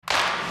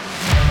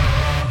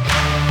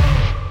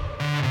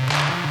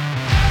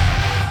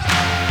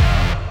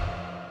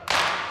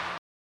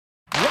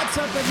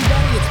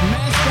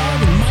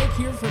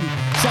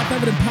Rutherford,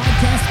 Self-Evident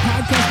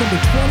podcast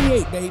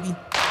number 28, baby.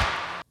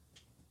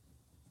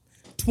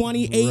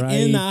 28 right.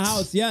 in the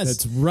house, yes.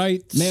 That's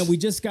right. Man, we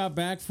just got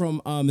back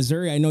from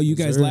Missouri. I know you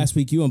guys last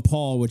week, you and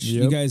Paul, which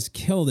you guys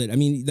killed it. I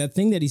mean, that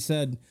thing that he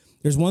said,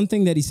 there's one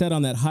thing that he said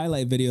on that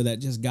highlight video that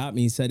just got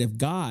me. He said, if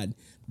God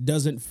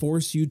doesn't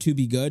force you to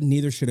be good,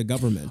 neither should a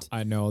government.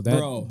 I know.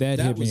 That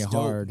hit me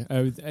hard.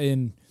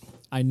 And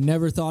I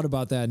never thought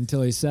about that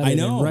until he said it. I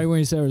know. And right when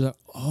he said it, I was like,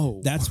 oh.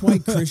 That's why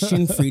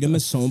Christian freedom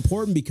is so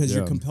important, because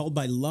you're compelled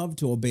by love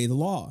to obey the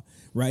law,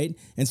 right?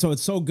 And so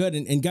it's so good.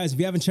 And guys, if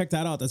you haven't checked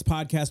that out, that's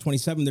podcast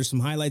 27. There's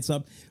some highlights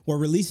up. We're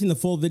releasing the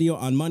full video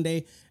on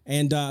Monday.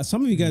 And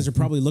some of you guys are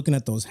probably looking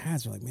at those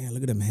hats. You're like, man,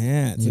 look at them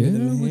hats. Look at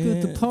them hats. Look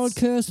at the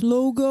podcast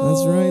logo.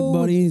 That's right,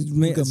 buddy.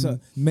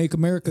 Make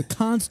America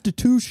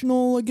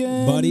constitutional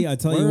again. Buddy, I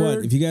tell you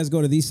what, if you guys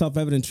go to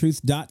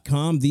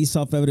theselfevidenttruth.com,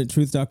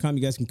 theselfevidenttruth.com,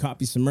 you guys can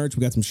copy some merch.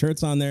 We got some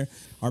shirts on there,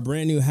 our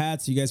brand new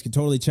hats. You guys can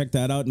totally check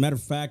that out. Matter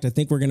of fact, I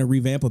think we're going to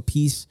revamp a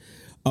piece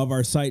of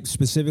our site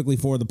specifically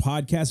for the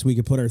podcast. We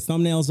could put our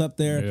thumbnails up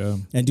there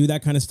and do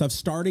that kind of stuff.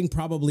 Starting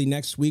probably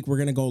next week, we're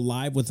going to go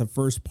live with the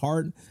first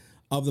part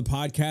of the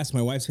podcast.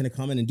 My wife's going to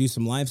come in and do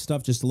some live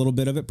stuff, just a little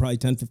bit of it, probably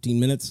 10, 15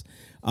 minutes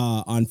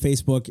on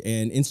Facebook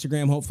and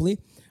Instagram, hopefully.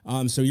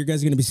 So you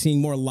guys are going to be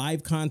seeing more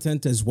live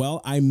content as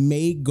well. I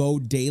may go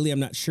daily. I'm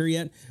not sure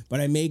yet,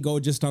 but I may go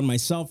just on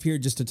myself here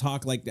just to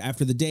talk like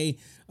after the day,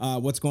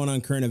 what's going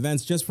on, current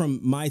events, just from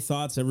my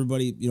thoughts.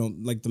 Everybody, you know,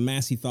 like the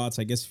Massey thoughts,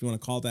 I guess if you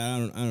want to call it that.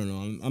 I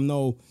don't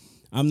know.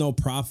 I'm no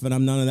prophet.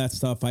 I'm none of that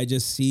stuff. I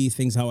just see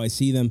things how I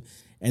see them.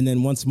 And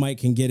then once Mike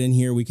can get in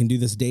here, we can do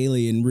this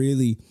daily and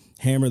really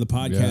hammer the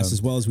podcast as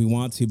well as we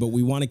want to, but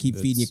we want to keep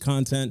feeding you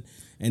content,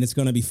 and it's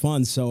going to be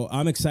fun. So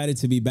I'm excited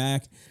to be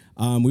back.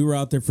 We were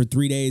out there for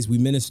 3 days. We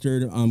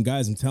ministered.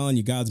 Guys, I'm telling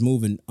you, God's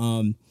moving.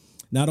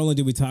 Not only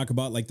did we talk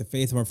about like the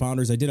faith of our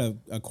founders, I did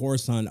a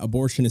course on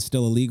abortion is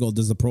still illegal.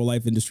 Does the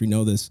pro-life industry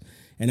know this?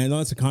 And I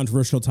know it's a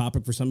controversial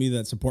topic for some of you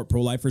that support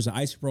pro-lifers.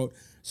 I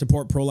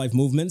support pro-life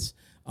movements.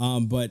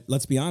 But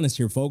let's be honest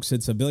here, folks.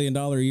 It's $1 billion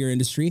a year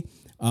industry.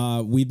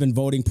 We've been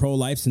voting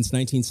pro-life since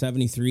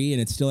 1973,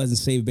 and it still hasn't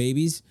saved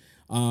babies.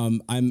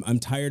 I'm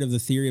tired of the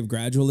theory of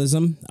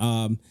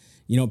gradualism.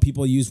 You know,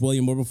 people use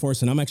William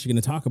Wilberforce, and I'm actually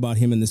going to talk about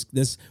him in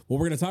this. What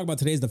we're going to talk about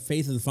today is the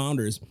faith of the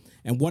founders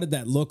and what did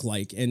that look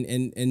like,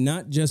 and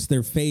not just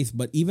their faith,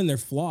 but even their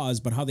flaws,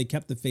 but how they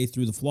kept the faith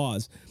through the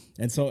flaws.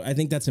 And so I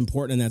think that's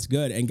important and that's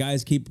good. And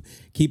guys, keep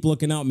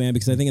looking out, man,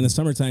 because I think in the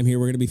summertime here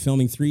we're going to be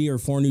filming 3 or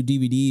 4 new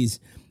DVDs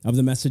of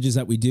the messages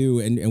that we do,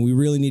 and we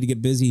really need to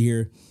get busy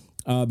here.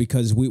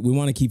 Because we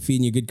want to keep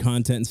feeding you good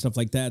content and stuff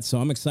like that. So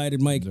I'm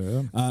excited, Mike.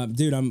 Yeah.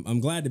 Dude, I'm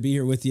glad to be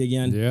here with you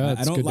again. Yeah,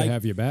 it's good to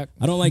have you back.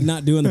 I don't like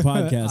not doing the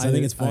podcast. I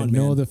think it's fun, I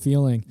know the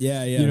feeling.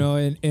 Yeah. You know,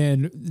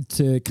 and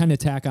to kind of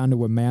tack on to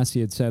what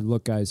Massey had said,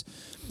 look, guys,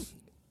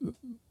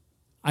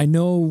 I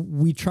know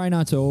we try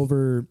not to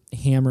over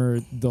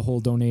hammer the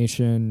whole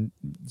donation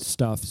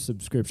stuff,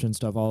 subscription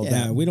stuff, all of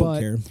that. Yeah, we don't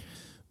care.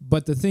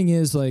 But the thing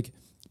is, like,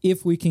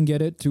 if we can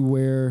get it to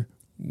where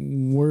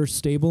we're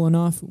stable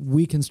enough,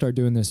 we can start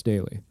doing this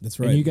daily. That's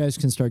right. And you guys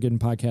can start getting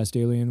podcasts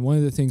daily. And one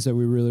of the things that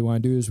we really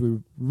want to do is we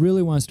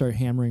really want to start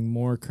hammering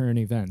more current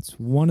events.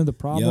 One of the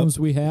problems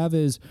we have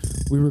is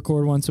we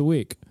record once a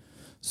week.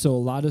 So a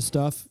lot of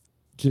stuff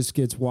just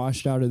gets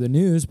washed out of the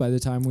news by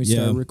the time we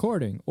start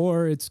recording,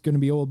 or it's going to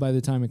be old by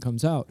the time it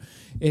comes out.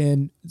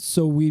 And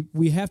so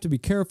we have to be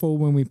careful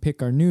when we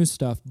pick our news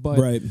stuff.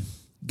 But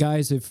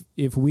guys,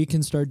 if we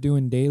can start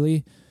doing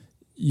daily,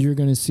 you're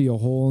going to see a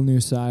whole new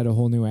side, a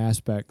whole new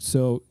aspect.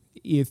 So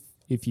if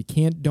you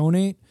can't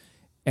donate,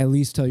 at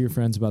least tell your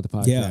friends about the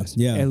podcast.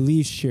 Yeah. At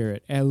least share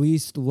it. At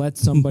least let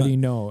somebody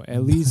know.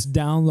 At least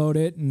download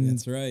it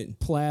and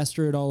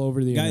plaster it all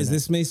over the internet. Guys,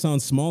 this may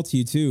sound small to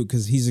you too,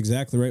 because he's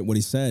exactly right what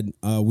he said.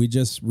 We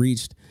just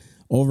reached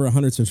over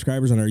 100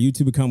 subscribers on our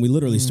YouTube account. We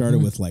literally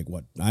started with like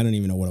what? I don't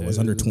even know what it was,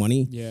 under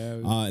 20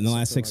 in the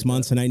last 6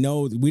 months. And I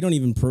know we don't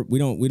even we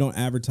don't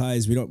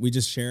advertise. We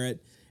just share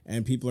it.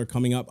 And people are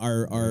coming up.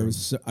 Our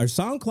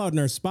SoundCloud and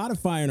our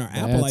Spotify and our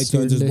Apple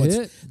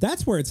iTunes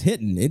that's where it's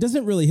hitting. It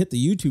doesn't really hit the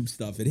YouTube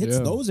stuff. It hits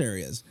those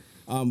areas.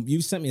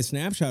 You sent me a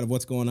snapshot of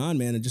what's going on,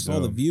 man, and just all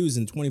the views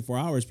in 24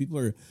 hours. People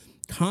are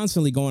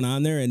constantly going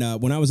on there. And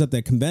when I was at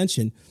that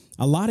convention,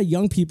 a lot of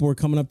young people were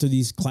coming up to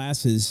these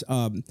classes.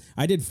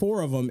 I did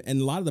 4 of them, and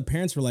a lot of the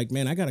parents were like,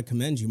 "Man, I got to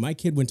commend you. My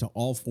kid went to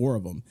all 4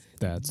 of them.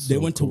 They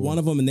went to one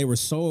of them, and they were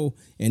so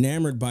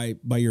enamored by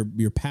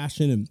your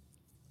passion and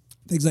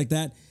things like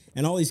that."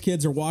 And all these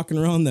kids are walking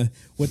around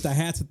with the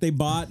hats that they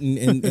bought,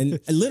 and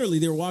literally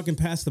they were walking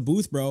past the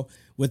booth, bro,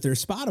 with their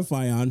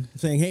Spotify on,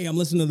 saying, "Hey, I'm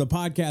listening to the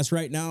podcast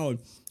right now."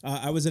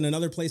 I was in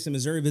another place in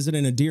Missouri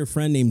visiting a dear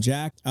friend named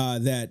Jack.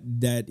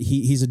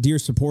 He's a dear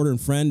supporter and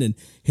friend, and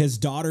his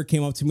daughter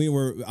came up to me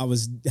where I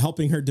was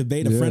helping her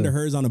debate a friend of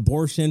hers on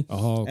abortion.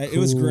 Oh, cool. It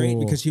was great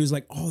because she was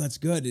like, "Oh, that's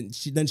good,"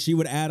 and she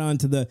would add on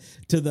to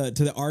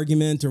the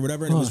argument or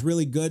whatever, and it was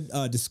really good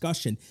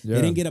discussion. They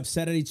didn't get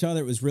upset at each other.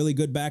 It was really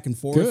good back and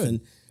forth. Good.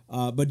 And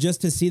but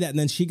just to see that, and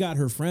then she got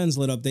her friends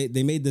lit up.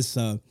 They made this.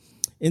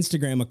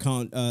 Instagram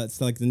account. It's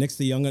like the next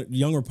to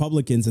young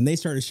Republicans, and they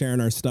started sharing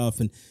our stuff.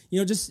 And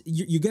just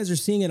you guys are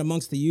seeing it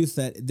amongst the youth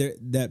that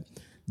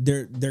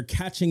they're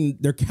catching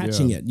it.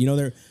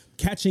 They're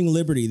catching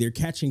liberty. They're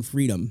catching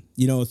freedom.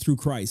 Through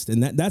Christ,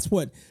 and that's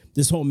what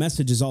this whole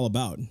message is all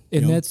about.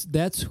 And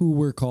that's who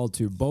we're called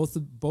to.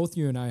 Both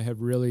you and I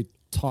have really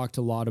talked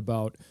a lot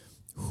about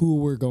who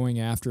we're going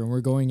after, and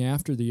we're going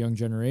after the young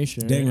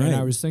generation. Dang right. And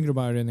I was thinking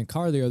about it in the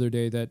car the other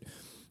day that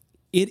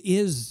it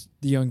is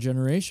the young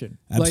generation.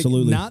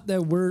 Absolutely. Like, not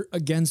that we're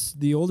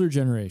against the older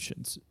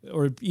generations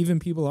or even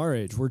people our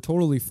age. We're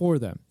totally for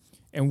them.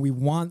 And we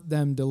want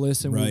them to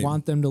listen. Right. We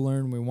want them to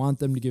learn. We want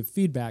them to give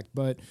feedback.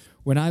 But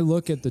when I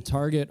look at the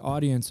target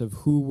audience of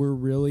who we're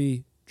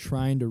really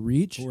trying to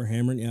reach, we're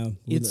hammering,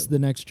 it's the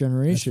next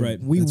generation. That's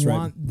right. We That's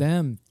want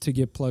them to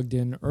get plugged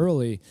in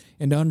early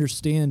and to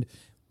understand,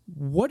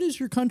 what is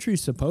your country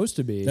supposed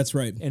to be? That's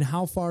right. And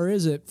how far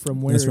is it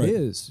from where That's right. it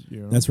is?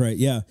 That's right.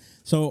 Yeah.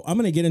 So I'm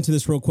going to get into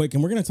this real quick,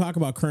 and we're going to talk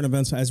about current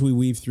events as we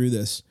weave through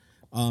this.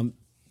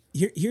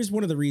 Here's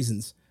one of the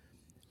reasons.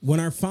 When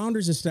our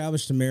founders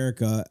established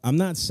America, I'm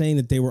not saying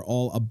that they were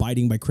all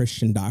abiding by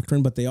Christian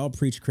doctrine, but they all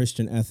preached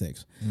Christian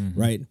ethics,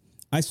 right?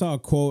 I saw a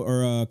quote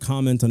or a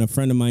comment on a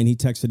friend of mine. He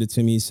texted it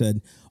to me. He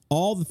said,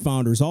 all the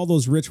founders, all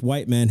those rich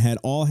white men had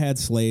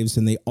slaves,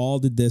 and they all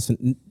did this,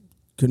 and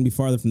couldn't be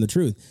farther from the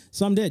truth.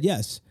 Some did,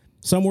 yes.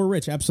 Some were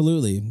rich,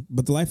 absolutely.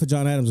 But the life of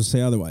John Adams will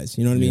say otherwise.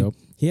 You know what I mean? Yep.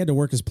 He had to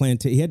work his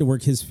he had to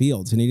work his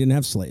fields, and he didn't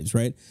have slaves,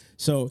 right?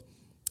 So,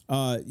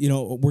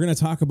 we're going to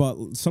talk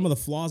about some of the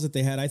flaws that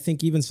they had. I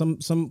think even some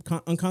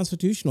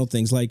unconstitutional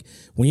things, like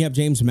when you have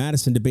James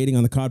Madison debating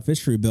on the cod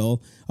fishery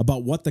bill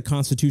about what the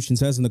Constitution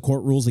says and the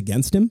court rules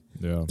against him.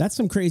 Yeah. That's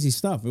some crazy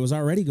stuff. It was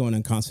already going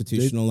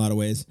unconstitutional in a lot of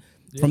ways.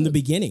 From the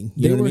beginning.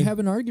 They were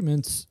having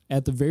arguments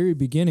at the very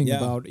beginning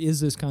about,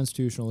 is this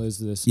constitutional, is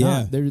this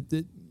not?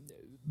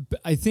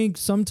 I think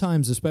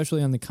sometimes,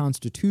 especially on the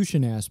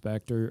Constitution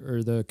aspect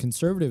or the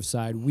conservative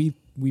side,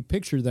 we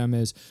picture them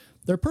as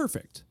they're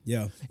perfect.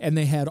 Yeah. And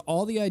they had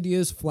all the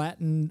ideas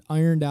flattened,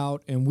 ironed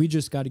out, and we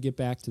just got to get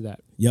back to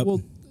that. Yep.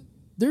 Well,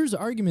 there's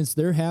arguments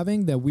they're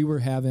having that we were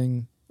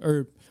having,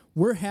 or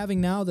we're having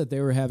now that they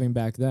were having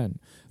back then.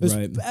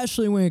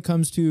 Especially when it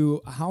comes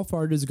to how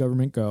far does the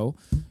government go?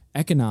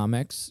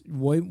 Economics.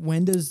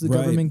 When does the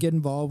government get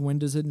involved? When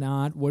does it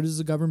not? What does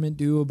the government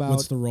do about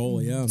what's the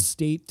role? Yeah,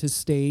 state to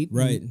state.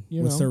 Right.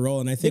 What's their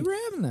role? And I think they were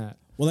having that.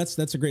 Well,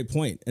 that's a great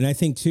point. And I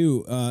think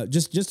too,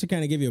 just to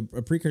kind of give you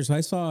a precursor,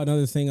 I saw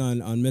another thing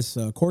on Miss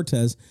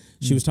Cortez.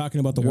 She was talking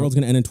about the world's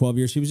going to end in 12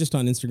 years. She was just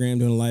on Instagram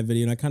doing a live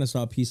video, and I kind of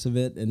saw a piece of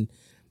it. And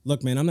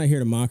look, man, I'm not here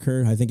to mock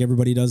her. I think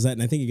everybody does that,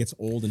 and I think it gets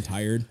old and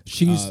tired.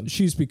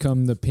 She's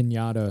become the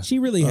piñata. She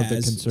really of has.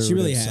 The conservative she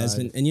really has.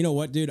 side. And you know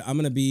what, dude? I'm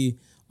going to be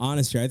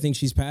honest here. I think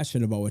she's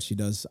passionate about what she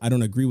does. I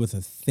don't agree with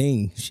a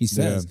thing she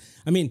says. Yeah.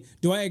 I mean,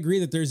 do I agree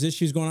that there's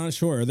issues going on?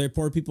 Sure. Are there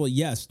poor people?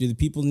 Yes. Do the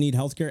people need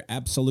healthcare?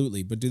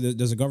 Absolutely. But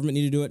does the government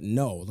need to do it?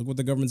 No. Look what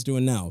the government's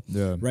doing now.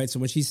 Yeah. Right? So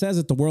when she says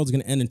that the world's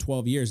going to end in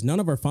 12 years,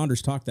 none of our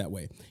founders talked that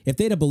way. If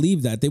they'd have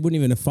believed that, they wouldn't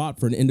even have fought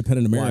for an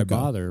independent America.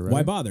 Why bother, right?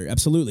 Why bother?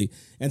 Absolutely.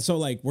 And so,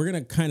 we're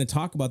going to kind of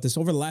talk about this.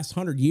 Over the last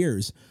 100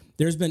 years,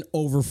 there's been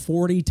over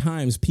 40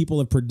 times people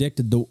have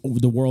predicted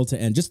the world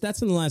to end. Just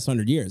that's in the last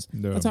 100 years.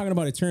 No. I'm talking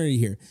about eternity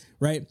here,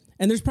 right?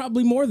 And there's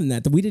probably more than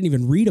that we didn't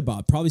even read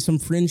about. Probably some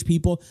fringe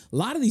people. A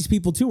lot of these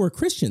people too were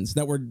Christians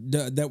that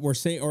were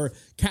saying, or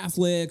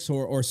Catholics,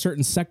 or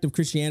certain sect of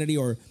Christianity,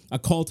 or a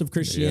cult of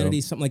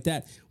Christianity, something like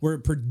that. We're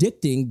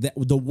predicting that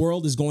the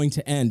world is going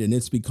to end, and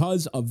it's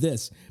because of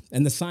this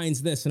and the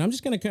signs this. And I'm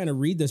just going to kind of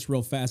read this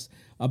real fast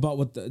about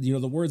what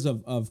the words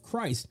of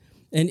Christ.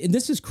 And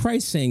this is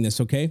Christ saying this,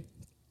 okay?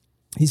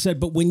 He said,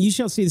 but when you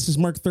shall see, this is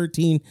Mark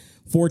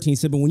 13:14, he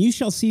said, but when you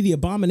shall see the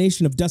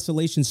abomination of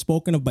desolation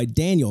spoken of by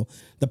Daniel,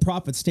 the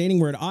prophet, standing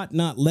where it ought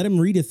not, let him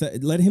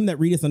that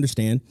readeth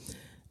understand.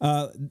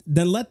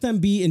 Then let them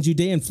be in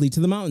Judea and flee to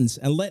the mountains,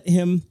 and let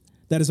him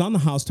that is on the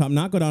housetop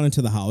not go down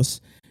into the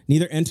house,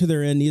 neither enter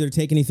therein, neither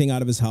take anything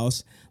out of his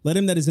house. Let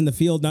him that is in the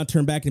field not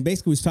turn back. And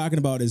basically what he's talking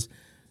about is,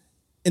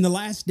 in the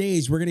last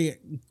days, we're going to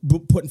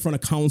get put in front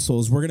of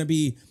councils. We're going to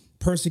be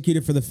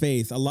persecuted for the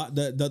faith. A lot,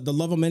 the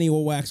love of many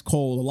will wax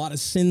cold. A lot of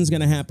sin's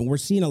going to happen. We're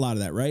seeing a lot of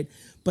that, right?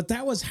 But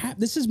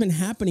this has been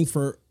happening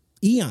for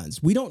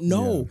eons. We don't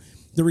know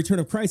the return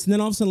of Christ. And then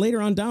all of a sudden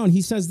later on down,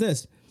 he says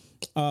this.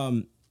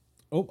 I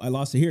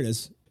lost it. Here it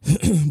is.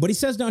 But he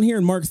says down here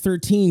in Mark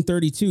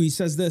 13:32, he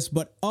says this,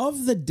 but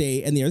of the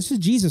day and the hour, this is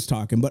Jesus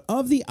talking, but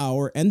of the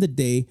hour and the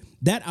day,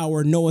 that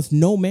hour knoweth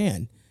no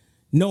man.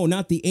 No,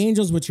 not the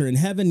angels which are in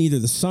heaven, neither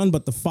the Son,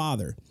 but the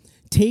Father.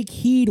 Take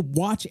heed,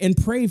 watch, and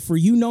pray, for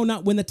you know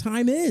not when the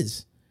time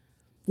is.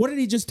 What did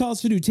he just tell us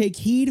to do? Take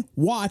heed,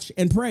 watch,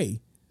 and pray.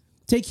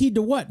 Take heed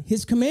to what?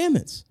 His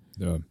commandments.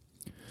 Yeah.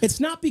 It's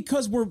not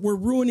because we're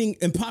ruining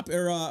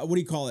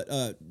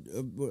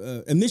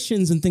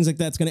emissions and things like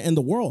that. It's going to end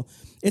the world.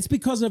 It's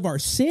because of our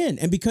sin.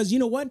 And because, you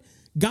know what?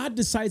 God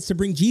decides to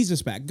bring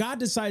Jesus back. God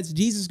decides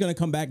Jesus is going to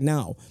come back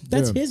now.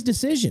 That's Yeah. his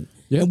decision.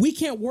 Yeah. And we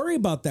can't worry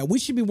about that. We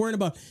should be worrying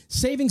about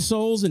saving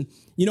souls and,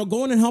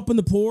 going and helping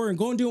the poor and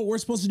going and doing what we're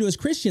supposed to do as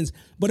Christians.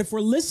 But if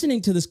we're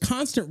listening to this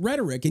constant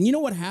rhetoric, and you know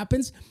what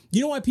happens?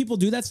 You know why people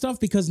do that stuff?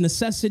 Because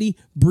necessity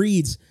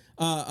breeds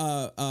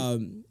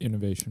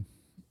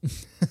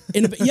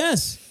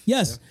Innovation.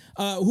 Yes.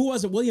 Who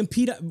was it? William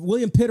Pitt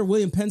or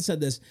William Penn said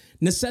this.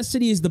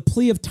 Necessity is the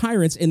plea of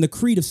tyrants and the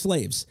creed of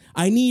slaves.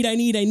 I need.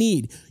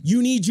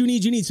 You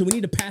need. So we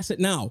need to pass it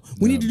now.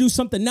 We need to do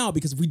something now,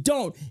 because if we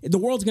don't, the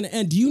world's going to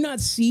end. Do you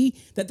not see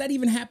that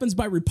even happens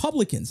by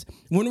Republicans?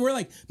 When we're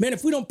like, man,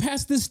 if we don't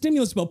pass this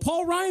stimulus bill,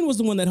 Paul Ryan was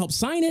the one that helped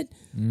sign it,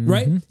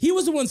 right? He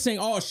was the one saying,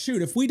 oh,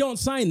 shoot, if we don't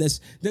sign this,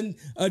 then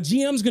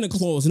GM's going to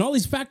close and all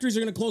these factories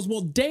are going to close.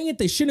 Well, dang it,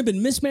 they shouldn't have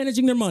been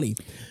mismanaging their money.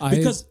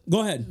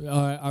 Go ahead.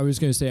 I was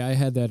going to say I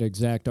had that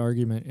exact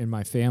argument in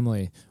my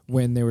family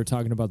when they were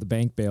talking about the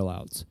bank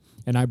bailouts.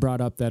 And I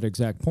brought up that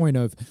exact point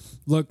of,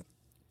 look,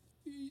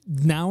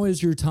 now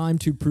is your time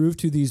to prove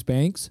to these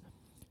banks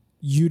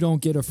you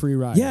don't get a free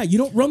ride. Yeah, you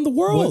don't run the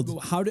world.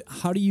 How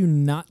do you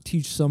not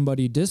teach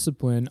somebody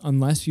discipline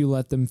unless you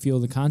let them feel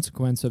the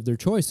consequence of their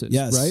choices?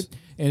 Yes. Right?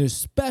 And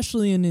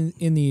especially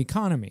in the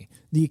economy.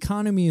 The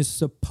economy is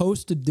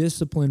supposed to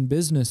discipline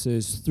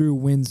businesses through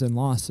wins and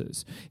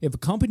losses. If a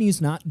company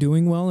is not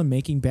doing well and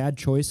making bad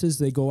choices,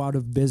 they go out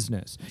of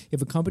business.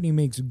 If a company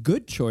makes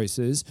good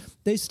choices,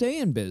 they stay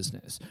in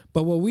business.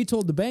 But what we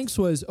told the banks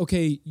was,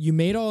 okay, you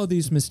made all of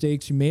these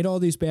mistakes, you made all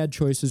these bad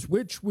choices,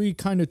 which we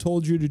kind of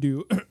told you to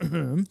do.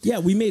 Yeah,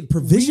 we made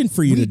provision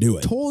for you to do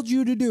it. Told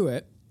you to do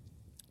it.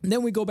 And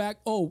then we go back,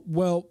 oh,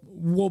 well,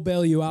 we'll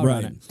bail you out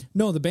on it.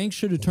 No, the bank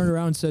should have turned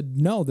around and said,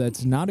 no,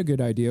 that's not a good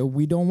idea.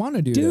 We don't want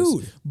to do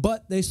this.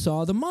 But they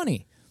saw the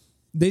money.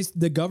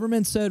 The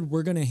government said,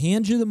 we're going to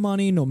hand you the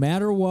money no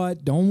matter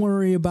what. Don't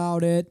worry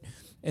about it.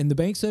 And the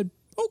bank said,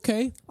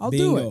 okay, I'll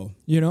do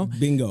it.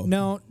 Bingo.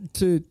 Now,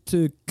 to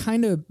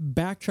kind of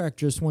backtrack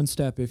just one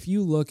step, if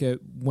you look at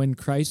when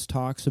Christ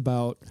talks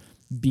about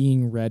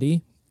being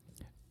ready,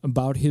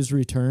 about his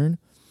return,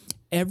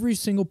 every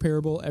single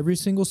parable, every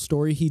single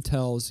story he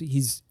tells,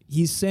 he's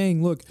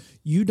saying, look,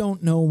 you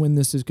don't know when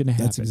this is going to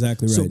happen. That's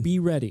exactly right. So be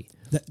ready.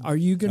 Are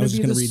you going to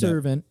be the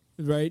servant,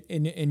 right?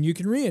 And you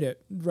can read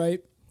it, right?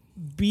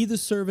 Be the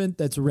servant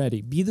that's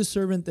ready. Be the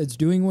servant that's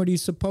doing what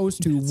he's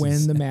supposed to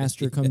when the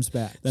master comes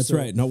back. That's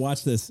right. Now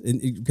watch this,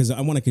 because I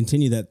want to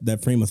continue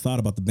that frame of thought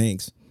about the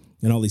banks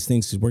and all these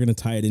things, because we're going to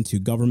tie it into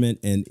government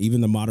and even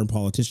the modern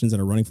politicians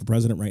that are running for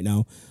president right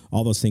now,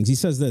 all those things. He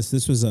says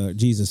this was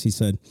Jesus. He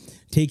said,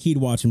 take heed,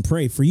 watch, and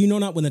pray, for you know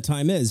not when the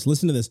time is.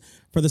 Listen to this.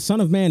 For the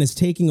Son of Man is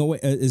taking away,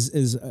 is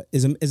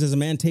as a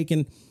man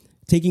taking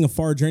a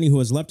far journey, who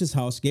has left his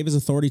house, gave his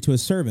authority to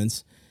his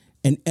servants,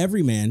 and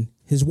every man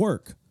his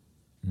work.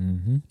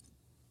 Mm-hmm.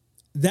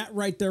 That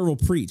right there will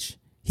preach.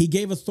 He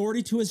gave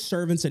authority to his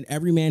servants and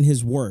every man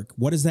his work.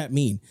 What does that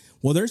mean?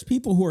 Well, there's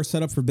people who are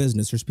set up for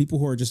business. There's people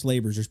who are just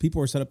laborers. There's people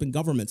who are set up in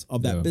governments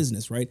of that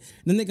business, right?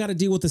 And then they got to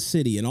deal with the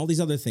city and all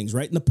these other things,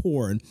 right? And the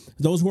poor and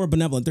those who are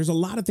benevolent. There's a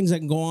lot of things that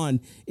can go on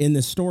in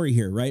this story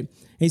here, right? And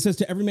he says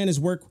to every man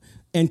his work,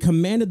 and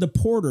commanded the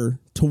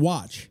porter to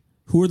watch.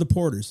 Who are the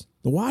porters?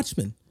 The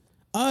watchmen.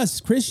 Us,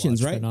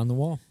 Christians, Watchmen right? on the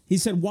wall. He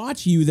said,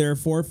 watch you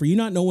therefore, for you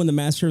not know when the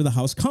master of the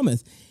house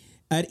cometh.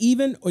 In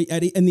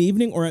the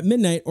evening or at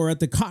midnight or at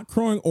the cock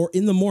crowing or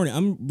in the morning.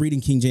 I'm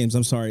reading King James.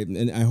 I'm sorry.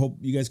 And I hope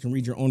you guys can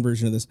read your own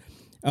version of this,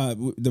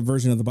 the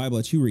version of the Bible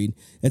that you read.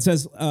 It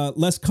says,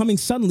 lest coming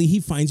suddenly he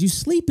finds you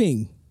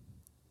sleeping.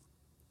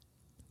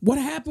 What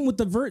happened with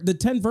the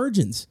 10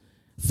 virgins?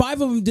 5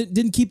 of them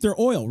didn't keep their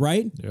oil,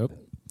 right? Yep.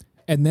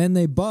 And then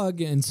they bug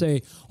and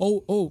say,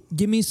 oh,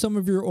 give me some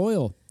of your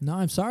oil. No,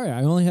 I'm sorry.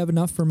 I only have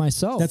enough for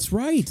myself. That's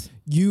right.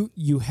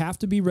 You have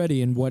to be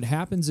ready. And what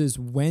happens is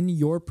when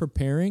you're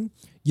preparing,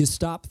 you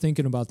stop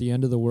thinking about the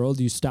end of the world.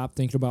 You stop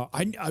thinking about,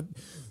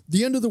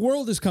 the end of the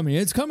world is coming.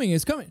 It's coming.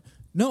 It's coming.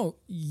 No,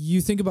 you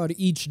think about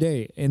each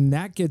day. And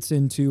that gets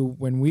into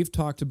when we've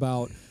talked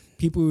about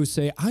people who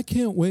say, I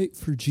can't wait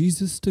for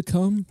Jesus to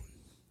come.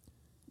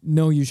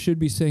 No, you should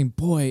be saying,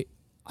 boy,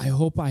 I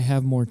hope I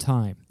have more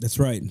time. That's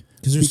right.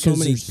 Because there's so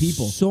many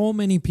people. So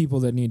many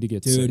people that need to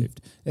get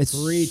saved. It's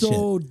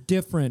so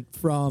different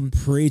from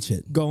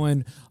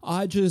going,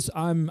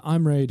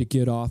 I'm ready to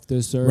get off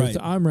this earth. Right.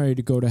 I'm ready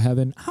to go to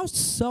heaven. How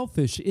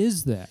selfish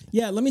is that?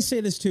 Yeah, let me say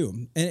this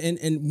too.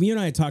 And me and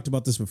I had talked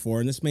about this before,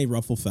 and this may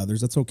ruffle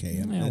feathers. That's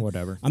okay.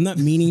 Whatever. I'm not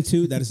meaning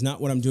to. That is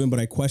not what I'm doing, but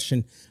I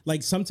question.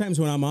 Like sometimes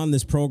when I'm on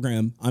this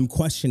program, I'm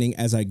questioning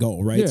as I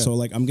go, right? Yeah. So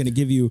like I'm going to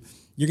give you,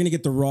 you're going to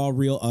get the raw,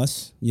 real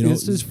us. You know,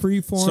 this is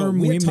free form. So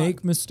we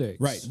make mistakes.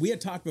 Right. We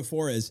had talked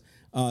before is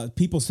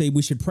people say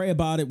we should pray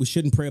about it, we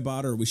shouldn't pray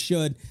about it, or we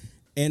should.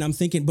 And I'm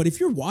thinking, but if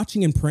you're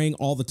watching and praying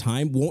all the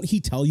time, won't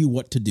he tell you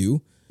what to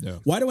do? Yeah.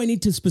 Why do I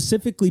need to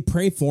specifically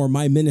pray for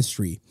my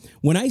ministry?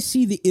 When I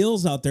see the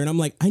ills out there and I'm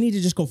like, I need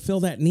to just go fill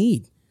that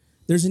need.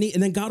 there's a need,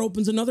 and then God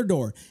opens another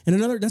door and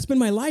another. That's been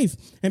my life.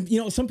 And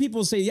some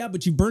people say, yeah,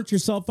 but you burnt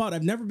yourself out.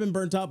 I've never been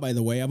burnt out, by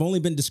the way. I've only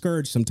been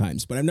discouraged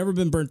sometimes, but I've never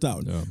been burnt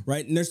out,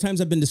 right? And there's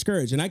times I've been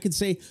discouraged, and I could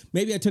say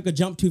maybe I took a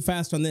jump too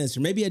fast on this, or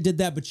maybe I did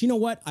that. But you know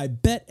what? I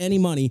bet any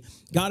money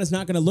God is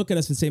not going to look at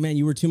us and say, man,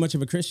 you were too much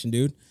of a Christian,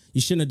 dude. You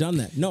shouldn't have done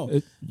that.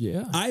 No.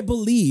 I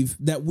believe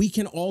that we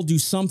can all do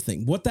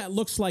something. What that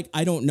looks like,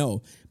 I don't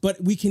know.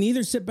 But we can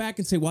either sit back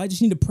and say, well, I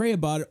just need to pray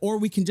about it, or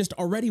we can just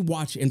already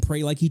watch and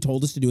pray like he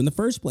told us to do in the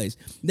first place.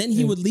 Then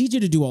he would lead you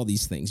to do all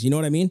these things. You know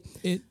what I mean?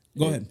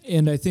 Go ahead.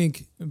 And I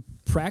think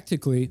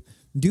practically,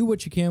 do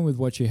what you can with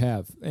what you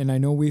have. And I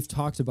know we've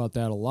talked about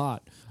that a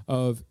lot,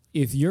 of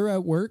if you're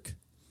at work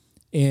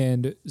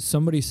and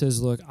somebody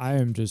says, look, I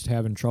am just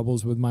having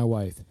troubles with my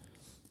wife.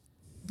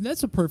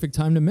 That's a perfect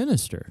time to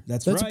minister.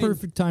 That's right. a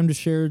perfect time to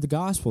share the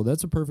gospel.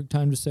 That's a perfect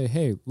time to say,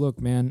 hey,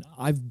 look, man,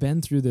 I've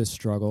been through this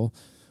struggle.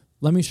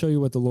 Let me show you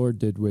what the Lord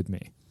did with me.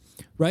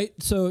 Right?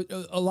 So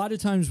a lot of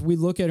times we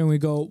look at it and we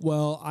go,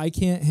 well, I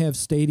can't have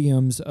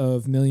stadiums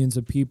of millions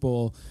of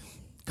people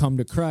come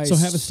to Christ. So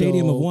have a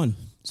stadium of one.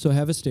 So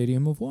have a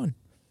stadium of one.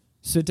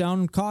 Sit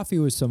down and coffee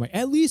with somebody.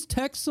 At least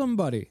text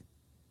somebody.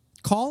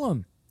 Call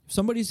them. If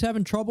somebody's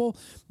having trouble,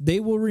 they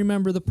will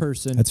remember the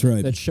person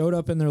that showed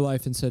up in their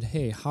life and said,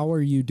 hey, how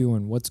are you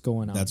doing? What's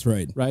going on? That's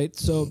right. Right?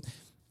 So,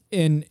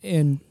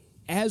 and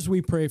as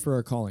we pray for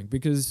our calling,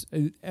 because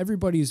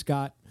everybody's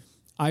got,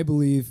 I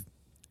believe,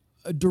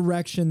 a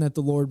direction that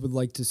the Lord would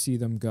like to see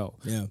them go.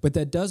 Yeah. But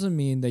that doesn't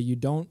mean that you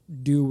don't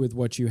do with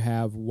what you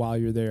have while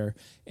you're there,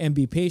 and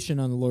be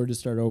patient on the Lord to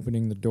start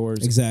opening the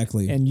doors.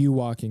 Exactly. And you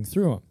walking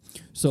through them.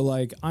 So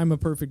like, I'm a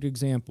perfect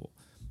example.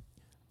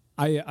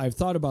 I've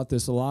thought about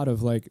this a lot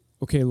of like,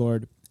 okay,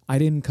 Lord, I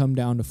didn't come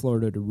down to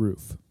Florida to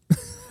roof.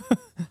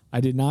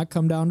 I did not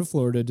come down to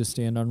Florida to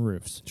stand on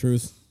roofs.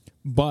 Truth.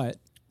 But,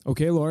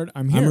 okay, Lord,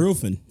 I'm here. I'm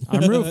roofing.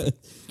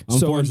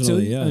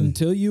 Unfortunately, so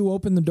until you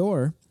open the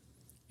door,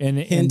 and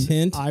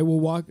hint. I will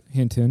walk,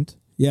 hint.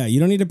 Yeah, you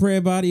don't need to pray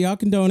about it. Y'all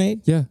can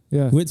donate. Yeah.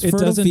 It's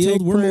fertile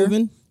field. We're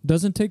moving.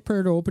 Doesn't take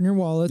prayer to open your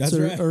wallets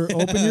or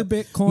open your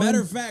Bitcoin.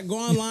 Matter of fact, go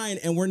online,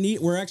 and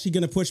we're actually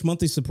going to push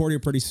monthly support here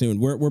pretty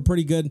soon. We're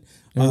pretty good.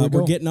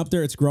 We're getting up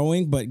there. It's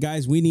growing, but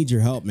guys, we need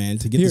your help, man,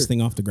 to get this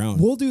thing off the ground.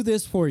 We'll do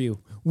this for you.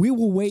 We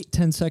will wait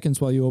 10 seconds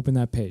while you open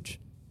that page.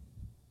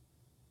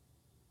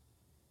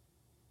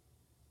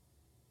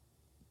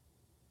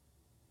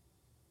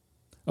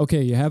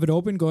 Okay, you have it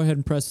open. Go ahead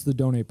and press the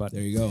donate button.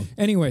 There you go.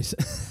 Anyways,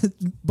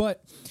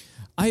 but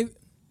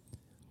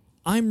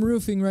I'm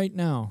roofing right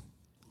now.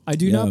 I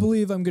do not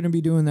believe I'm going to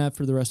be doing that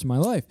for the rest of my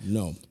life.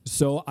 No.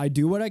 So I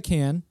do what I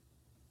can.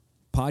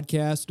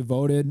 Podcast,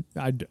 devoted.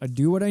 I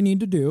do what I need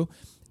to do.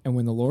 And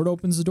when the Lord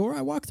opens the door,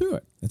 I walk through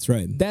it. That's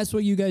right. That's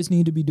what you guys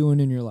need to be doing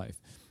in your life.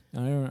 I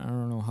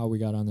don't know how we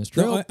got on this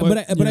trail. No,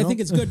 but I think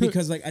it's good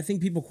because like I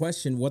think people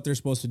question what they're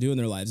supposed to do in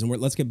their lives.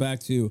 And let's get back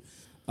to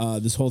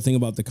this whole thing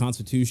about the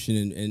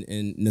Constitution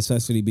and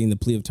necessity being the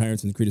plea of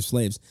tyrants and the creed of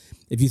slaves.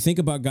 If you think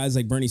about guys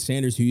like Bernie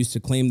Sanders, who used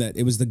to claim that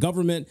it was the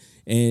government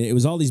and it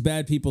was all these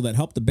bad people that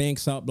helped the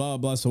banks out, blah,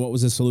 blah. So what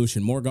was the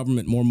solution? More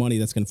government, more money.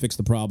 That's going to fix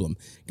the problem.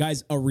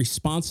 Guys, a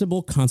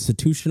responsible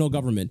constitutional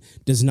government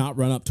does not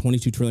run up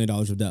 $22 trillion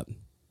of debt.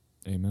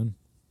 Amen.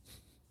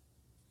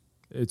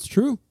 It's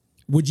true.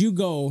 Would you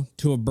go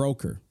to a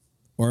broker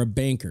or a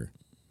banker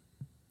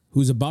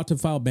who's about to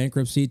file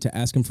bankruptcy to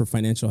ask him for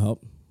financial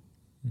help?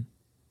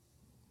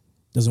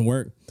 Doesn't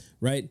work,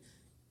 right?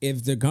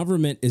 If the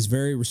government is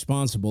very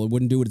responsible, it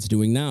wouldn't do what it's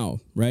doing now,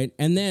 right?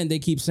 And then they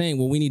keep saying,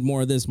 well, we need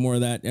more of this, more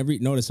of that.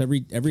 Every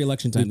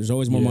election time, there's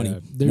always more money.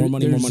 More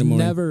money.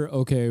 Never,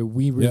 okay,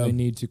 we really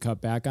need to cut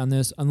back on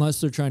this,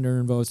 unless they're trying to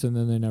earn votes, and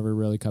then they never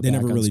really cut back on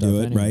stuff. They never really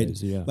do it,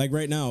 anyways, right? Yeah. Like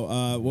right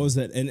now, what was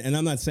that? And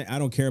I'm not saying, I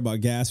don't care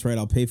about gas, right?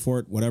 I'll pay for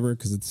it, whatever,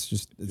 because it's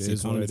the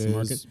economy, it's the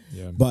market.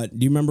 Yeah. But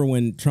do you remember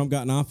when Trump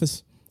got in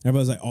office?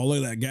 Everybody's like, oh,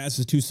 look at that gas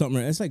is $2-something.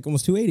 It's like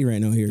almost $2.80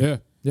 right now here. Yeah.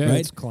 Yeah, right?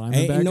 It's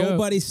climbing back up.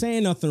 Nobody's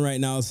saying nothing right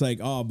now. It's like,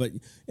 oh, but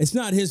it's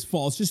not his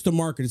fault. It's just the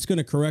market. It's going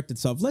to correct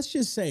itself. Let's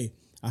just say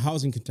a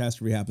housing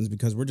catastrophe happens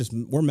because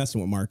we're messing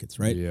with markets,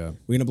 right? Yeah.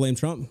 We're going to blame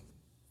Trump?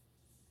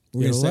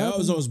 We're going to say, oh, it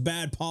was those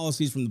bad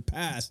policies from the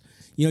past.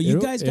 You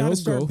guys got to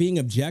start being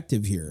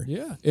objective here.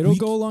 Yeah. It'll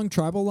go along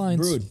tribal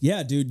lines.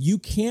 Dude, you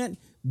can't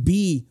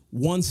be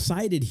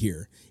one-sided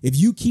here. If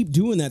you keep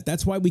doing that,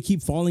 that's why we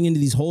keep falling into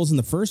these holes in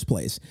the first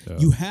place. Yeah.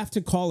 You have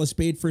to call a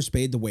spade for a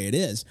spade the way it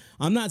is.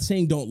 I'm not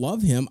saying don't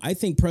love him. I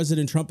think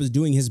President Trump is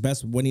doing his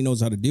best when he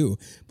knows how to do.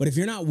 But if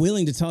you're not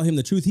willing to tell him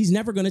the truth, he's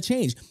never going to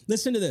change.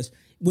 Listen to this.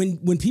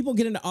 When people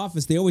get into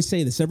office, they always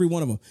say this, every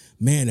one of them,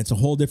 man, it's a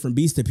whole different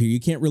beast up here.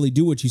 You can't really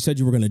do what you said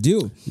you were going to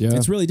do. Yeah.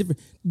 It's really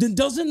different. Then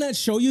doesn't that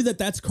show you that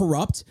that's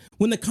corrupt?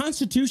 When the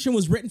Constitution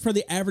was written for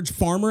the average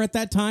farmer at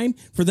that time,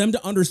 for them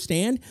to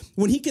understand,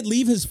 when he could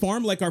leave his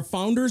farm like our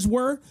founders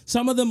were,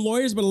 some of them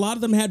lawyers, but a lot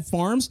of them had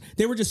farms.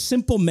 They were just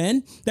simple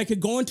men that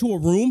could go into a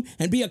room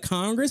and be a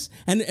Congress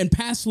and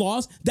pass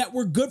laws that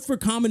were good for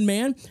common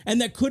man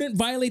and that couldn't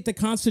violate the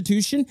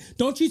Constitution.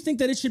 Don't you think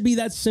that it should be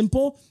that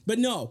simple? But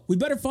no, we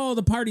better follow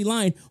the party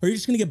line or you're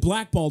just going to get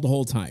blackballed the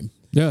whole time.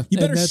 Yeah. You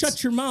better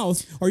shut your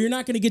mouth or you're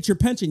not going to get your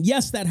pension.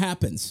 Yes, that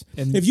happens.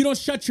 And if you don't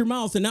shut your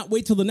mouth and not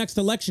wait till the next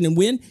election and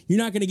win, you're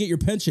not going to get your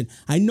pension.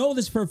 I know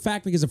this for a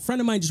fact because a friend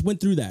of mine just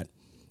went through that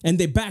and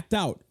they backed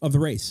out of the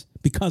race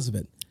because of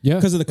it. Yeah.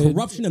 Because of the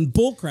corruption and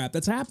bullcrap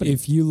that's happening.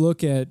 If you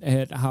look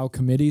at how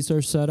committees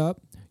are set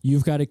up,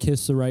 you've got to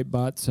kiss the right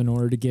butts in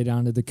order to get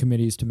onto the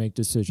committees to make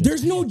decisions.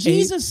 There's no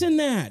Jesus in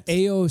that.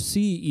 AOC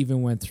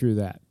even went through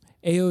that.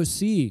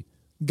 AOC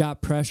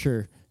got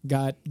pressure,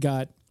 got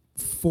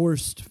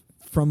forced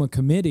from a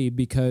committee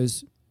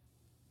because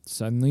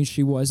suddenly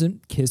she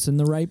wasn't kissing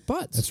the right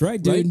butts. That's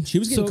right, dude. Right? She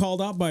was getting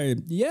called out by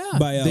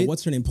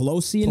what's her name,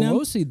 Pelosi.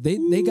 Pelosi.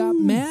 They got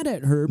mad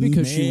at her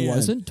because she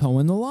wasn't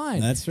towing the line.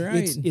 That's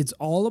right. It's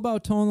all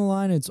about towing the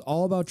line. It's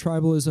all about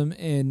tribalism.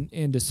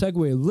 And to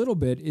segue a little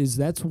bit is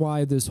that's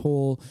why this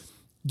whole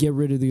get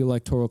rid of the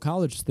Electoral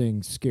College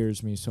thing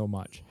scares me so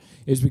much.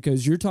 Is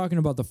because you're talking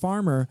about the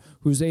farmer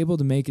who's able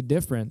to make a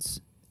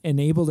difference and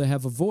able to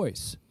have a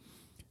voice.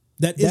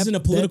 That isn't a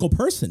political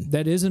person.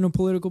 That isn't a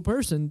political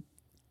person.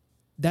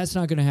 That's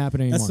not going to happen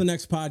anymore. That's the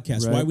next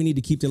podcast. Right. Why we need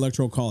to keep the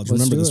Electoral College.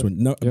 Let's Remember do this it.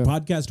 one. No, Yeah.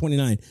 Podcast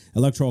 29,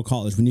 Electoral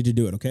College. We need to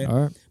do it, okay?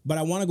 All right. But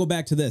I want to go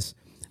back to this.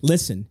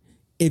 Listen,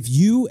 if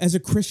you as a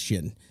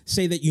Christian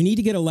say that you need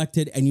to get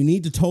elected and you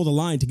need to toe the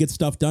line to get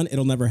stuff done,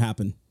 it'll never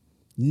happen.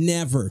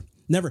 Never.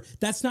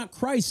 That's not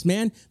Christ,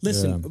 man.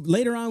 Listen,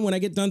 later on when I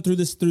get done through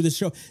this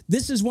show,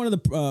 this is one of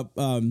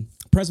the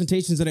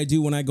presentations that I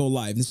do when I go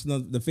live. This is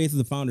the Faith of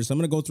the Founder. So I'm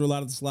going to go through a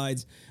lot of the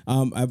slides.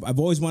 I've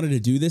always wanted to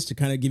do this to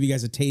kind of give you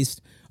guys a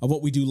taste of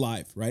what we do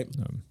live, right?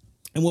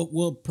 And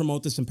we'll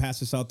promote this and pass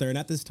this out there. And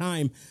at this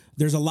time,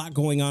 there's a lot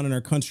going on in our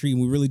country, and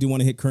we really do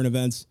want to hit current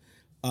events.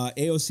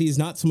 AOC is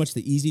not so much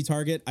the easy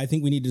target. I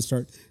think we need to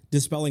start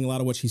dispelling a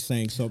lot of what she's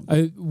saying. So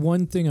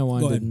one thing I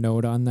wanted to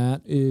note on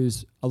that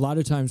is a lot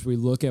of times we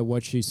look at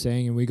what she's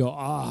saying and we go,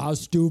 how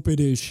stupid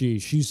is she?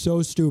 She's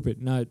so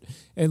stupid.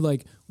 And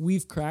like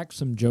we've cracked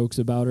some jokes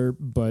about her,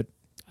 but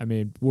I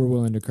mean, we're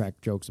willing to crack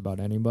jokes about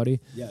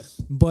anybody.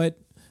 Yes. But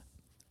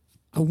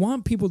I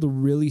want people to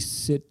really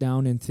sit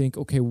down and think,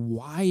 okay,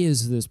 why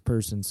is this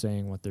person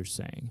saying what they're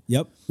saying?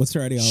 Yep. What's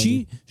her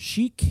ideology?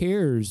 She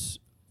cares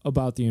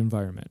about the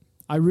environment.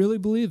 I really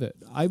believe it.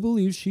 I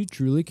believe she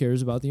truly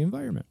cares about the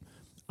environment.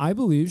 I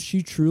believe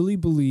she truly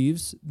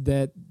believes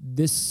that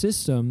this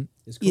system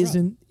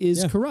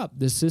is corrupt.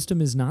 This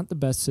system is not the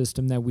best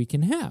system that we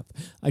can have.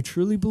 I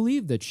truly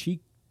believe that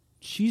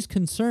she's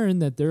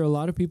concerned that there are a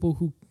lot of people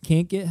who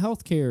can't get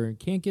health care and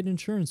can't get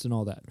insurance and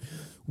all that.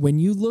 When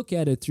you look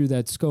at it through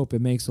that scope,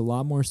 it makes a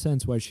lot more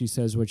sense why she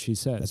says what she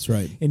says. That's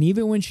right. And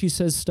even when she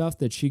says stuff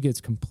that she gets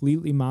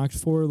completely mocked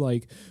for,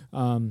 like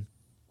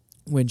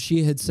when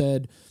she had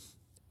said,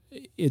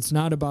 it's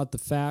not about the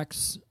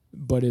facts,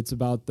 but it's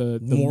about the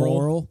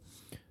moral.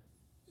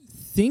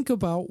 Think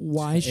about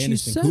why she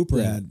said Cooper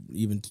that. had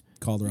even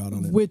called her out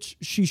on it. Which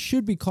she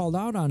should be called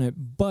out on it,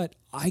 but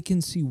I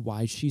can see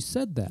why she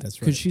said that.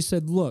 That's right. Because she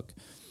said, look,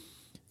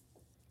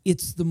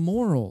 it's the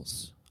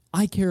morals.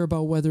 I care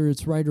about whether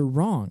it's right or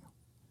wrong.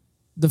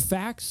 The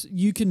facts,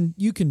 you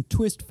can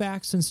twist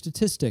facts and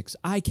statistics.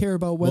 I care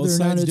about whether or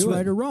not it's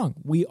right or wrong.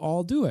 We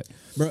all do it.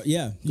 Bro,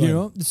 yeah. You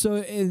know,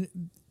 so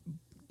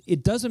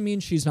it doesn't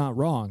mean she's not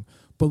wrong,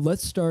 but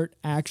let's start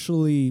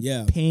actually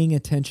paying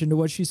attention to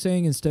what she's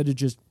saying instead of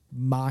just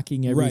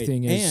mocking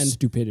everything as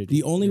stupidity.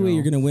 The only way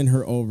you're going to win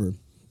her over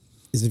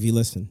is if you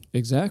listen.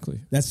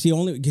 Exactly. That's the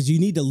only, because you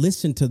need to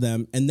listen to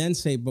them and then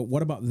say, but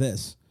what about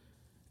this?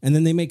 And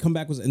then they may come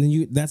back with, and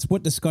then that's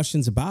what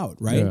discussion's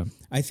about, right? Yeah.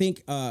 I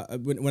think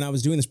when I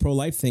was doing this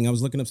pro-life thing, I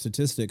was looking up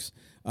statistics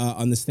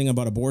on this thing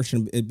about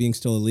abortion, it being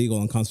still illegal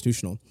and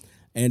unconstitutional.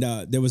 And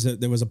there was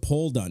a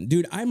poll done.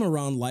 Dude, I'm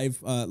around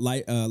Live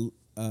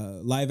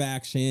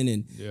Action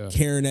and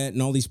CareNet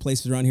and all these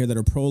places around here that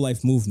are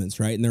pro-life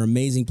movements, right? And they're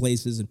amazing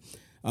places. And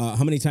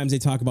how many times they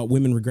talk about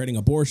women regretting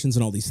abortions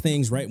and all these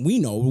things, right? We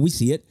know, we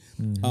see it.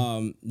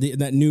 Mm-hmm.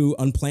 That new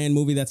Unplanned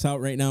movie that's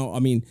out right now. I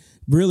mean,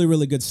 really,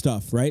 really good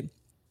stuff, right?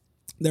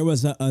 There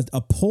was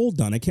a poll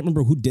done. I can't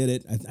remember who did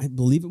it. I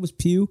believe it was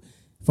Pew,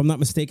 if I'm not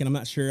mistaken. I'm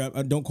not sure.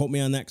 Don't quote me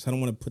on that because I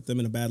don't want to put them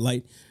in a bad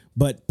light.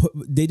 But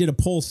they did a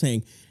poll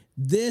saying,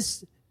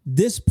 this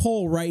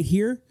poll right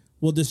here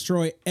will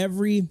destroy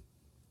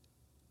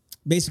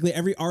basically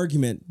every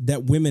argument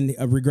that women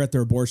regret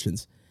their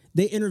abortions.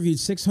 They interviewed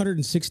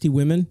 660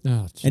 women,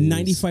 and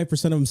 95%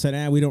 of them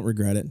said, we don't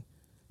regret it.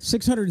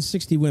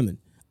 660 women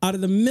out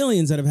of the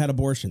millions that have had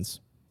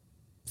abortions.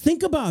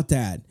 Think about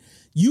that.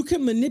 You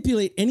can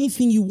manipulate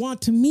anything you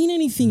want to mean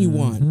anything you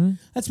want.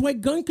 That's why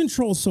gun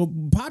control is so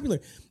popular.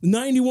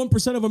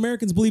 91% of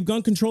Americans believe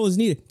gun control is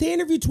needed. They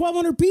interviewed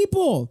 1,200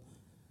 people.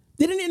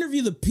 They didn't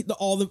interview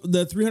all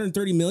the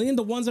 330 million,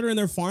 the ones that are in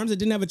their farms that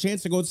didn't have a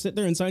chance to go sit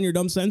there and sign your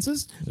dumb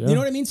census. Yeah. You know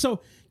what I mean? So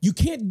You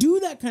can't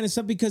do that kind of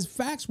stuff because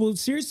facts will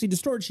seriously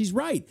distort. She's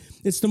right.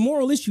 It's the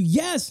moral issue.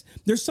 Yes,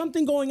 there's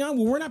something going on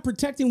where we're not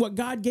protecting what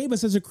God gave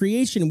us as a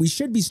creation, and we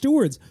should be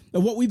stewards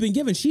of what we've been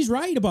given. She's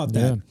right about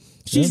that. Yeah.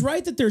 She's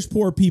right that there's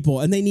poor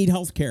people and they need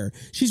health care.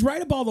 She's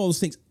right about all those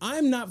things.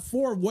 I'm not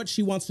for what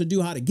she wants to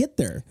do, how to get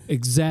there.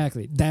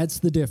 Exactly. That's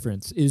the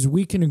difference, is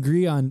we can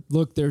agree on,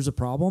 look, there's a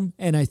problem.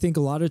 And I think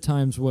a lot of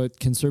times what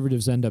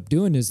conservatives end up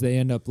doing is they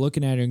end up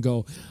looking at it and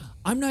go,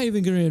 I'm not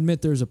even going to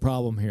admit there's a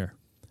problem here.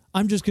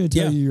 I'm just going to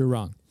tell you you're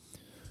wrong.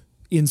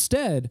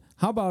 Instead,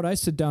 how about I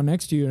sit down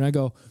next to you and I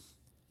go,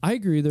 I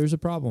agree there's a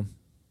problem.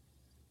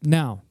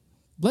 Now,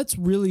 let's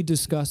really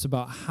discuss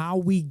about how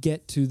we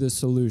get to the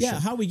solution. Yeah,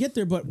 how we get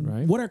there, but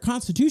what our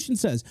Constitution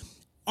says.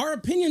 Our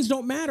opinions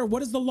don't matter. What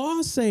does the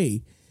law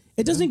say?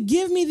 It doesn't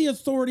give me the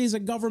authority as a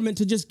government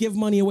to just give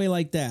money away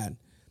like that.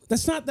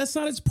 That's not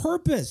its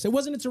purpose. It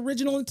wasn't its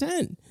original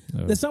intent.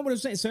 That's not what I'm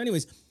saying. So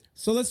anyways,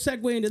 so let's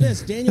segue into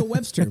this. Daniel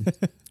Webster,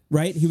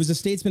 right? He was a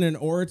statesman and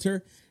an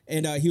orator,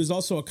 and he was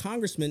also a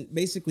congressman.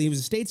 Basically, he was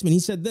a statesman. He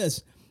said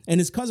this, and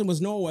his cousin was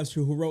Noah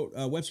Webster, who wrote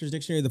Webster's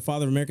Dictionary, the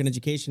father of American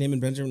education, him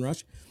and Benjamin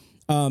Rush.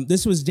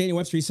 This was Daniel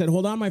Webster. He said,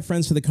 hold on, my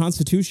friends, to the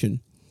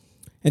Constitution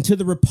and to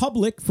the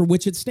republic for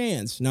which it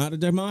stands, not a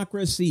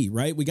democracy,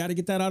 right? We got to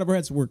get that out of our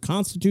heads. We're a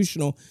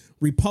constitutional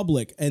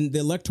republic, and the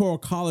Electoral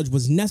College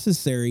was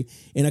necessary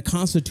in a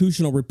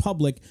constitutional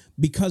republic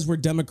because we're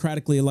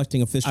democratically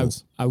electing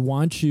officials. I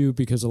want you,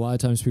 because a lot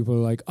of times people are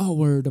like, oh,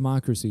 we're a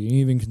democracy, and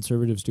even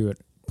conservatives do it.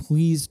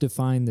 Please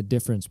define the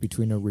difference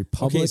between a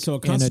republic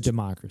and a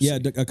democracy. Yeah,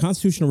 a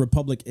constitutional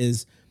republic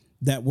is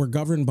that we're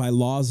governed by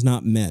laws,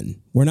 not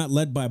men. We're not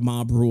led by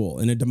mob rule.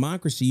 In a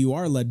democracy, you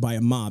are led by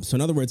a mob. So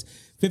in other words,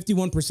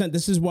 51%,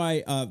 this is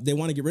why they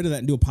want to get rid of that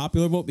and do a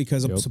popular vote,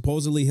 because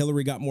supposedly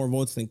Hillary got more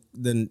votes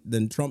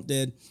than Trump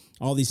did,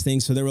 all these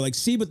things. So they were like,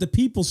 see, but the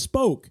people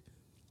spoke.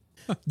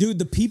 Dude,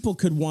 the people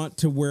could want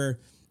to wear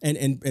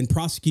and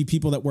prosecute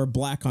people that wear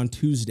black on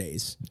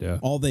Tuesdays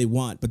all they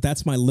want. But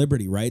that's my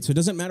liberty, right? So it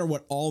doesn't matter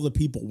what all the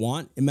people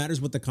want. It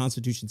matters what the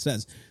Constitution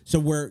says. So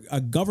we're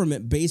a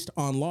government based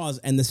on laws,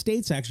 and the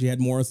states actually had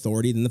more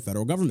authority than the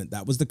federal government.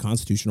 That was the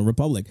constitutional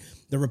republic,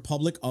 the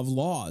republic of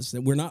laws.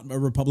 That we're not a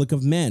republic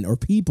of men or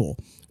people.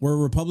 We're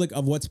a republic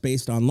of what's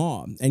based on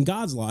law and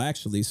God's law,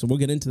 actually. So we'll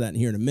get into that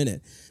here in a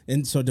minute.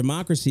 And so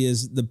democracy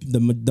is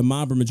the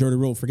mob or majority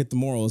rule. Forget the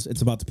morals.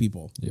 It's about the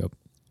people. Yep.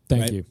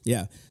 Thank you.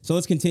 Yeah. So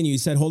let's continue. He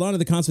said, hold on to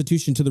the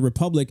Constitution, to the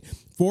republic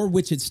for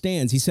which it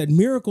stands. He said,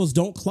 miracles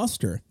don't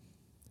cluster.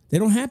 They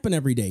don't happen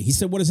every day. He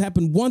said, what has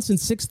happened once in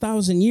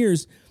 6,000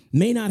 years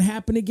may not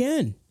happen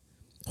again.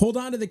 Hold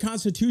on to the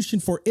Constitution,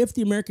 for if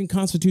the American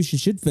Constitution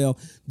should fail,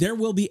 there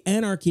will be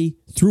anarchy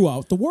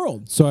throughout the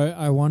world. So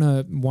I want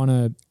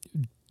to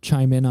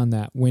chime in on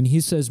that. When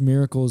he says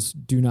miracles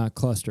do not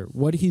cluster,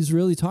 what he's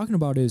really talking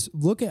about is,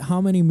 look at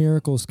how many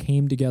miracles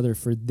came together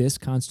for this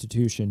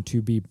Constitution to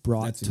be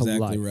brought to light. That's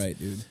exactly right,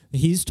 dude.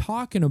 He's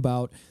talking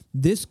about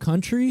this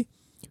country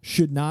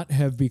should not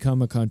have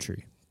become a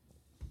country.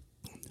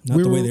 Not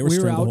the way they were we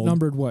were stranglehold.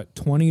 Outnumbered,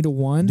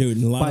 20-1? Dude,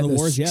 in a lot by of the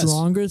wars, yes.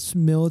 Strongest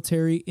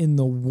military in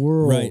the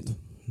world.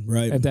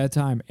 Right. At that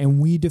time. And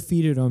we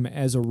defeated them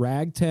as a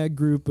ragtag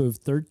group of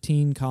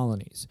 13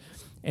 colonies.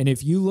 And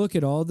if you look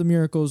at all the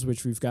miracles,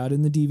 which we've got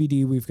in the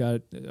DVD, we've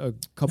got a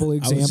couple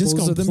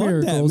examples of the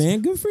miracles. That,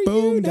 man. Good for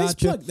Boom, you. Nice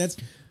gotcha. plug. That's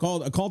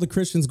called A Call to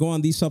Christians. Go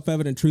on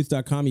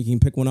theselfevidenttruth.com. You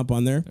can pick one up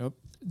on there. Yep.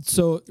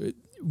 So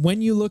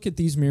when you look at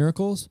these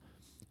miracles,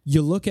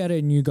 you look at it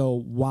and you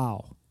go,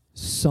 wow,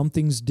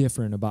 something's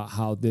different about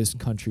how this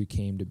country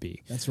came to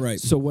be. That's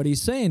right. So what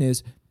he's saying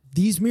is,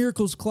 these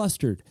miracles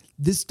clustered.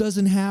 This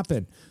doesn't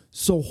happen.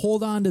 So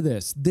hold on to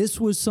this. This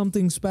was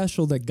something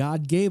special that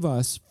God gave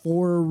us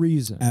for a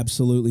reason.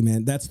 Absolutely,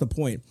 man. That's the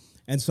point.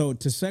 And so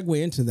to segue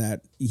into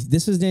that,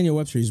 this is Daniel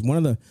Webster. He's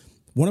one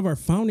of our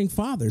founding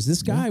fathers.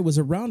 This guy was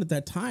around at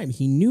that time.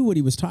 He knew what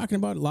he was talking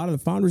about. A lot of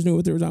the founders knew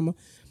what they were talking about.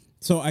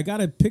 So I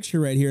got a picture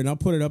right here, and I'll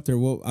put it up there.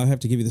 I'll have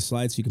to give you the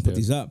slides so you can put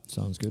these up.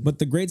 Sounds good. But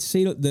the Great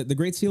Seal, the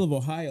Great Seal of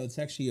Ohio, it's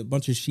actually a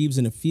bunch of sheaves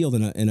in a field,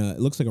 it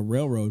looks like a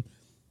railroad.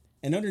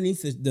 And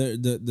underneath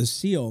the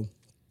seal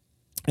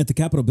at the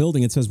Capitol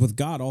building, it says, with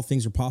God, all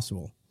things are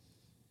possible.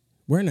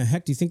 Where in the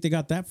heck do you think they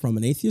got that from?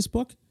 An atheist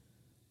book?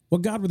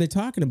 What God were they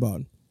talking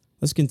about?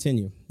 Let's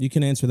continue. You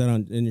can answer that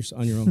on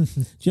your own.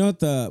 Do you know what?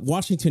 The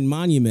Washington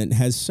Monument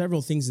has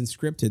several things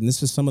inscripted, and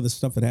this is some of the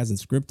stuff it has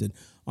inscripted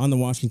on the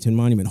Washington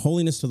Monument.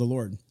 Holiness to the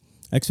Lord.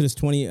 Exodus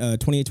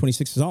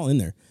 28:26 is all in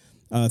there.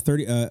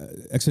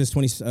 Exodus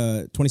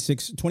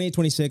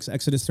 28:26,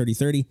 Exodus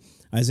 30:30,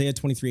 Isaiah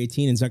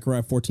 23:18, and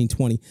Zechariah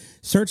 14:20.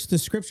 Search the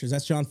scriptures.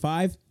 That's John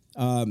 5.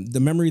 The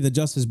memory of the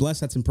just is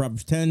blessed. That's in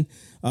Proverbs 10.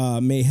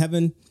 May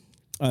heaven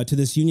to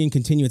this union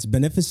continue its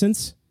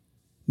beneficence.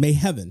 May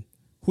heaven.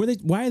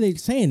 Why are they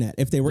saying that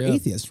if they were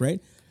atheists,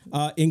 right?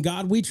 In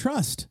God we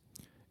trust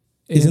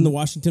is in the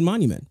Washington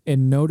Monument.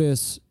 And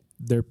notice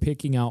they're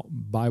picking out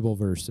Bible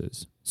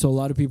verses. So a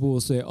lot of people will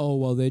say, oh,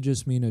 well, they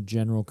just mean a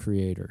general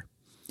creator.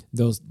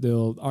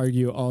 They'll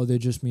argue, oh, they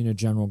just mean a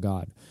general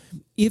God.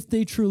 If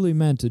they truly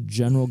meant a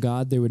general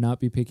God, they would not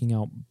be picking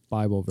out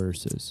Bible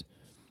verses.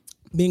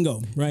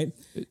 Bingo, right?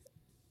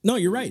 No,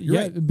 you're right. You're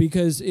right.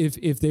 Because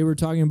if they were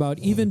talking about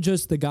even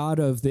just the God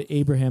of the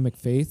Abrahamic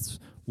faiths,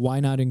 why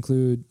not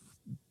include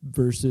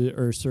verses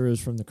or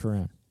surahs from the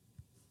Quran?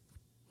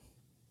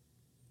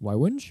 Why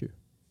wouldn't you?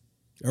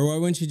 Or why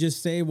wouldn't you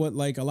just say what,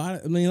 like, a lot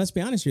of, I mean, let's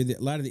be honest here,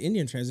 a lot of the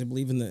Indian tribes, they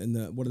believe in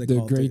the what do they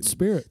call it? The Great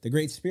Spirit. The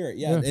Great Spirit,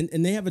 yeah.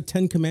 And they have a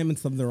 10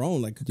 commandments of their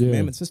own, like a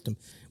commandment system,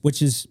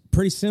 which is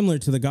pretty similar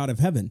to the God of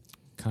heaven.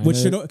 Kind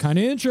of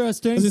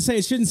interesting. I was going to say,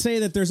 it shouldn't say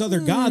that there's other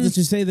gods. It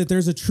should say that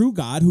there's a true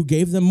God who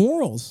gave them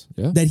morals.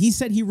 Yeah. That he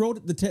said he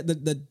wrote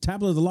the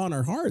tablet of the law in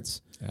our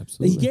hearts.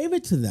 Absolutely. He gave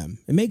it to them.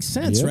 It makes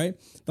sense, right?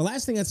 The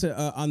last thing that's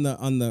on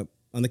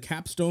the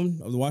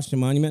capstone of the Washington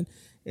Monument,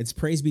 it's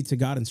praise be to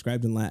God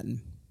inscribed in Latin.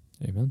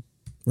 Amen.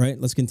 Right?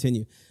 Let's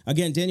continue.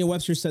 Again, Daniel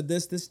Webster said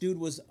this. This dude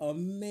was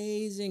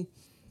amazing.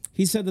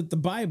 He said that the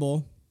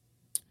Bible,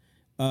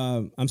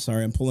 I'm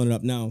sorry, I'm pulling it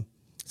up now.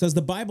 It says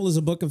the Bible is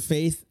a book of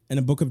faith and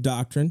a book of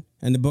doctrine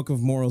and a book of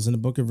morals and a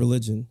book of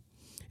religion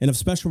and of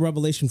special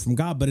revelation from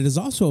God. But it is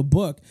also a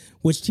book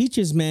which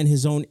teaches man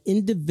his own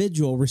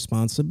individual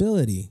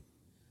responsibility.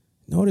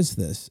 Notice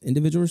this.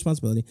 Individual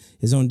responsibility,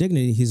 his own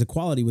dignity, his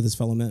equality with his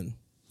fellow men.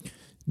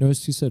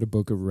 Notice he said a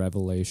book of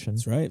revelation.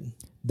 That's right.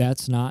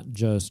 That's not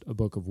just a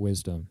book of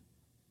wisdom.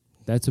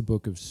 That's a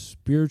book of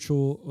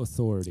spiritual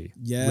authority.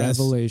 Yes.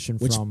 Revelation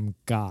from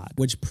God.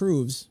 Which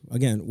proves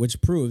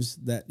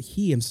that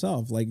he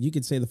himself, like you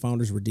could say the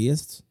founders were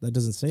deists. That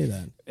doesn't say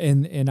that.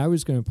 And I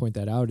was going to point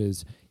that out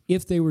is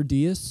if they were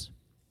deists,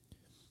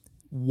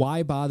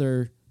 why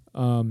bother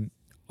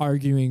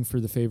arguing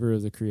for the favor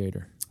of the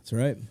Creator? That's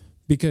right.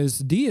 Because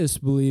deists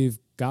believe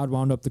God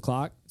wound up the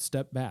clock,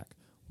 step back.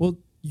 Well,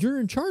 you're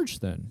in charge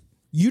then.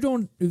 You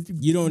don't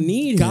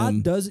need God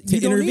him does to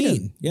you don't intervene.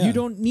 Need him. Yeah. You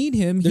don't need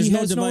him. There's he no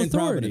has divine no authority.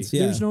 providence.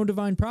 Yeah. There's no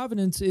divine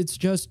providence. It's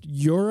just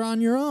you're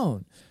on your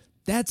own.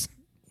 That's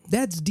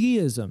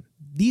deism.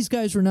 These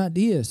guys were not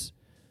deists.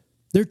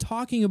 They're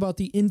talking about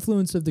the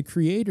influence of the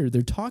Creator.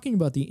 They're talking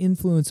about the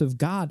influence of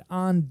God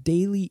on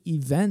daily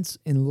events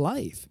in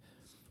life.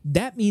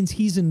 That means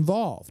he's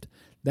involved.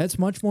 That's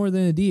much more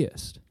than a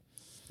deist.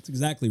 That's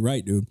exactly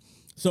right, dude.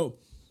 So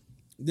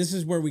this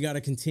is where we got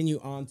to continue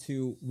on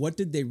to what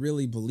did they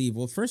really believe?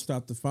 Well, first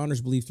off, the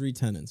founders believe three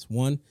tenets.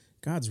 One,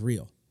 God's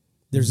real.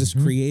 There's this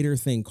creator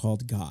thing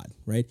called God,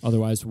 right?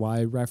 Otherwise,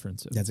 why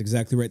reference it? That's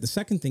exactly right. The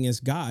second thing is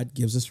God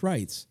gives us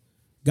rights.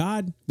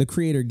 God, the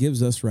creator,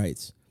 gives us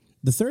rights.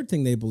 The third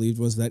thing they believed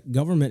was that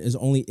government is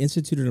only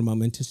instituted among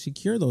men to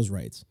secure those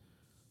rights,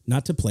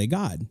 not to play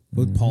God.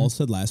 What Paul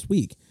said last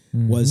week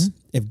was,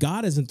 if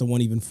God isn't the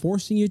one even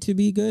forcing you to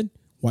be good,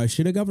 why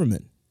should a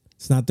government?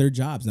 It's not their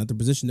job. It's not their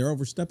position. They're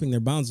overstepping their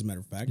bounds, as a matter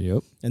of fact.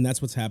 Yep. And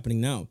that's what's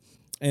happening now.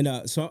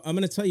 And so I'm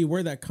going to tell you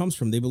where that comes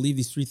from. They believe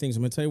these three things.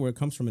 I'm going to tell you where it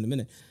comes from in a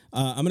minute.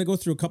 I'm going to go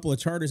through a couple of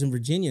charters in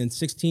Virginia in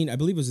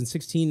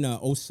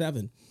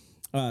 1607.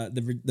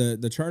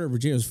 The charter of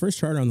Virginia was the first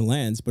charter on the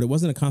lands, but it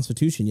wasn't a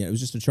constitution yet. It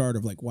was just a charter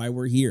of like why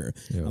we're here.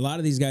 Yep. A lot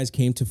of these guys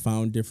came to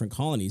found different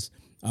colonies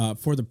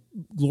for the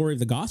glory of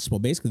the gospel,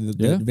 basically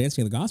the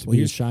advancing of the gospel.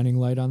 Here's a shining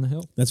light on the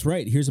hill. That's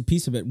right. Here's a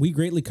piece of it. We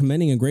greatly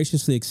commending and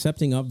graciously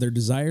accepting of their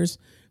desires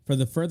for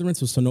the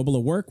furtherance of so noble a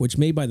work, which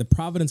may by the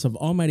providence of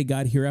Almighty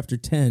God hereafter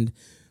tend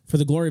for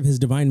the glory of his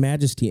divine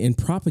majesty and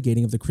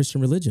propagating of the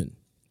Christian religion.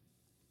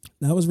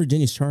 That was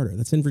Virginia's charter.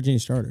 That's in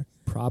Virginia's charter.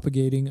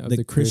 Propagating of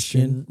the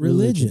Christian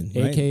religion,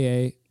 right?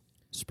 AKA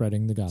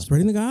spreading the gospel.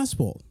 Spreading the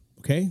gospel.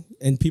 Okay.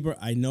 And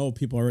I know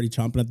people are already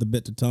chomping at the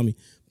bit to tell me,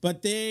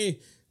 but they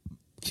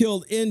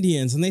killed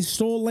Indians and they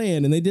stole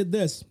land and they did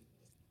this.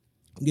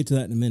 I'll get to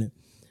that in a minute.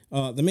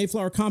 The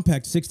Mayflower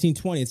Compact,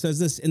 1620, it says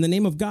this: in the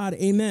name of God,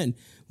 amen.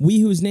 We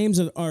whose names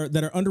are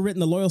underwritten,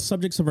 the loyal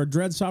subjects of our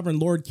dread sovereign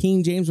Lord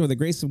King James, by the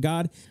grace of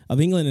God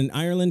of England and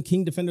Ireland,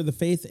 King Defender of the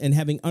Faith, and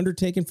having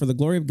undertaken for the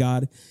glory of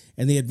God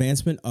and the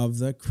advancement of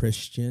the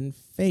Christian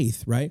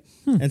faith, right?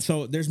 And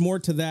so there's more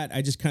to that.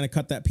 I just kind of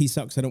cut that piece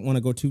out because I don't want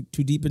to go too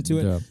deep into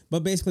it. Yeah.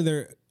 But basically,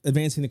 they're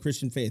advancing the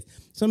Christian faith.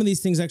 Some of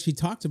these things actually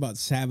talked about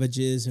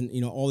savages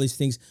and all these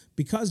things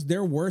because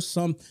there were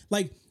some,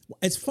 like,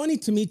 it's funny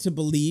to me to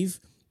believe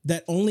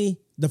that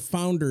only the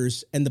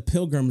founders and the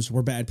pilgrims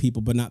were bad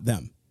people, but not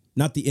them,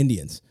 not the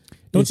Indians.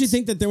 Don't you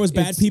think that there was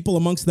bad people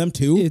amongst them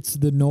too? It's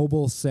the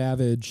noble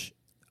savage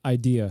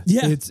idea.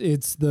 Yeah.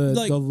 It's the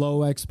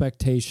low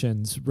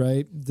expectations,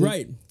 right?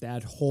 Right.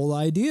 That whole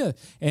idea.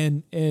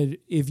 And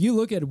if you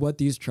look at what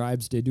these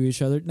tribes did to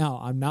each other,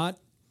 now I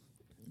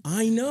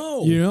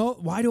know.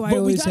 Why do I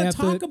always have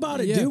to... we got to talk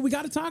about it, dude. We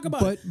got to talk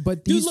about it.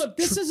 But dude, look,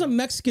 this is a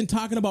Mexican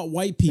talking about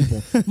white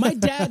people. My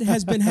dad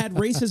has had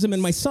racism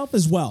and myself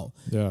as well.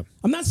 Yeah.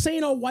 I'm not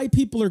saying all white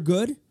people are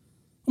good.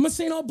 I'm not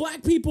saying all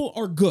black people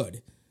are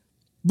good.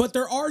 But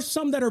there are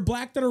some that are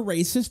black that are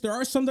racist. There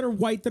are some that are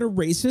white that are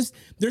racist.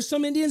 There's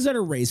some Indians that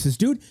are racist,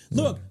 dude.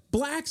 Look,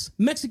 blacks,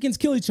 Mexicans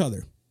kill each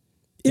other.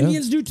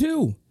 Indians do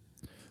too.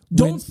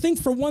 don't think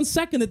for 1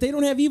 second that they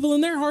don't have evil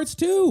in their hearts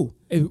too,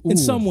 in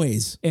some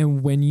ways.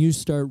 And when you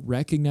start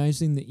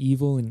recognizing the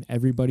evil in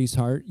everybody's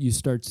heart, you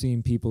start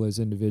seeing people as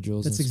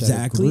individuals. That's instead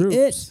exactly of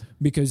groups. it.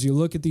 Because you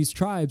look at these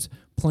tribes,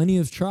 plenty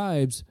of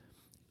tribes,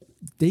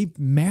 they've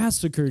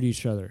massacred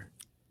each other.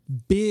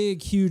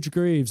 Big, huge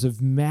graves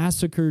of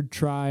massacred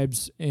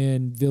tribes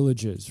and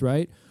villages,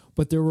 right?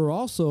 But there were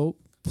also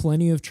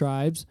plenty of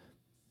tribes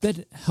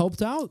that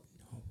helped out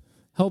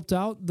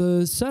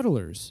the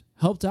settlers,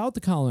 helped out the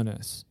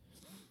colonists,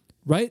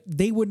 right?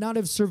 They would not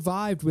have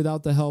survived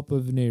without the help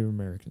of Native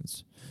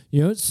Americans.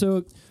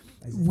 So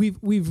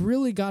we've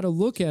really got to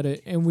look at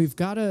it, and we've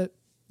got to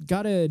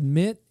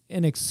admit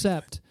and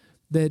accept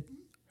that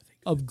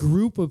a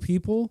group of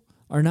people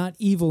are not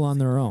evil on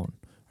their own,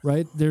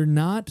 right? They're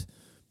not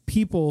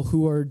people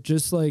who are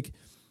just like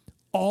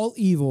all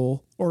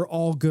evil or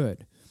all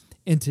good.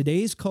 And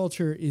today's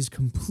culture is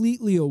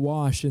completely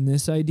awash in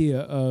this idea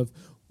of,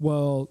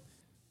 well,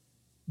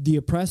 the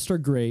oppressed are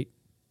great,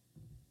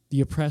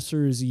 the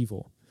oppressor is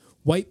evil.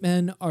 White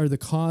men are the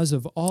cause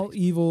of all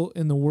evil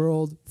in the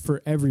world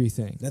for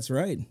everything. That's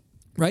right.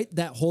 Right?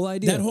 That whole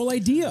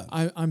idea.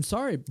 I'm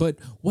sorry, but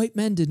white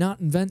men did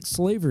not invent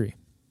slavery.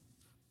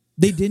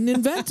 They didn't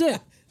invent it.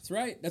 That's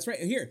right. That's right.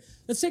 Here,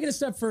 let's take it a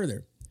step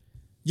further.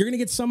 You're going to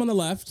get some on the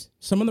left,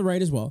 some on the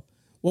right as well.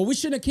 Well, we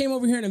shouldn't have came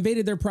over here and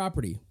invaded their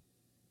property.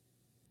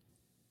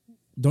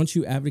 Don't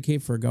you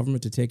advocate for a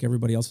government to take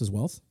everybody else's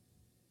wealth?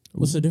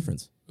 What's the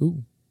difference?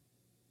 Ooh.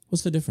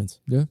 What's the difference?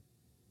 Yeah.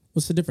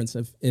 What's the difference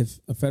if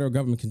a federal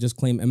government can just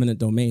claim eminent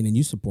domain and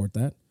you support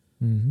that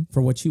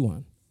for what you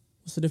want?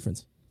 What's the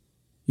difference?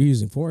 You're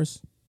using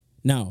force.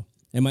 Now,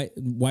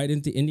 why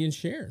didn't the Indians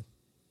share?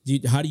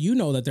 How do you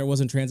know that there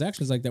wasn't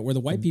transactions like that where the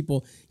white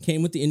people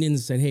came with the Indians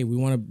and said, hey, we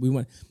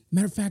want.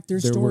 Matter of fact,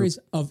 there's stories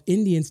of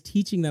Indians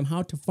teaching them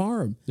how to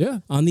farm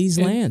on these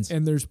lands.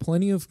 And there's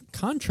plenty of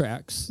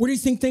contracts. Where do you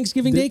think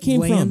Thanksgiving Day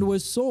came from? Land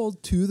was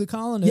sold to the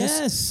colonists.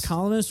 Yes.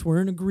 Colonists were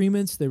in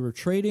agreements. They were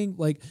trading.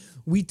 Like,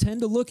 we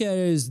tend to look at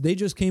it as they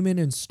just came in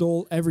and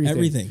stole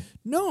everything.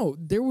 No,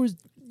 there was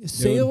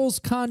sales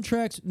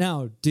contracts.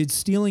 Now, did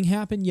stealing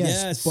happen?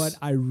 Yes. But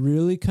I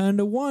really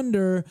kind of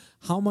wonder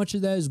how much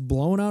of that is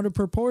blown out of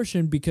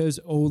proportion because,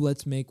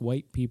 let's make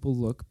white people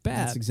look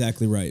bad. That's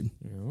exactly right.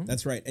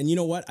 That's right. And you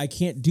know what? I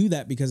can't do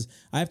that because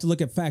I have to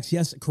look at facts.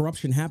 Yes,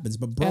 corruption happens,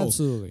 but bro,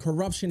 absolutely.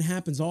 Corruption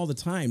happens all the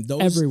time.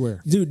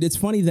 Everywhere. Dude, it's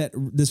funny that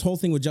this whole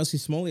thing with Jussie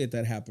Smollett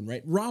that happened,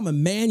 right? Rahm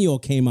Emanuel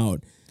came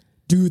out.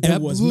 Dude,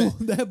 that blows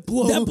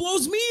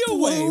me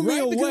away,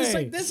 right? Because it's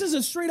like, this is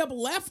a straight up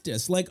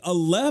leftist, like a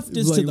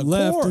leftist like to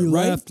the core,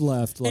 right?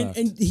 Left.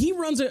 And he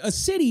runs a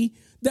city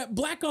that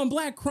black on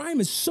black crime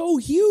is so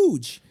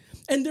huge.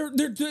 And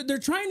they're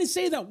trying to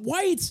say that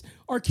whites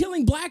are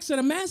killing blacks at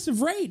a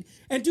massive rate.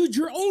 And dude,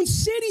 your own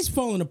city's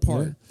falling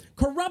apart. Yeah.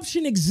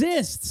 Corruption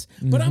exists,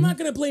 but I'm not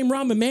going to blame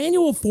Rahm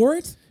Emanuel for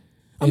it.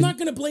 I'm not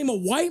going to blame a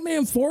white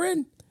man for it.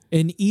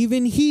 And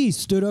even he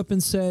stood up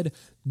and said,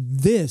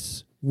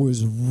 this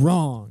was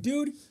wrong.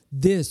 Dude,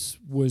 this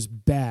was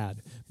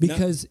bad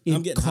because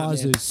it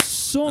causes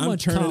so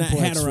much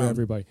complex for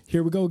everybody.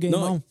 Here we go, game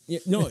on.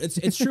 No,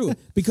 it's true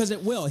because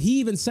it will.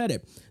 He even said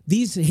it.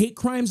 These hate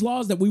crimes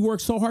laws that we work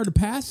so hard to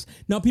pass,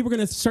 now people are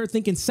going to start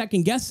thinking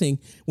second guessing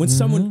when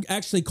someone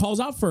actually calls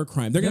out for a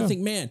crime. They're going to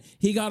think, man,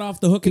 he got off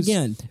the hook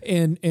again.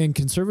 And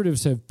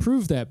conservatives have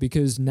proved that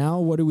because now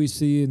what do we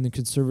see in the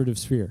conservative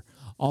sphere?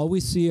 All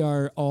we see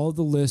are all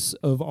the lists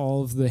of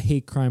all of the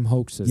hate crime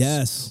hoaxes.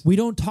 Yes. We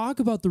don't talk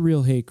about the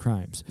real hate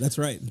crimes. That's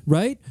right.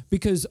 Right?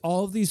 Because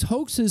all of these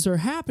hoaxes are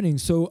happening.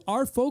 So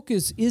our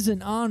focus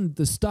isn't on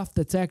the stuff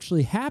that's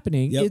actually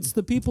happening. Yep. It's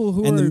the people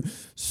who are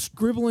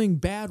scribbling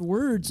bad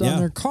words on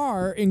their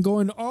car and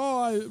going,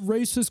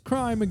 racist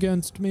crime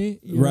against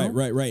me.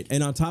 Right.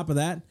 And on top of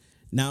that,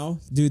 now,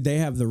 dude, they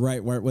have the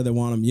right where they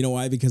want them. You know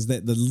why? Because the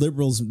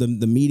liberals, the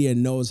media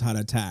knows how to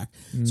attack.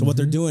 So what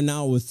they're doing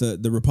now with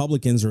the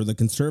Republicans or the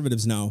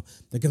conservatives now,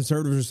 the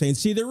conservatives are saying,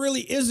 see, there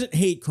really isn't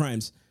hate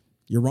crimes.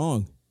 You're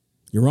wrong.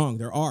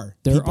 There are.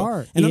 There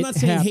are. And I'm not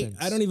saying hate.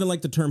 I don't even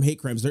like the term hate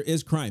crimes. There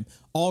is crime.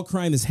 All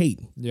crime is hate.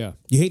 Yeah.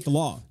 You hate the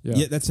law.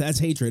 Yeah. That's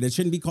hatred. It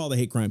shouldn't be called a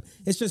hate crime.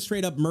 It's just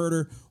straight up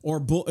murder or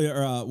what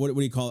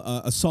do you call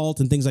it?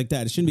 Assault and things like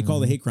that. It shouldn't be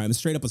called a hate crime. It's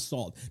straight up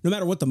assault. No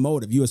matter what the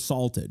motive, you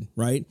assaulted,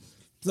 right?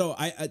 So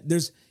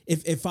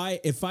if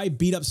I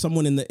beat up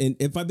someone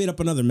if I beat up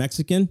another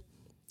Mexican,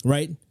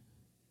 right?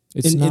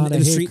 It's not a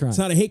hate crime. It's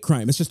not a hate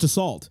crime. It's just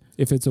assault.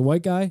 If it's a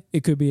white guy,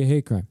 it could be a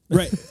hate crime.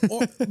 Right.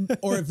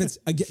 Or if it's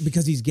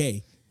because he's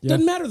gay.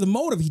 Doesn't matter the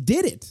motive. He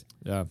did it.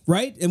 Yeah.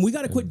 Right. And we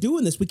got to quit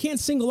doing this. We can't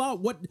single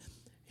out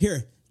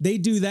here they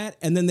do that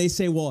and then they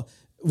say, well,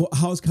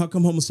 how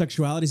come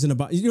homosexuality is an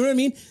abomination? You know what I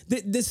mean?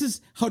 This is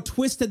how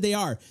twisted they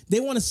are. They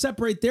want to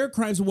separate their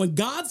crimes. But when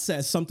God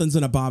says something's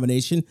an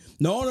abomination,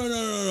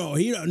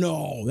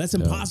 no. That's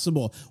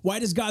impossible. Why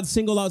does God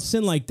single out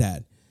sin like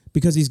that?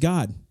 Because he's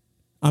God.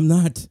 I'm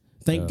not.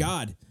 Thank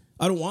God.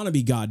 I don't want to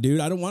be God, dude.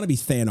 I don't want to be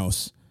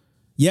Thanos.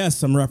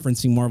 Yes, I'm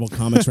referencing Marvel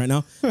Comics right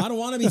now. I don't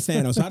want to be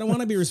Thanos. I don't want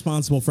to be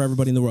responsible for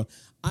everybody in the world.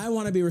 I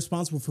want to be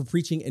responsible for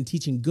preaching and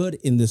teaching good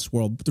in this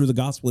world through the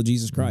gospel of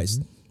Jesus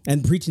Christ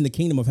and preaching the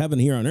kingdom of heaven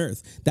here on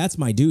earth. That's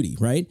my duty,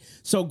 right?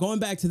 So going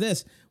back to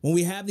this, when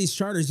we have these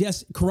charters,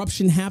 yes,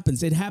 corruption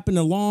happens. It happened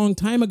a long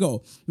time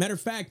ago. Matter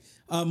of fact,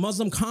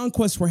 Muslim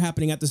conquests were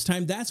happening at this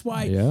time. That's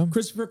why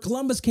Christopher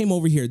Columbus came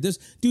over here.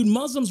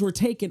 Muslims were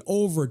taking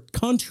over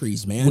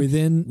countries,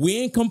 man. We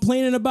ain't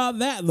complaining about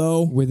that,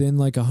 though. Within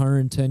like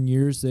 110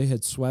 years, they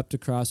had swept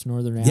across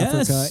northern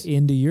Africa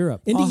into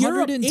Europe.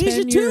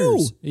 Asia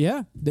too.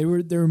 Yeah, they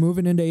were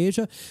moving into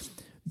Asia.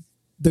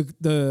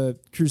 The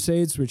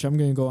Crusades, which I'm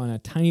going to go on a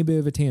tiny bit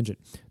of a tangent.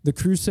 The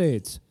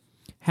Crusades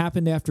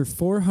happened after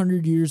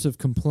 400 years of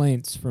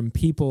complaints from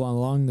people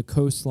along the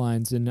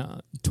coastlines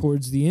and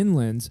towards the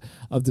inlands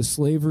of the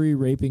slavery,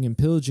 raping, and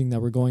pillaging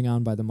that were going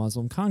on by the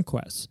Muslim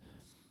conquests.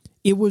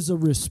 It was a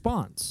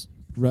response,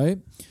 right?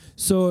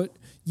 So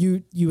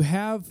you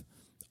have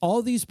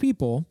all these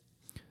people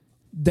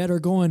that are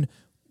going,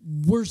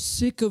 we're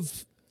sick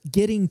of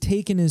getting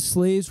taken as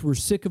slaves. We're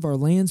sick of our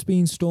lands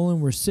being stolen.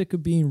 We're sick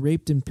of being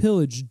raped and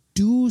pillaged.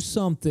 Do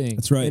something.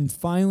 That's right. And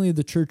finally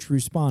the church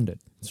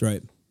responded. That's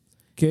right.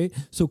 Okay,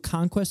 so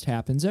conquest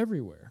happens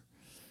everywhere.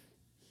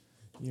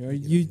 You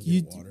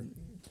know, water.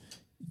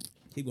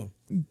 Keep going.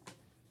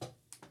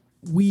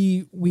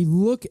 We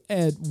look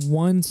at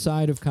one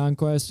side of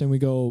conquest and we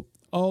go,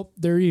 oh,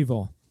 they're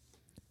evil.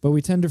 But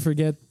we tend to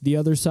forget the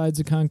other sides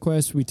of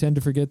conquest. We tend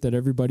to forget that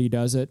everybody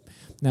does it.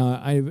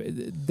 Now,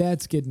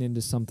 that's getting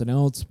into something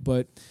else,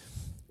 but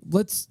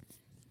let's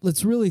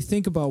really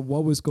think about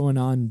what was going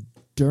on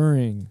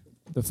during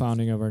the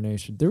founding of our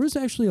nation. There was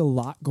actually a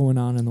lot going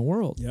on in the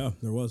world. Yeah,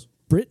 there was.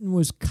 Britain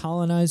was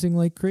colonizing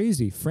like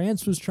crazy.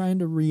 France was trying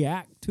to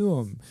react to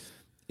them.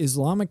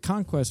 Islamic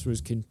conquest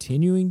was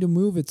continuing to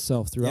move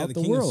itself throughout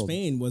the world. The king of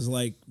Spain was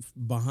like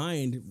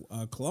behind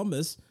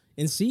Columbus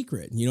in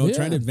secret,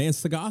 trying to advance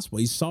the gospel.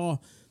 He saw,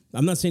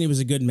 I'm not saying he was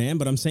a good man,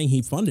 but I'm saying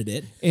he funded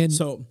it. And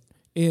so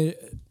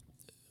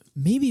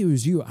maybe it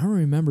was you. I don't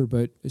remember,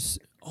 but it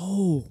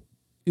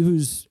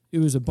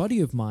was a buddy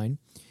of mine.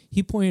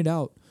 He pointed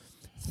out,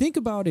 think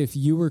about if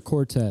you were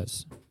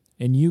Cortez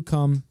and you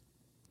come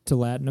to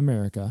Latin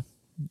America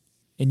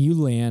and you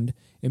land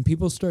and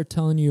people start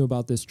telling you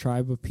about this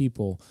tribe of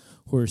people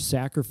who are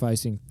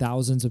sacrificing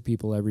thousands of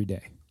people every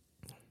day.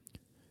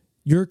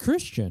 You're a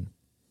Christian.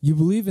 You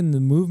believe in the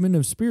movement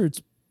of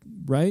spirits,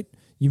 right?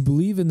 You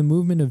believe in the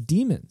movement of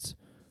demons.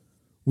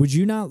 Would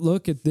you not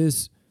look at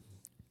this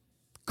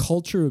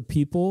culture of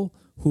people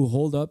who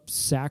hold up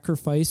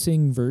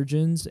sacrificing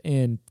virgins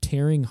and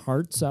tearing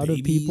hearts out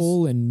of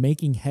people and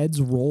making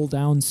heads roll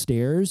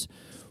downstairs?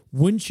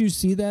 Wouldn't you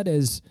see that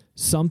as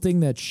something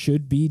that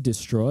should be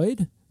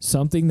destroyed?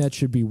 Something that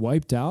should be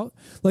wiped out?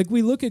 Like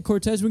we look at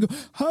Cortez and we go,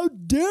 how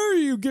dare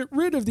you get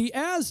rid of the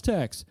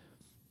Aztecs?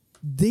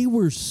 They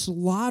were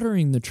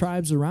slaughtering the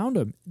tribes around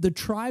them. The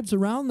tribes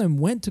around them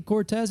went to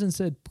Cortez and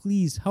said,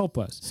 please help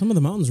us. Some of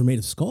the mountains were made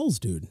of skulls,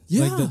 dude.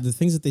 Yeah. Like the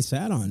things that they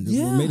sat on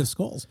were made of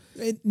skulls.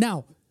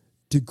 Now,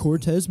 did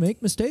Cortez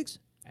make mistakes?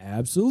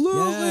 Absolutely.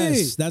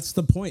 Yes, that's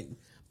the point.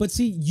 But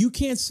see, you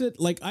can't sit,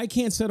 I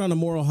can't sit on a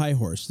moral high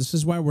horse. This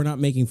is why we're not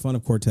making fun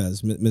of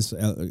Cortez, Miss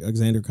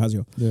Alexandria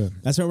Ocasio. Yeah.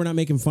 That's why we're not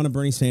making fun of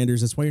Bernie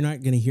Sanders. That's why you're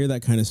not going to hear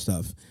that kind of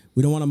stuff.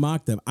 We don't want to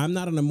mock them. I'm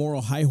not on a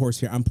moral high horse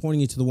here. I'm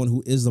pointing you to the one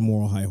who is the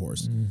moral high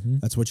horse. Mm-hmm.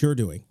 That's what you're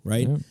doing,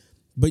 right? Yeah.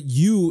 But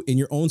you, in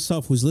your own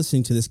self, who's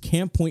listening to this,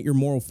 can't point your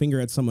moral finger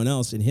at someone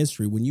else in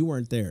history when you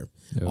weren't there.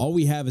 Yep. All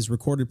we have is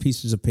recorded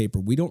pieces of paper.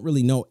 We don't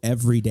really know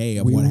every day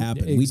of what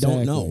happened. Exactly. We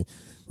don't know.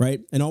 Right.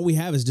 And all we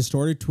have is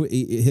distorted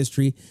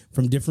history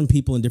from different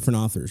people and different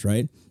authors.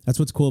 Right. That's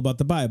what's cool about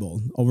the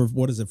Bible. Over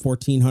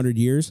 1,400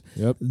 years.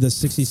 Yep. The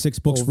 66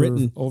 books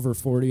written. Over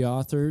 40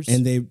 authors.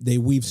 And they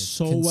weave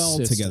so well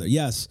together.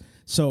 Yes.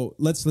 So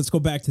let's go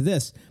back to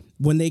this.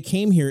 When they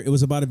came here, it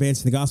was about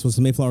advancing the gospel. It's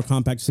the Mayflower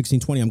Compact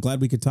 1620. I'm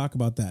glad we could talk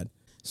about that.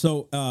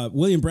 So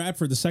William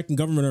Bradford, the second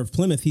governor of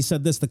Plymouth, he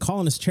said this: the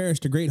colonists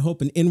cherished a great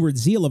hope and inward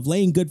zeal of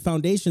laying good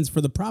foundations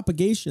for the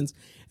propagations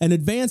and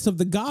advance of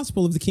the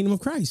gospel of the kingdom of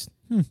Christ.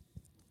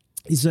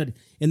 He said,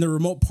 in the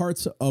remote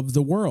parts of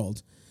the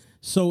world.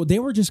 So they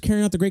were just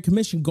carrying out the Great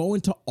Commission, go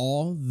into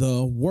all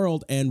the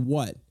world and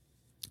what?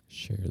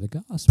 Share the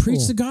gospel.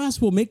 Preach the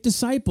gospel. Make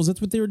disciples. That's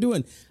what they were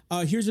doing.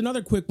 Here's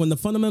another quick one. The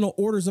Fundamental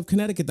Orders of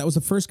Connecticut. That was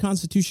the first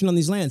constitution on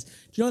these lands. Do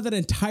you know that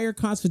entire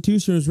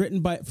constitution was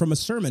written from a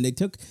sermon? They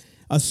took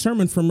a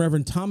sermon from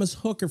Reverend Thomas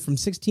Hooker from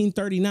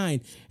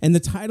 1639. And the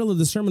title of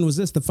the sermon was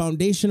this: the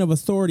foundation of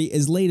authority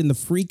is laid in the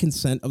free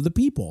consent of the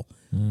people.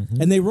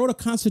 And they wrote a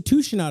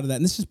constitution out of that.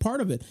 And this is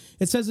part of it.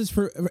 It says this: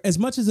 for as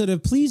much as it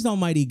have pleased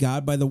Almighty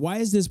God by the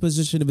wise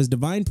disposition of his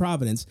divine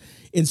providence,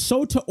 in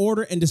so to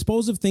order and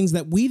dispose of things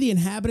that we, the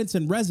inhabitants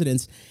and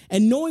residents,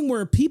 and knowing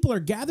where people are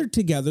gathered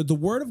together, the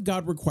word of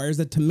God requires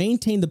that to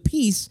maintain the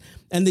peace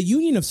and the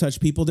union of such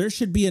people, there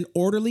should be an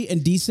orderly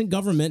and decent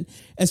government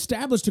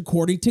established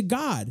according to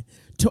God,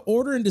 to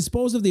order and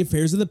dispose of the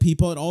affairs of the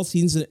people at all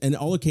seasons and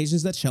all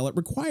occasions that shall it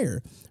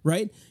require.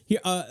 Right here,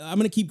 I'm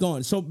going to keep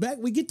going. So back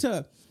we get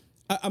to.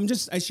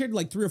 I shared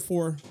like 3 or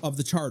 4 of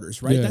the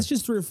charters, right? Yeah. That's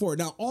just 3 or 4.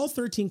 Now, all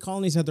 13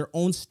 colonies had their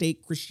own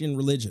state Christian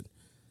religion.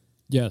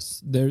 Yes,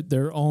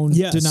 their own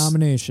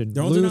denomination.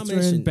 Their own Lutheran,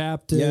 denomination.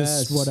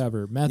 Baptist,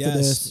 whatever,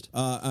 Methodist,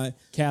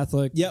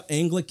 Catholic. Yep,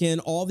 Anglican,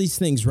 all these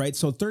things, right?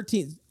 So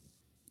 13,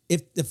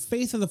 if the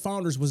faith of the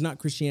founders was not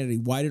Christianity,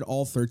 why did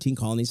all 13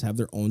 colonies have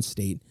their own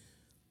state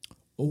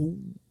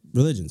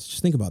religions?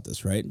 Just think about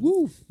this, right?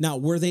 Woo. Now,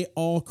 were they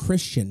all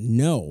Christian?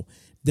 No.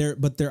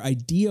 But their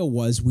idea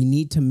was we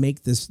need to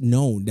make this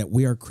known that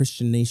we are a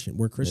Christian nation.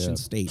 We're a Christian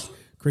state,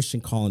 Christian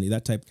colony,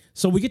 that type.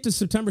 So we get to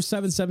September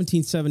 7,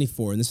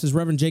 1774, and this is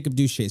Reverend Jacob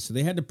Duché. So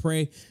they had to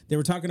pray. They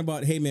were talking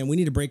about, hey, man, we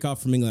need to break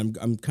off from England.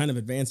 I'm kind of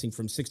advancing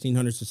from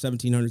 1600s to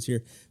 1700s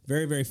here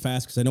very, very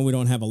fast because I know we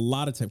don't have a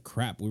lot of time.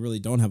 Crap, we really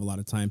don't have a lot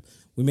of time.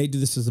 We may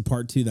do this as a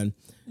part 2 then.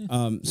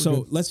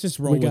 So let's just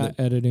roll with it. We got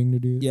editing to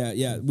do.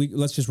 Yeah.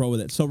 Let's just roll with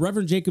it. So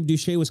Reverend Jacob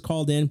Duché was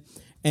called in,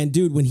 and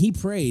dude, when he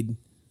prayed,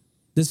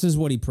 this is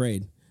what he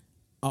prayed.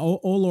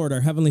 O Lord,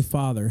 our heavenly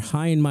Father,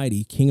 high and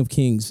mighty, King of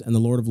kings and the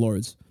Lord of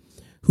lords,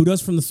 who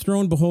does from the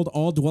throne behold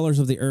all dwellers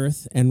of the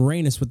earth and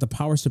reignest with the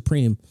power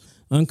supreme,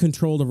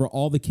 uncontrolled over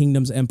all the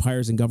kingdoms,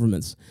 empires, and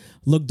governments.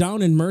 Look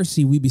down in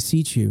mercy, we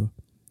beseech you,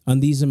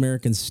 on these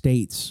American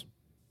states.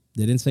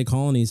 They didn't say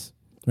colonies,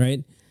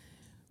 right?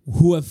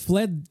 Who have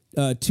fled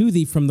to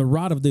thee from the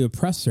rod of the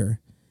oppressor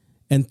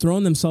and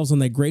thrown themselves on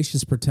thy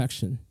gracious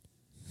protection.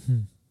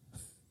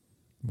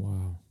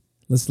 Wow.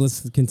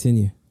 Let's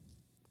continue.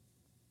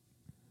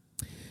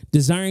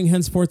 Desiring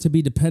henceforth to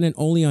be dependent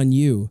only on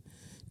you,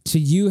 to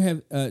you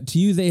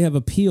they have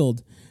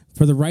appealed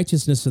for the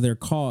righteousness of their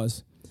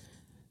cause.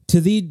 To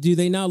thee do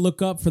they now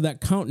look up for that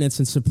countenance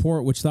and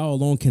support which thou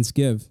alone canst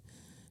give.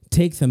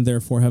 Take them,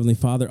 therefore, Heavenly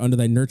Father, under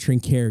thy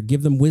nurturing care.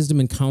 Give them wisdom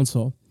and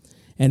counsel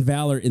and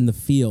valor in the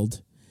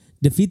field.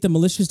 Defeat the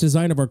malicious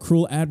design of our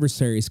cruel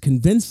adversaries.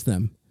 Convince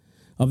them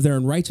of their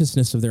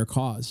unrighteousness of their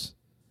cause.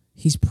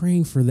 He's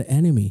praying for the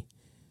enemy.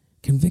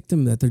 Convict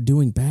them that they're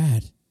doing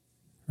bad,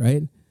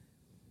 right?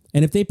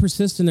 And if they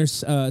persist in their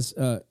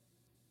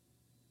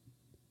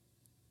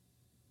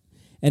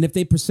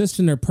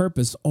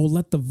purpose, oh,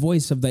 let the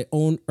voice of thy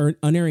own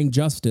unerring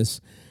justice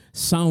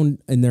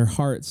sound in their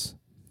hearts.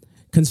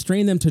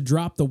 Constrain them to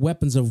drop the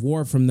weapons of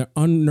war from their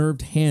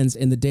unnerved hands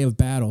in the day of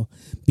battle.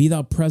 Be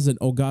thou present,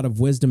 O God of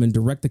wisdom, and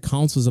direct the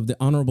counsels of the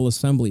honorable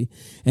assembly.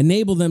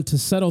 Enable them to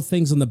settle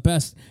things on the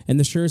best and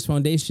the surest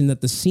foundation,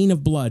 that the scene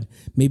of blood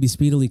may be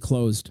speedily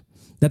closed,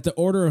 that the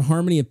order of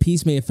harmony and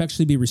peace may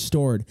effectually be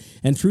restored,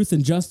 and truth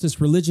and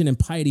justice, religion and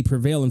piety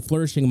prevail in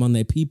flourishing among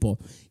thy people.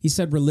 He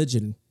said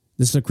religion.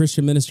 This is a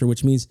Christian minister,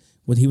 which means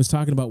what he was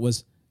talking about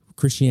was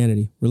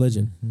Christianity,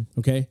 religion,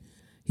 okay?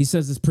 He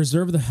says this: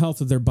 preserve the health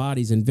of their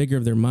bodies and vigor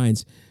of their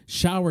minds.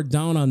 Shower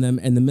down on them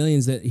and the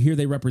millions that here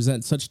they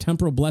represent such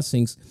temporal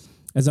blessings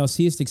as thou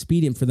seest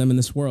expedient for them in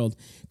this world.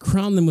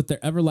 Crown them with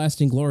their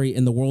everlasting glory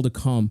in the world to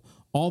come.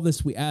 All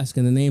this we ask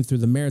in the name through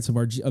the merits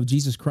of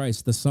Jesus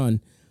Christ, the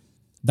Son,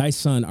 thy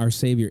Son, our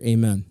Savior.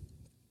 Amen.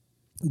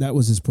 That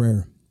was his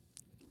prayer.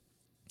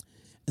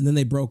 And then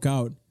they broke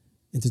out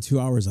into 2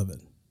 hours of it.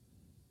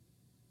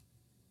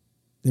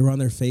 They were on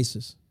their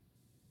faces.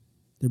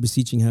 They're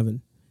beseeching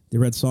heaven. They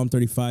read Psalm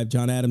 35.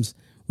 John Adams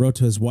wrote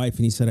to his wife,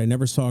 and he said, I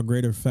never saw a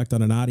greater effect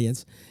on an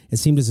audience. It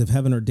seemed as if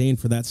heaven ordained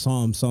for that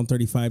Psalm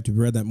 35, to be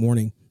read that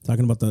morning,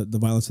 talking about the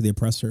violence of the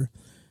oppressor.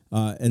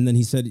 And then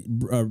he said,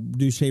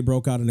 Duché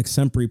broke out an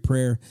exemplary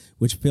prayer,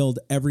 which filled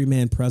every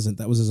man present.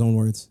 That was his own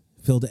words.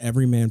 Filled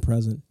every man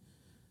present.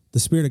 The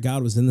Spirit of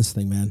God was in this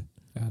thing, man.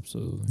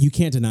 Absolutely. You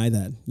can't deny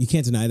that. You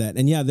can't deny that.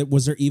 And yeah,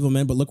 was there evil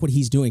men, but look what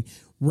he's doing.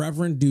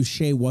 Reverend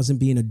Duché wasn't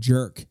being a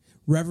jerk.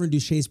 Reverend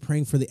Duché is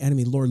praying for the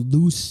enemy. Lord,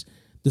 loose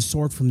the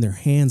sword from their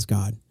hands,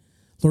 God.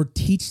 Lord,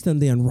 teach them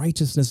the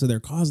unrighteousness of their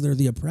cause. They're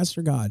the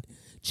oppressor, God.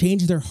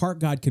 Change their heart,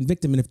 God.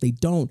 Convict them. And if they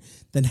don't,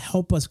 then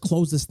help us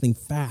close this thing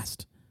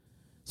fast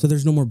so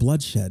there's no more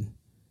bloodshed.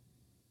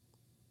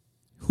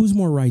 Who's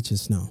more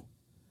righteous now?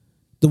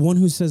 The one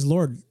who says,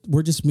 Lord,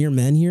 we're just mere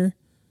men here,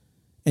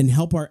 and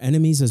help our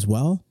enemies as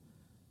well?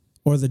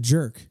 Or the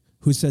jerk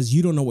who says,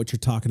 you don't know what you're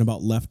talking about,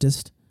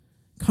 leftist?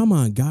 Come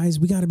on, guys.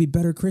 We got to be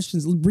better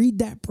Christians. Read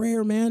that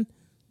prayer, man.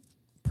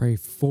 Pray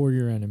for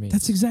your enemies.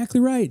 That's exactly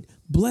right.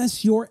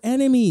 Bless your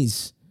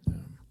enemies.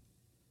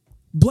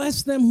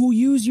 Bless them who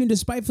use you and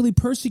despitefully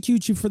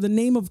persecute you for the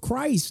name of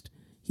Christ,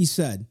 he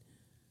said.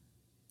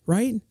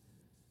 Right?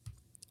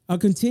 I'll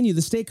continue.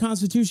 The state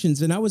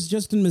constitutions, and I was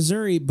just in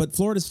Missouri, but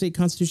Florida state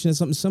constitution has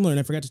something similar, and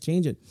I forgot to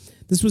change it.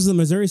 This was the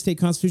Missouri state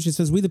constitution. It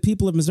says, we the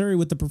people of Missouri,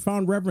 with the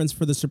profound reverence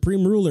for the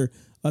supreme ruler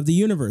of the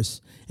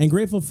universe and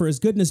grateful for his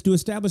goodness, do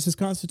establish his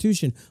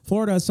constitution.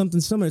 Florida has something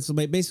similar. So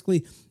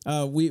basically,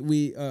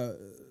 we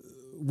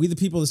the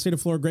people of the state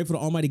of Florida, grateful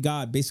to Almighty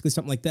God, basically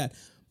something like that.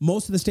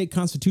 Most of the state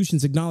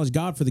constitutions acknowledge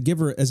God for the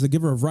giver as the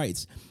giver of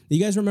rights.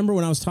 You guys remember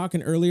when I was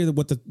talking earlier that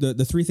what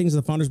the three things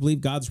the founders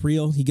believe? God's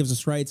real. He gives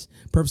us rights.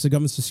 Purpose of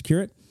government to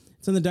secure it.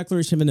 It's in the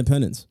Declaration of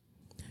Independence.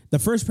 The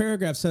first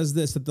paragraph says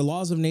this, that the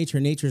laws of nature,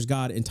 nature's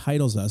God,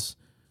 entitles us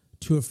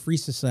to a free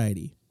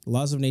society. The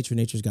laws of nature,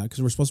 nature's God,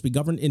 because we're supposed to be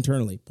governed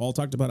internally. Paul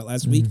talked about it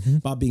last week,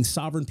 about being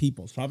sovereign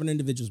people, sovereign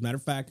individuals. Matter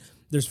of fact,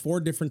 there's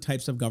 4 different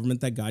types of government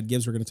that God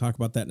gives. We're going to talk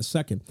about that in a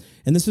second.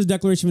 And this is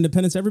Declaration of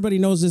Independence. Everybody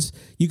knows this.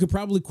 You could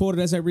probably quote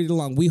it as I read it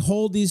along. We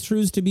hold these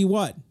truths to be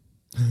what?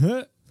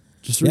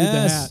 Just read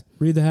the hat.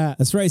 Read the hat.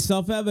 That's right,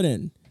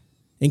 self-evident.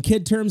 In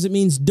kid terms, it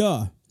means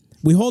duh.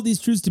 We hold these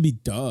truths to be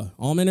duh.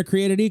 All men are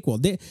created equal.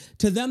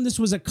 To them, this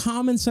was a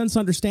common sense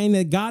understanding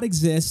that God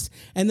exists.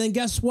 And then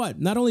guess what?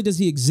 Not only does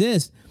he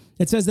exist,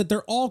 it says that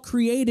they're all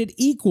created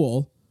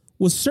equal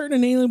with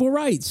certain inalienable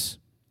rights.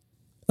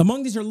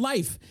 Among these are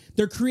life.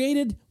 They're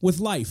created with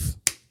life.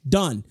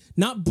 Done.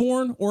 Not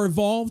born or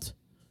evolved.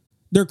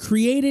 They're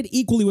created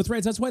equally with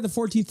rights. That's why the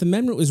 14th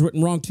Amendment was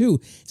written wrong too.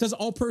 It says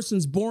all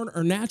persons born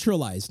are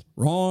naturalized.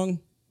 Wrong.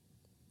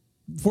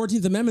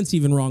 14th Amendment's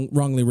even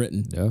wrongly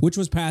written, which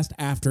was passed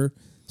after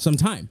some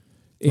time.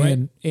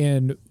 Right?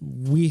 And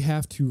we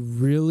have to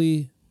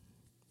really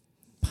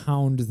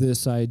pound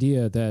this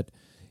idea that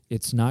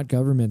it's not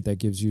government that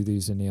gives you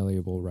these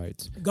inalienable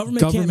rights.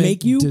 Government can't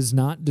make you. Does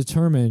not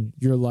determine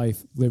your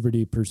life,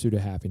 liberty, pursuit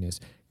of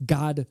happiness.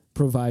 God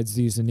provides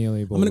these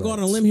inalienable rights. I'm going to go out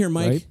on a limb here,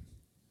 Mike. Right?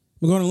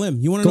 I'm going on a limb.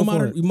 You want to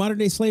know modern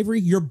day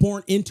slavery? You're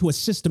born into a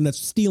system that's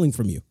stealing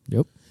from you.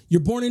 Yep. You're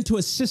born into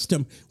a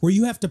system where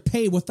you have to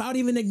pay without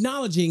even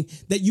acknowledging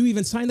that you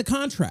even signed the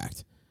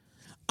contract.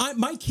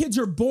 My kids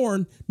are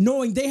born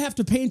knowing they have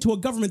to pay into a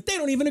government they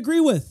don't even agree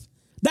with.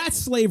 That's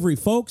slavery,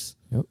 folks.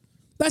 Yep.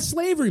 That's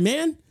slavery,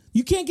 man.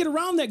 You can't get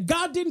around that.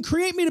 God didn't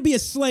create me to be a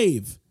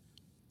slave.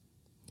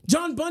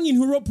 John Bunyan,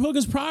 who wrote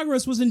Pilgrim's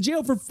Progress, was in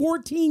jail for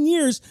 14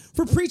 years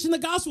for preaching the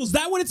gospel. Is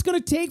that what it's going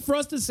to take for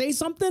us to say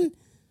something?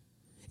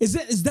 Is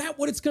that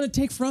what it's going to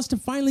take for us to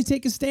finally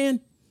take a stand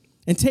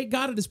and take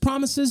God at his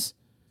promises?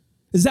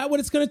 Is that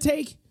what it's going to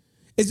take?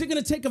 Is it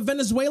going to take a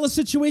Venezuela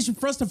situation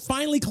for us to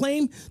finally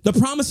claim the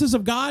promises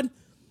of God?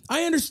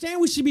 I understand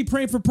we should be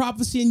praying for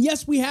prophecy, and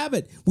yes, we have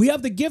it. We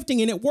have the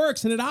gifting, and it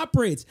works, and it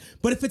operates.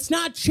 But if it's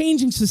not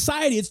changing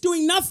society, it's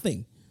doing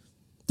nothing.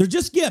 They're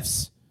just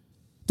gifts.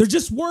 They're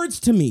just words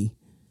to me.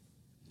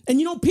 And,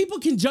 you know, people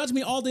can judge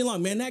me all day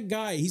long. Man, that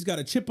guy, he's got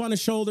a chip on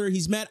his shoulder.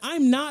 He's mad.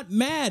 I'm not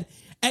mad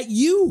at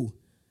you.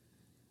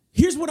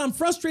 Here's what I'm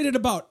frustrated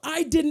about.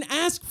 I didn't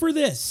ask for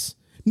this.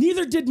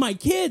 Neither did my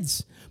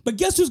kids. But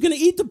guess who's going to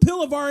eat the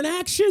pill of our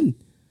inaction?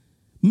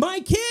 My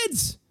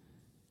kids.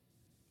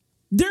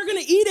 They're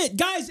going to eat it.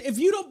 Guys, if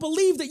you don't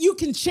believe that you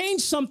can change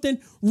something,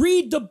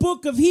 read the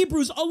book of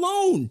Hebrews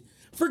alone.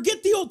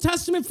 Forget the Old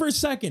Testament for a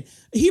second.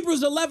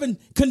 Hebrews 11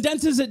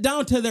 condenses it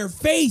down to their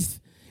faith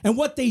and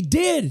what they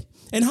did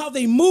and how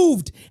they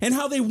moved and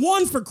how they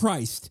won for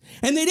Christ.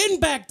 And they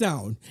didn't back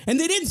down and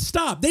they didn't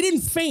stop. They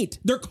didn't faint.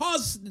 Their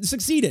cause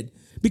succeeded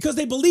because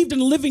they believed in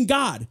a living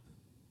God.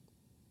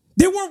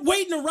 They weren't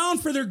waiting around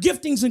for their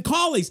giftings and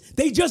callings.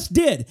 They just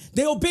did.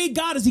 They obeyed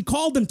God as he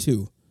called them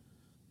to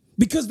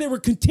because they were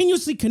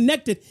continuously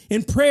connected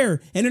in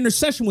prayer and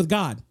intercession with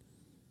God.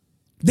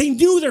 They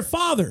knew their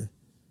Father.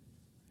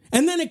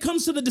 And then it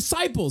comes to the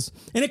disciples,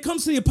 and it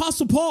comes to the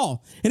Apostle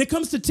Paul, and it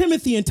comes to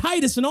Timothy and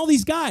Titus and all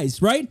these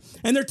guys, right?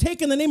 And they're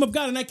taking the name of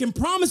God. And I can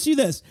promise you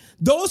this,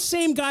 those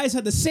same guys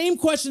had the same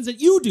questions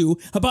that you do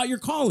about your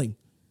calling.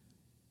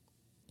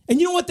 And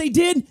you know what they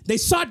did? They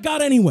sought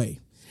God anyway.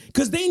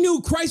 Because they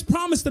knew Christ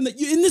promised them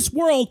that in this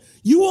world,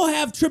 you will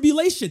have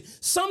tribulation.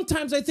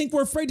 Sometimes I think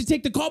we're afraid to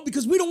take the call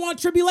because we don't want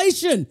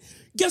tribulation.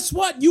 Guess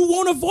what? You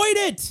won't avoid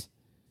it.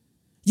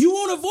 You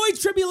won't avoid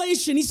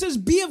tribulation. He says,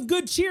 be of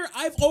good cheer.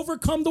 I've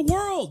overcome the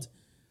world.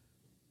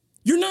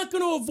 You're not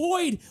going to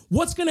avoid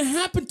what's going to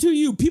happen to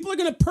you. People are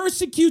going to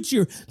persecute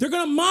you. They're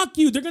going to mock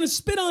you. They're going to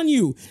spit on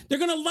you. They're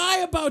going to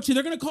lie about you.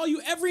 They're going to call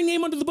you every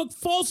name under the book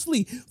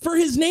falsely for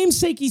his name's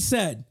sake, he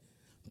said.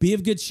 Be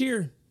of good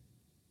cheer.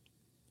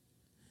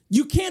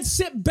 You can't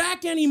sit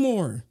back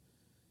anymore.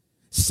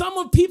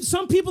 Some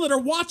people that are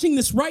watching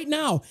this right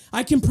now,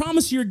 I can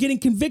promise you are getting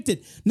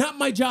convicted. Not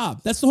my job.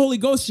 That's the Holy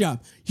Ghost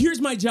job.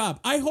 Here's my job.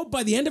 I hope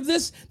by the end of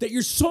this that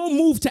you're so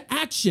moved to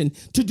action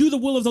to do the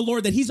will of the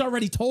Lord that he's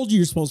already told you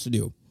you're supposed to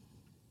do.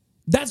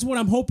 That's what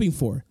I'm hoping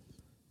for.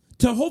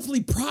 To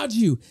hopefully prod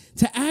you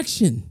to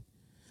action.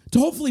 To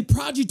hopefully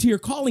prod you to your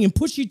calling and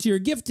push you to your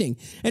gifting.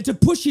 And to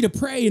push you to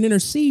pray and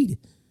intercede.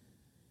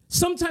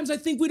 Sometimes I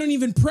think we don't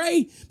even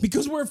pray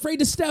because we're afraid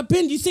to step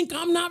in. Do you think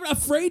I'm not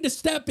afraid to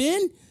step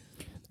in?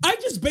 I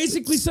just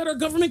basically said our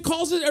government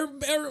calls it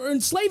are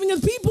enslaving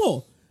of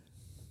people.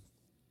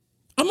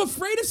 I'm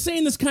afraid of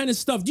saying this kind of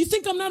stuff. Do you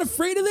think I'm not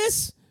afraid of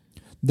this?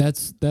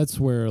 That's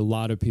where a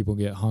lot of people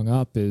get hung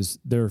up, is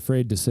they're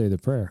afraid to say the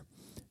prayer.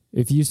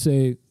 If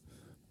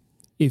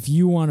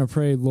you want to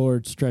pray,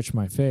 Lord, stretch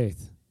my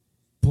faith,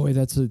 boy,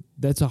 that's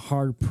a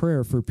hard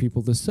prayer for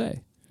people to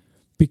say,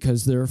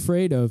 because they're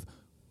afraid of,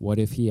 what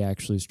if he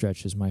actually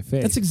stretches my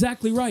faith? That's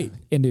exactly right.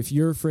 And if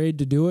you're afraid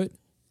to do it,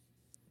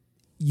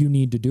 you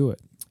need to do it.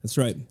 That's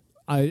right.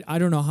 I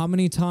don't know how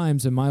many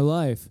times in my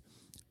life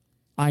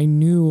I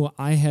knew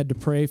I had to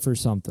pray for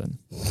something,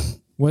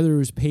 whether it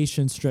was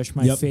patience, stretch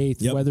my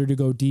faith, whether to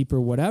go deep or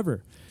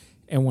whatever.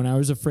 And when I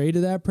was afraid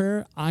of that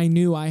prayer, I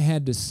knew I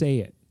had to say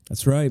it.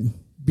 That's right.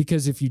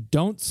 Because if you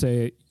don't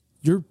say it,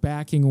 you're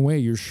backing away,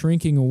 you're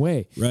shrinking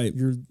away. Right.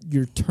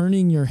 You're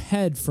turning your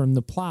head from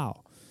the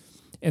plow.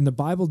 And the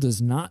Bible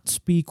does not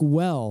speak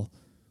well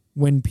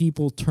when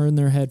people turn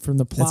their head from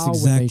the plow,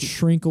 when they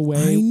shrink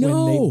away,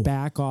 when they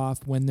back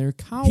off, when they're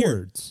cowards.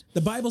 Here,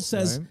 the Bible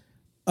says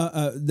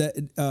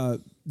that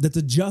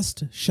the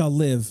just shall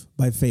live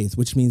by faith,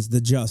 which means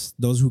the just,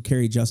 those who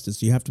carry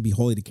justice. You have to be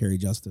holy to carry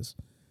justice.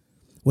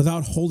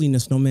 Without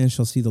holiness, no man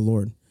shall see the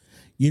Lord.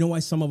 You know why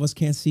some of us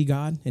can't see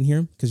God and hear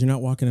him? Because you're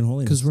not walking in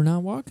holiness. Because we're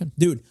not walking.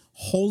 Dude,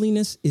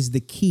 holiness is the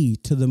key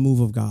to the move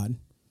of God.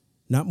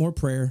 Not more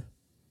prayer,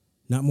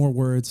 not more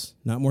words,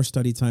 not more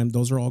study time.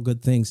 Those are all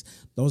good things.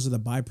 Those are the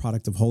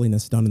byproduct of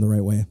holiness done in the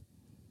right way.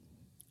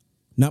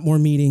 Not more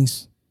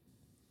meetings,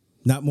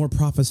 not more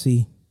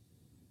prophecy.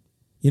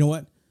 You know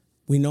what?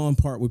 We know in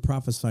part, we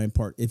prophesy in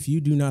part. If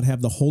you do not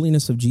have the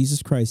holiness of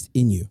Jesus Christ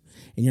in you,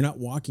 and you're not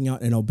walking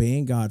out and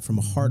obeying God from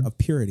a heart of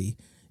purity,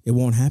 it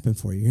won't happen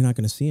for you. You're not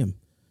going to see him.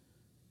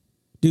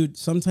 Dude,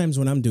 sometimes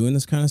when I'm doing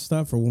this kind of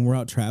stuff, or when we're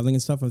out traveling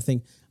and stuff, I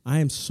think, I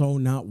am so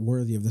not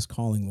worthy of this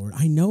calling, Lord.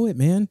 I know it,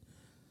 man.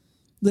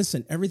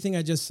 Listen, everything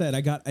I just said,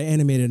 I got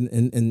animated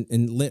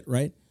and lit,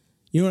 right?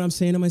 You know what I'm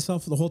saying to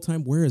myself the whole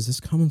time? Where is this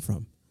coming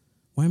from?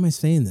 Why am I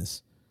saying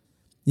this?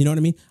 You know what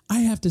I mean? I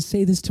have to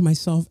say this to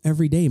myself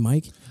every day,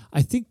 Mike.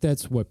 I think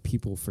that's what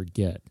people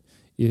forget,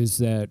 is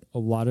that a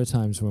lot of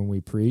times when we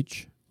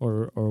preach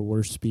or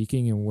we're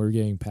speaking and we're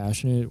getting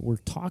passionate, we're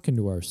talking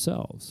to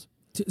ourselves.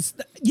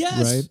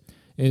 Yes. Right?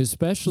 And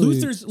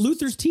especially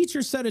Luther's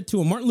teacher said it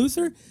to him. Martin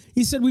Luther,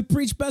 he said, we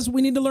preach best,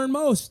 we need to learn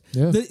most.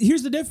 Yeah.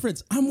 Here's the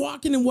difference. I'm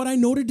walking in what I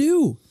know to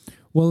do.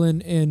 Well,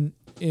 and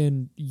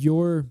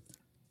you're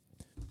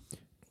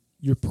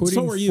putting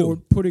so are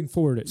you. putting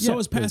forward it. So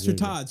is Pastor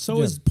Todd.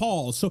 So is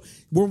Paul. So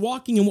we're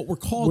walking in what we're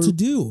called to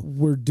do.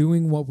 We're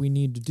doing what we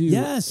need to do.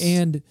 Yes.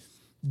 And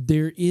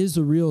there is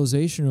a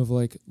realization of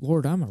like,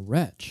 Lord, I'm a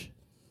wretch.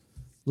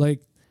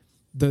 Like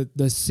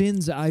the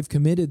sins I've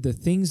committed, the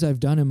things I've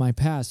done in my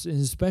past, and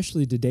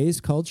especially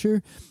today's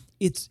culture,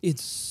 it's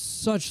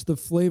such the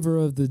flavor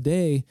of the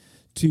day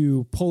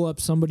to pull up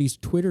somebody's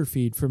Twitter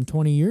feed from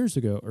 20 years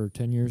ago or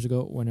 10 years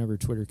ago, whenever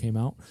Twitter came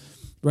out,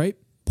 right?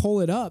 Pull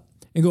it up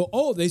and go,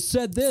 oh, they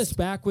said this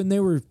back when they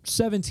were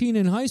 17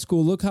 in high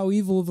school. Look how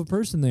evil of a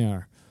person they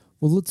are.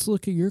 Well, let's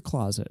look at your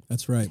closet.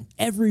 That's right.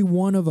 Every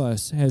one of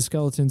us has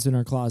skeletons in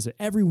our closet.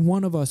 Every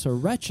one of us are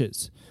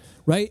wretches,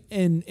 right?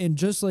 And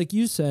just like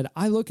you said,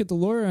 I look at the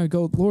Lord and I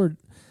go, Lord,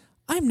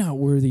 I'm not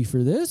worthy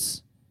for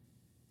this.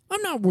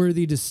 I'm not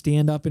worthy to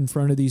stand up in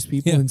front of these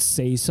people and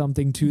say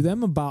something to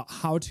them about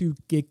how to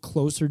get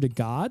closer to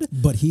God.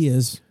 But he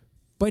is.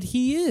 But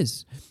he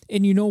is.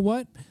 And you know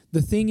what?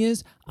 The thing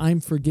is, I'm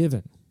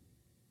forgiven.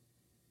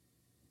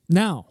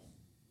 Now,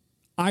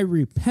 I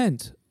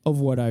repent of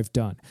what I've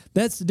done.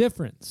 That's the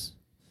difference.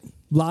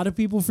 A lot of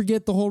people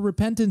forget the whole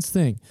repentance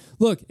thing.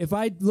 Look, if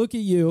I look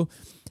at you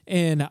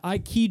and I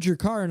keyed your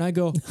car and I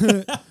go,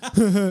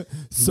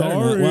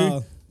 sorry.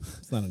 Well,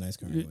 it's not a nice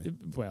car anyway.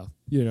 Well,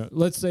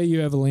 let's say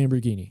you have a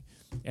Lamborghini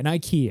and I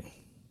key it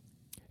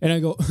and I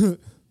go,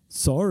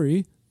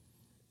 sorry.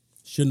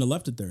 Shouldn't have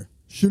left it there.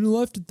 Shouldn't have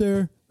left it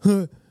there.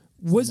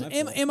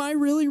 Am I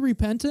really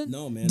repentant?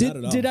 No, man, not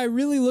at all. Did I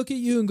really look at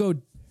you and go,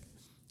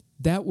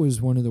 that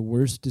was one of the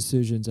worst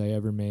decisions I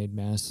ever made,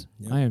 Mass.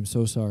 Yep. I am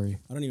so sorry.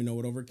 I don't even know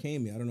what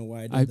overcame me. I don't know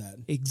why I did that.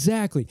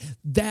 Exactly.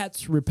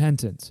 That's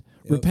repentance.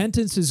 Yep.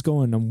 Repentance is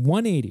going on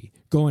 180,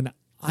 going,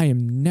 I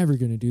am never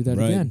going to do that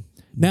again.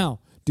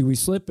 Now, do we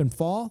slip and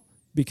fall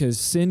because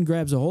sin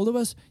grabs a hold of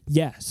us?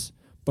 Yes.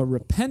 But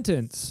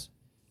repentance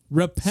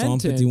Psalm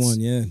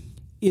 51,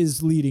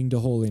 is leading to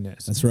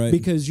holiness. That's right.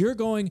 Because you're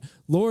going,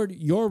 Lord,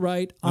 you're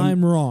right,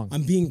 I'm wrong.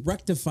 I'm being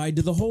rectified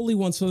to the Holy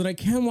One so that I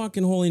can walk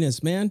in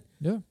holiness, man.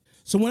 Yeah.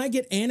 So when I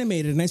get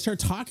animated and I start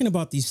talking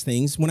about these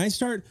things, when I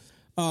start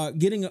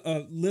getting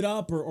lit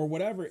up or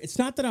whatever, it's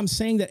not that I'm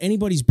saying that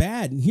anybody's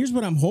bad. And here's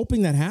what I'm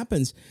hoping that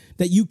happens,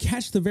 that you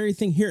catch the very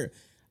thing here.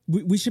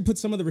 We should put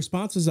some of the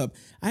responses up.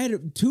 I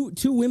had two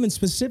women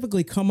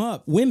specifically come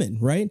up, women,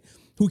 right,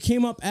 who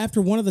came up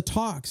after one of the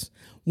talks.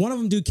 One of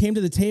them, dude, came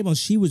to the table and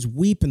she was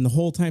weeping the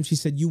whole time. She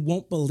said, you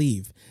won't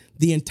believe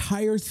the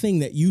entire thing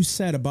that you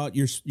said about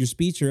your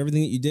speech or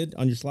everything that you did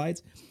on your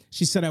slides.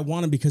 She said, I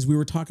want them because we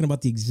were talking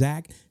about the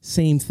exact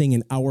same thing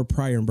an hour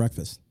prior in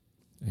breakfast.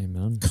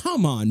 Amen.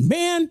 Come on,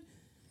 man.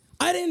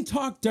 I didn't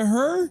talk to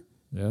her.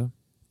 Yeah.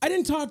 I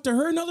didn't talk to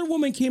her. Another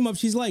woman came up.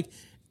 She's like,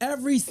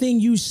 everything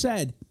you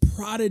said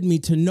prodded me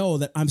to know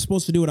that I'm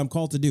supposed to do what I'm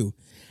called to do.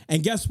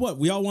 And guess what?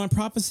 We all want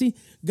prophecy.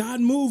 God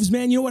moves,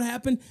 man. You know what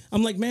happened?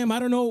 I'm like, ma'am, I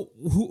don't know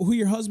who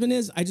your husband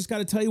is. I just got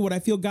to tell you what I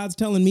feel God's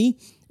telling me.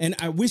 And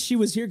I wish she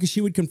was here because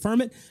she would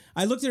confirm it.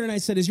 I looked at her and I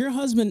said, is your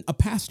husband a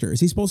pastor? Is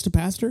he supposed to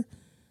pastor?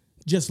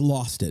 Just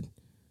lost it.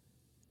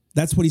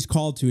 That's what he's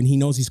called to. And he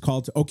knows he's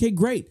called to. Okay,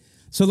 great.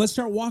 So let's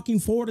start walking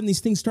forward and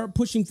these things start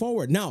pushing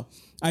forward. Now,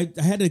 I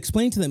had to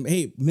explain to them,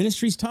 hey,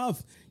 ministry's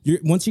tough.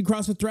 Once you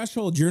cross the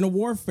threshold, you're in a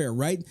warfare,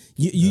 right?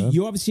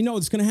 You obviously know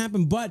it's going to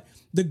happen. But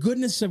the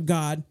goodness of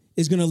God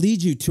is going to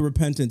lead you to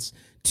repentance,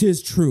 to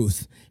his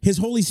truth. His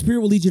Holy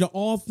Spirit will lead you to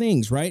all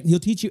things, right? He'll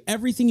teach you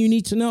everything you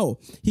need to know.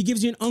 He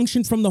gives you an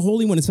unction from the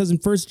Holy One. It says in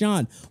 1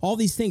 John, all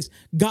these things.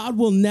 God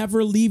will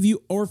never leave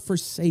you or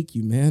forsake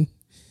you, man.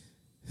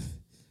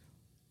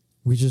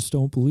 We just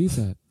don't believe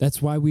that.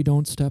 That's why we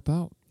don't step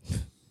out.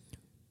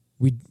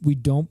 We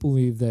don't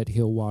believe that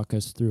he'll walk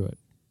us through it.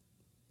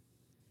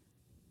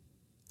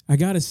 I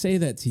got to say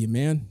that to you,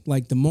 man.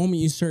 Like the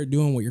moment you start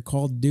doing what you're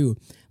called to do,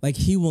 like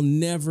he will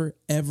never,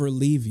 ever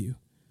leave you.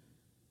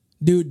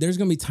 Dude, there's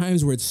going to be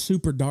times where it's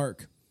super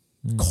dark,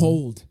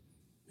 cold,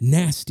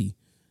 nasty.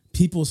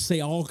 People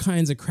say all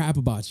kinds of crap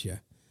about you.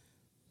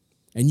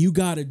 And you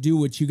got to do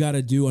what you got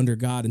to do under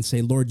God and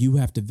say, Lord, you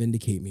have to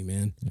vindicate me,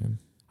 man. Yeah.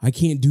 I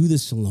can't do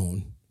this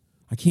alone.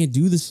 I can't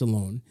do this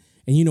alone.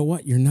 And you know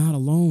what? You're not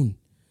alone.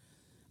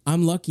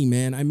 I'm lucky,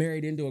 man. I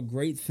married into a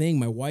great thing.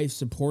 My wife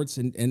supports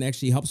and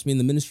actually helps me in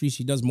the ministry.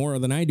 She does more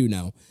than I do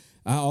now.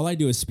 All I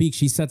do is speak.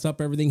 She sets up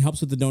everything, helps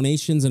with the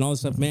donations and all this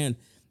stuff. Man,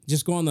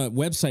 just go on the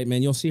website,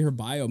 man. You'll see her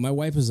bio. My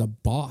wife is a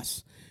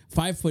boss,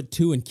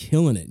 5'2" and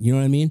killing it. You know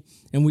what I mean?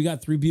 And we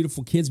got 3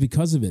 beautiful kids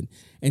because of it.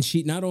 And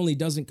she not only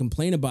doesn't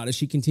complain about it,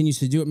 she continues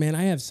to do it. Man,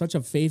 I have such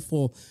a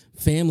faithful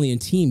family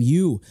and team.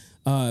 You,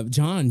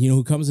 John,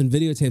 who comes in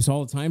videotapes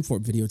all the time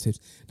videotapes,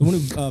 the one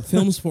who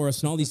films for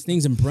us and all these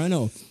things, and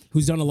Breno,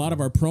 who's done a lot of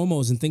our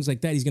promos and things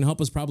like that. He's going to help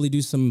us probably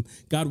do some,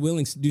 God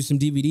willing, do some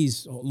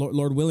DVDs,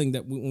 Lord willing,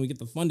 that when we get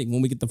the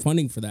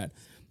funding for that,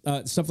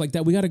 stuff like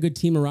that. We got a good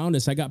team around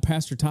us. I got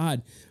Pastor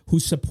Todd, who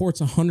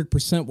supports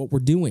 100% what we're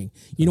doing.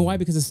 You know why?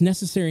 Because it's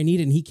necessary and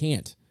needed, and he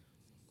can't.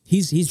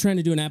 He's trying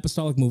to do an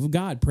apostolic move of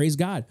God. Praise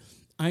God.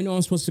 I know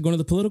I'm supposed to go into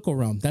the political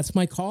realm. That's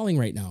my calling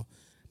right now.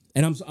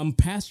 And I'm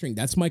pastoring.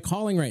 That's my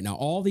calling right now.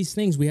 All these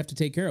things we have to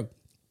take care of.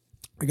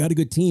 I got a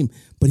good team,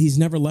 but he's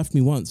never left me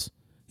once.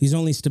 He's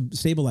only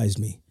stabilized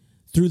me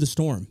through the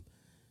storm.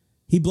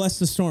 He blessed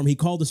the storm. He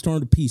called the storm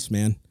to peace,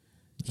 man.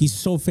 He's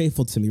so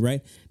faithful to me,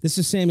 right? This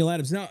is Samuel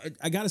Adams. Now,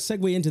 I got to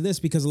segue into this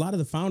because a lot of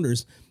the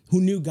founders who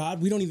knew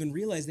God, we don't even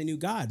realize they knew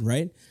God,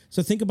 right?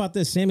 So think about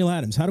this, Samuel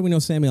Adams. How do we know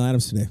Samuel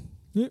Adams today?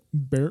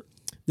 Bear.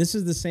 This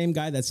is the same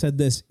guy that said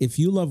this: if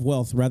you love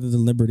wealth rather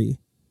than liberty,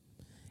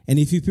 and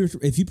if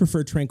you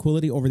prefer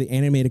tranquility over the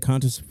animated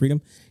contest of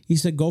freedom, he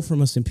said, go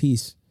from us in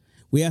peace.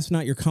 We ask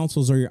not your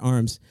counsels or your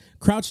arms.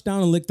 Crouch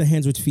down and lick the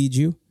hands which feed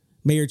you.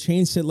 May your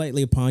chains sit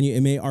lightly upon you,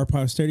 and may our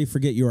posterity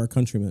forget you are our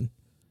countrymen.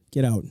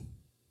 Get out.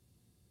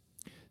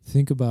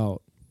 Think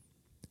about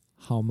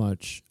how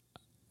much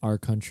our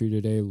country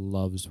today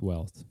loves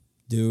wealth.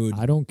 Dude.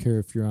 I don't care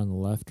if you're on the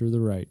left or the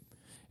right.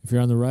 If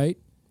you're on the right,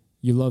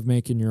 you love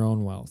making your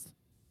own wealth.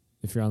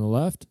 If you're on the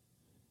left,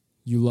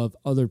 you love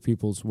other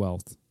people's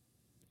wealth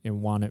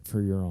and want it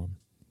for your own.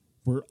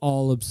 We're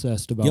all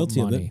obsessed about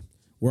guilty money. Of it.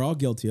 We're all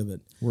guilty of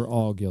it. We're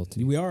all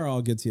guilty. We are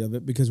all guilty of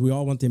it because we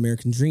all want the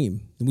American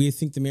dream. We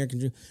think the American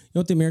dream. You know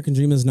what the American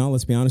dream is now?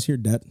 Let's be honest here.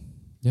 Debt.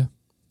 Yeah.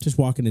 Just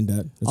walking in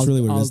debt. That's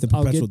really what it is. The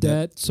perpetual I'll get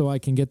debt so I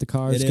can get the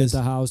cars, get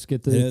the house,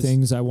 get the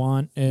things I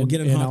want, and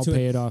I'll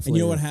pay it off later. And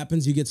you know what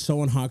happens? You get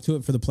so unhooked to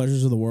it for the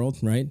pleasures of the world,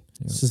 right?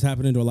 Yeah. This is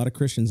happening to a lot of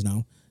Christians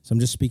now. So I'm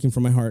just speaking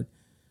from my heart.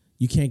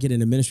 You can't get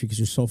into ministry because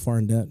you're so far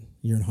in debt.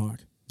 You're in hawk.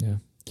 Yeah.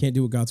 Can't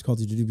do what God's called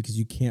you to do because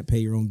you can't pay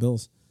your own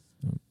bills.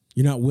 No.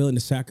 You're not willing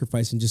to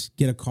sacrifice and just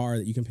get a car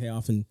that you can pay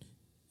off in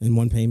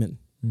one payment.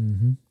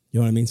 Mm-hmm. You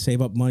know what I mean?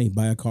 Save up money,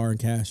 buy a car in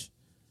cash.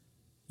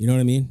 You know what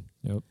I mean?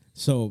 Yep.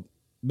 So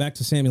back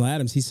to Samuel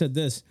Adams. He said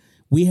this: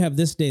 we have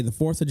this day, the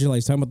 4th of July,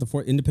 he's talking about the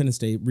 4th Independence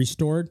Day,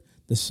 restored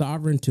the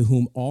sovereign to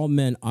whom all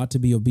men ought to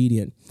be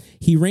obedient.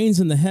 He reigns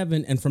in the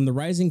heaven, and from the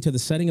rising to the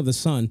setting of the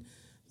sun,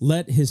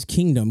 let his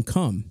kingdom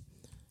come.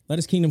 Let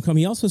his kingdom come.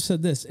 He also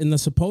said this: in the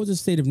supposed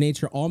state of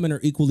nature, all men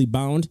are equally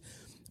bound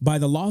by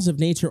the laws of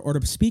nature, or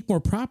to speak more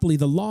properly,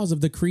 the laws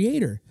of the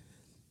Creator.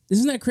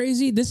 Isn't that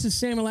crazy? This is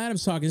Samuel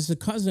Adams talking. This is a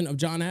cousin of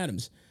John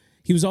Adams.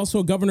 He was also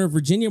a governor of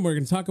Virginia. We're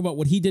going to talk about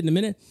what he did in a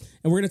minute.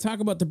 And we're going to talk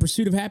about the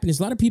pursuit of happiness.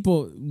 A lot of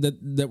people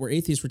that were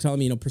atheists were telling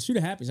me, pursuit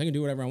of happiness, I can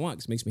do whatever I want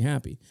because it makes me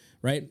happy,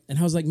 right? And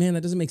I was like, man,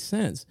 that doesn't make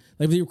sense.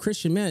 Like, if you're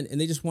Christian men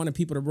and they just wanted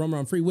people to roam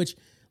around free, which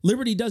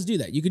liberty does do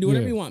that. You can do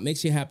whatever you want,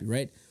 makes you happy,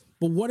 right?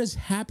 But what is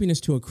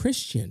happiness to a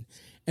Christian?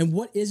 And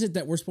what is it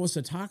that we're supposed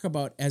to talk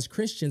about as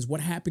Christians,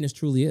 what happiness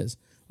truly is?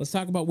 Let's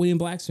talk about William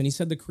Blackstone. He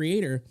said the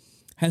Creator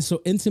has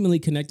so intimately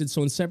connected,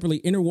 so inseparably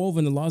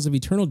interwoven the laws of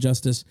eternal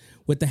justice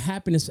with the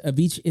happiness of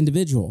each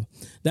individual,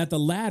 that the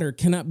latter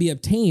cannot be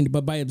obtained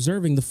but by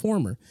observing the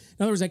former.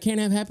 In other words, I can't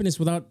have happiness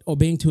without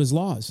obeying to his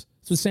laws.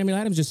 That's what Samuel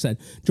Adams just said.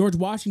 George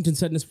Washington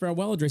said in his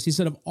farewell address, he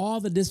said, of all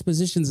the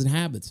dispositions and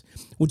habits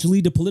which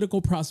lead to political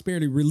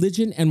prosperity,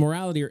 religion and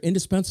morality are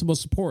indispensable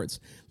supports.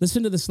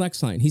 Listen to this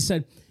next line. He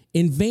said,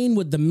 in vain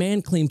would the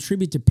man claim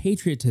tribute to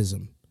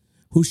patriotism,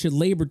 who should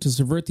labor to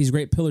subvert these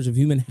great pillars of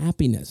human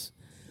happiness.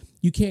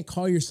 You can't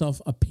call yourself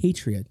a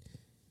patriot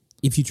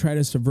if you try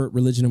to subvert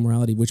religion and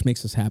morality, which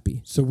makes us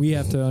happy. So we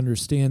have to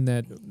understand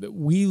that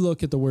we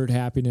look at the word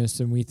happiness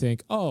and we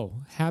think,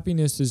 oh,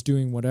 happiness is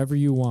doing whatever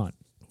you want,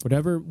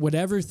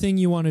 whatever thing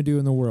you want to do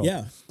in the world.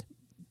 Yeah.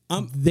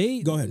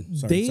 Go ahead.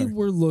 They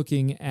were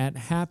looking at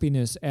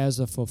happiness as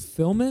a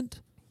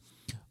fulfillment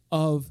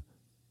of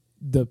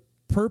the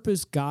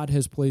purpose God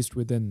has placed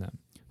within them.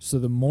 So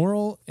the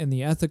moral and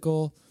the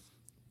ethical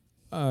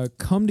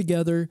come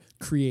together,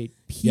 create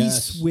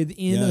peace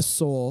within a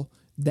soul.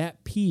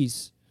 That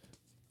peace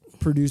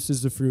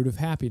produces the fruit of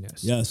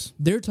happiness. Yes.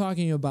 They're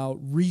talking about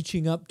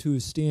reaching up to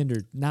a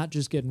standard, not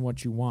just getting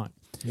what you want.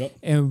 Yep.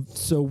 And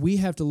so we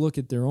have to look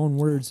at their own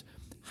words,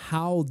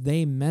 how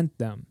they meant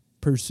them.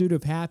 Pursuit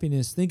of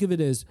happiness, think of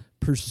it as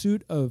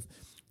pursuit of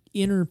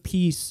inner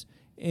peace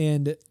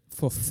and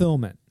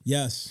fulfillment.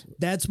 Yes.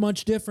 That's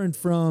much different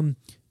from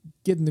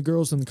getting the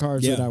girls in the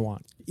cars that I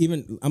want.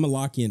 Even I'm a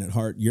Lockean at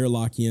heart. You're a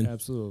Lockean.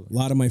 Absolutely. A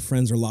lot of my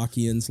friends are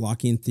Lockeans.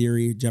 Lockean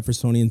theory,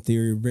 Jeffersonian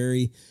theory,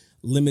 very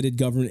limited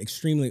government,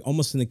 extremely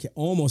almost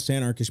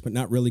anarchish, but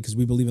not really because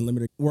we believe in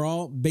limited. We're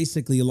all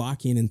basically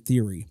Lockean in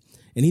theory.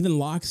 And even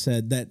Locke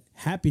said that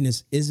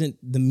happiness isn't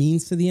the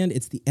means to the end,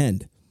 it's the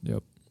end.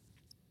 Yep.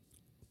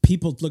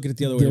 People look at it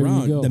the other way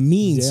around. The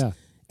means. Yeah.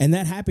 And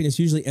that happiness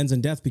usually ends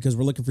in death because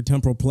we're looking for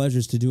temporal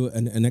pleasures to do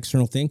an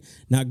external thing.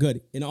 Not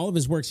good. In all of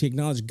his works, he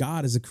acknowledged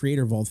God as the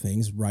creator of all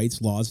things,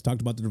 rights, laws. He talked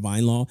about the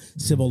divine law,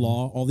 civil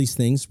law, all these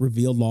things,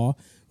 revealed law,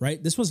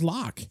 right? This was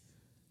Locke,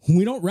 whom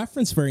we don't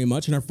reference very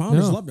much, and our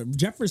founders loved it.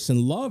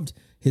 Jefferson loved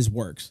his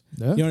works.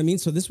 Yeah. You know what I mean?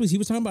 So he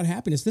was talking about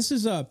happiness. This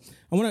is I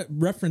want to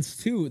reference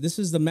too. This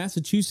is the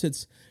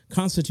Massachusetts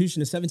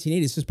Constitution of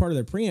 1780. This is part of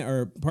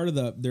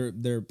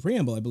their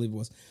preamble, I believe it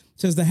was.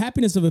 It says the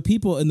happiness of a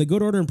people and the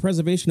good order and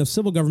preservation of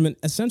civil government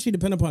essentially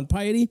depend upon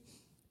piety,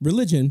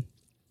 religion,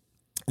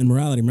 and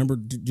morality. Remember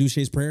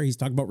Duchesne's prayer? He's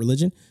talking about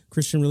religion,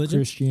 Christian religion.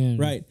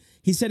 Christianity. Right.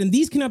 He said, and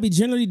these cannot be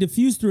generally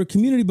diffused through a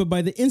community, but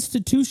by the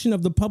institution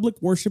of the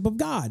public worship of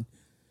God.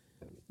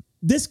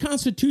 This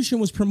Constitution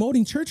was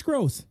promoting church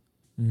growth.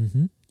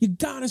 Mm-hmm. You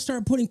got to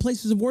start putting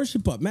places of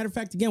worship up. Matter of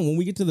fact, again, when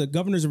we get to the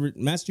governors of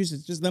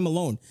Massachusetts, just them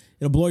alone,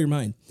 it'll blow your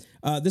mind.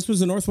 This was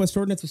the Northwest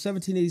Ordinance of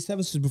 1787.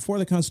 This was before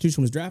the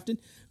Constitution was drafted,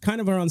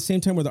 kind of around the same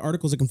time where the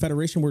Articles of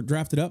Confederation were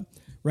drafted up,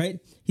 right?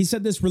 He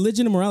said this,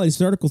 religion and morality, this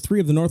is Article 3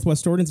 of the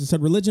Northwest Ordinance. It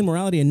said, religion,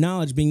 morality, and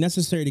knowledge being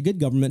necessary to good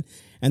government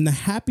and the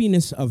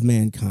happiness of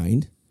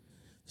mankind,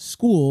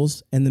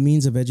 schools and the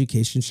means of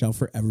education shall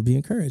forever be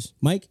encouraged.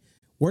 Mike,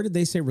 where did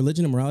they say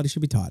religion and morality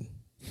should be taught?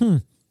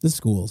 The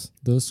schools.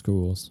 Those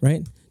schools.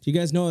 Right? Do you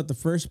guys know that the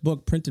first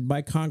book printed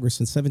by Congress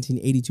in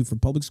 1782 for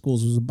public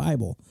schools was a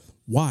Bible?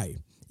 Why?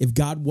 If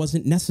God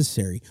wasn't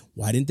necessary,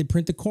 why didn't they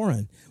print the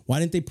Koran? Why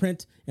didn't they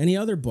print any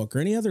other book or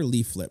any other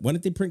leaflet? Why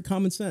didn't they print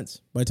Common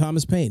Sense by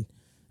Thomas Paine?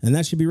 And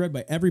that should be read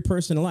by every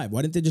person alive.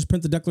 Why didn't they just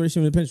print the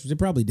Declaration of Independence? Which they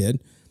probably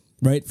did,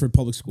 right, for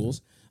public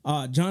schools.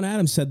 John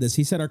Adams said this.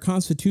 He said, our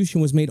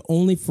Constitution was made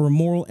only for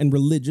moral and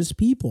religious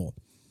people.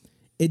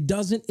 It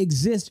doesn't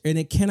exist and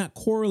it cannot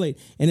correlate,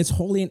 and it's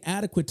wholly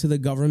inadequate to the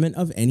government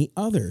of any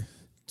other.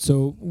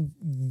 So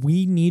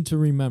we need to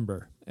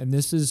remember, and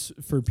this is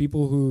for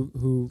people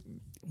who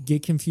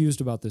get confused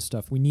about this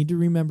stuff, we need to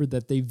remember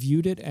that they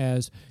viewed it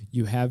as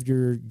you have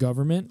your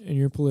government and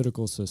your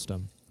political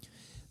system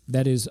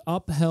that is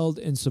upheld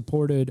and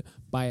supported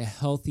by a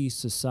healthy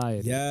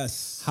society.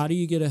 Yes. How do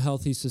you get a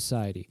healthy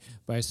society?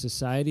 By a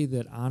society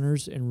that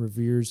honors and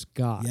reveres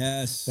God.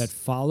 Yes. That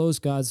follows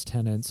God's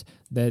tenets,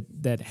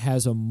 that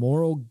has a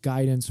moral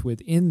guidance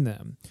within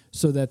them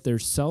so that they're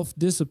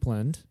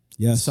self-disciplined,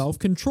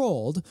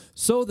 self-controlled,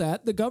 so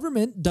that the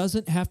government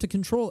doesn't have to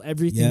control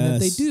everything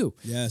that they do.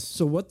 Yes.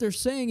 So what they're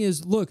saying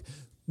is, look,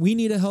 we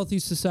need a healthy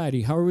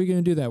society. How are we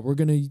going to do that? We're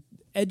going to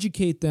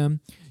educate them,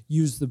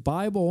 use the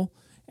Bible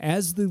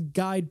as the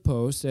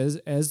guidepost,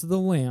 as the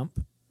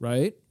lamp,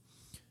 right?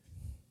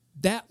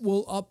 That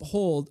will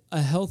uphold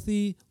a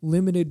healthy,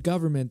 limited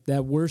government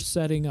that we're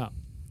setting up.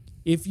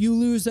 If you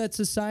lose that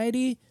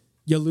society,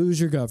 you lose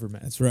your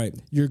government. That's right.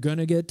 You're going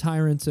to get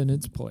tyrants in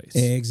its place.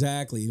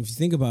 Exactly. If you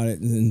think about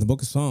it, in the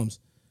book of Psalms,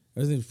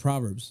 I think it's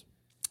Proverbs,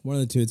 one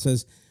of the two, it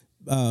says,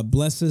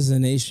 blessed is the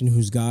nation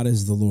whose God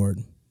is the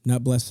Lord.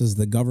 Not blessed is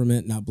the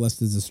government, not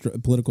blessed is the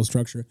political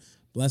structure.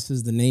 Blessed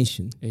is the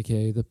nation.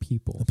 A.K.A. the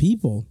people. The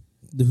people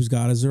whose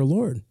God is their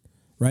Lord,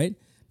 right?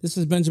 This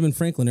is Benjamin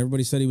Franklin.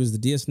 Everybody said he was the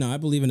deist. Now, I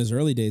believe in his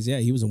early days,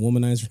 he was a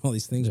womanizer, all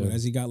these things. Yeah. But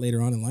as he got later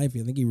on in life,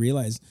 I think he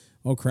realized,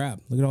 oh,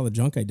 crap, look at all the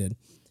junk I did.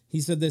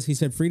 He said this. He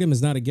said, freedom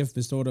is not a gift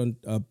bestowed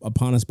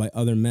upon us by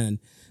other men,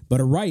 but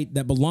a right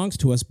that belongs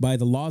to us by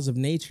the laws of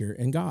nature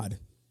and God.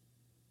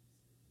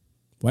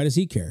 Why does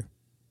he care?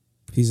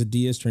 If he's a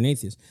deist or an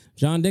atheist.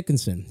 John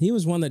Dickinson, he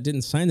was one that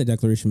didn't sign the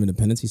Declaration of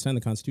Independence. He signed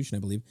the Constitution, I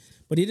believe.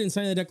 But he didn't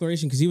sign the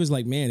Declaration because he was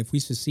like, man, if we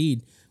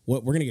secede, we're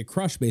going to get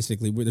crushed,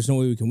 basically. There's no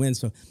way we can win.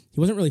 So he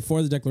wasn't really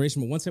for the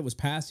Declaration. But once it was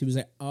passed, he was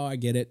like, oh, I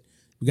get it.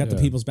 We got the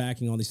people's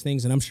backing, all these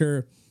things. And I'm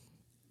sure,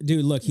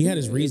 dude, look, he had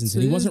his reasons.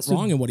 And he wasn't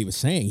wrong in what he was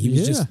saying. He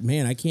was just,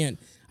 man, I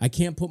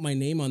can't put my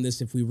name on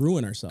this if we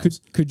ruin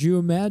ourselves. Could you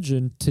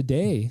imagine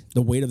today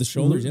the weight of the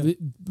shoulders,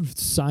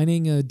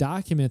 signing a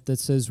document that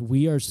says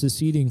we are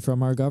seceding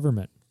from our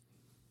government?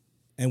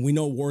 And we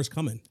know war is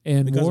coming.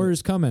 And war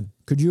is coming.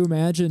 Could you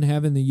imagine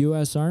having the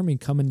U.S. Army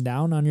coming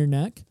down on your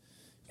neck?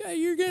 Yeah,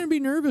 you're going to be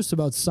nervous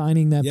about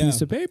signing that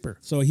piece of paper.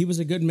 So he was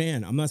a good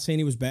man. I'm not saying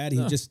he was bad.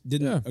 He just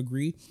didn't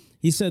agree.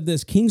 He said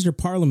this, kings or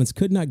parliaments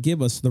could not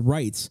give us the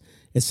rights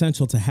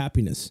essential to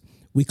happiness.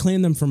 We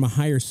claim them from a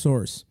higher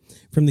source,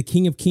 from the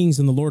King of Kings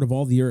and the Lord of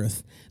all the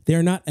earth. They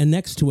are not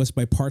annexed to us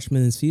by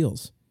parchment and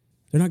seals.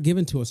 They're not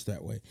given to us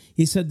that way.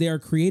 He said they are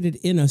created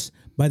in us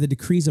by the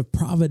decrees of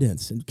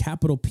providence, and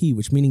capital P,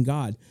 which meaning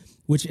God,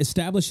 which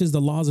establishes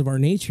the laws of our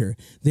nature.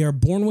 They are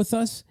born with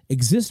us,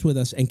 exist with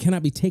us, and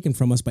cannot be taken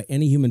from us by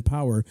any human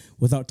power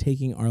without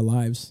taking our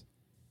lives.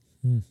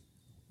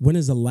 When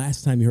is the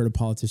last time you heard a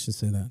politician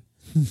say that?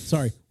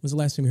 Sorry, when was the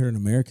last time you heard an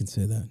American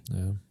say that?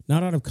 Yeah.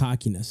 Not out of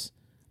cockiness,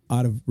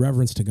 out of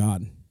reverence to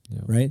God,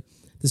 right?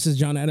 This is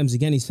John Adams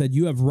again. He said,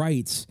 you have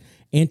rights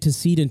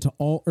antecedent to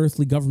all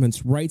earthly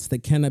governments, rights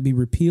that cannot be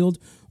repealed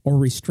or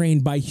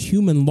restrained by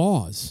human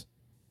laws.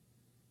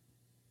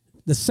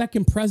 The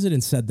second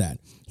president said that.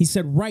 He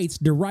said rights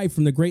derived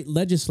from the great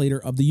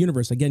legislator of the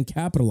universe, again,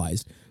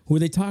 capitalized. Who are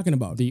they talking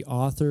about? The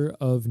author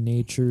of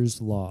nature's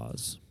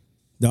laws.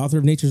 The author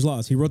of nature's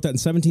laws. He wrote that in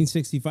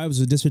 1765. It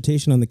was a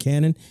dissertation on the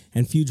canon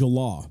and feudal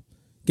law.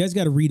 You guys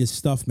got to read his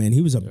stuff, man.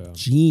 He was a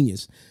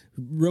genius.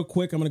 Real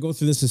quick, I'm going to go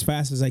through this as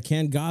fast as I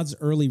can. God's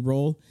early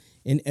role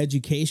in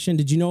education.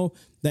 Did you know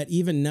that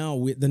even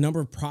now, the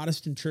number of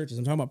Protestant churches,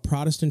 I'm talking about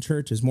Protestant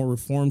churches, more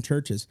Reformed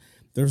churches,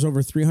 there's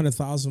over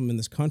 300,000 of them in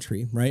this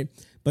country, right?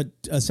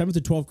 But 7th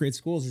to 12th grade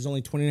schools, there's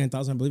only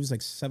 29,000. I believe it's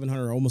like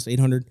 700 or almost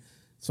 800,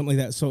 something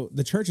like that. So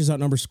the churches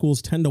outnumber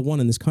schools 10 to 1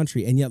 in this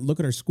country. And yet look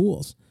at our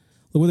schools.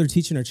 Look what they're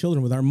teaching our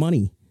children with our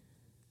money.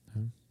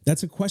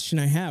 That's a question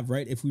I have,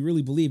 right? If we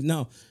really believe.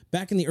 Now,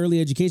 back in the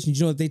early education, did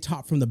you know that they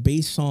taught from the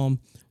base Psalm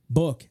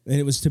book, and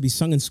it was to be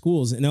sung in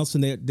schools. And also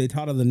they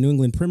taught out of the New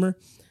England Primer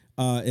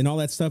and all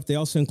that stuff. They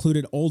also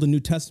included Old and New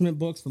Testament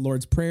books, the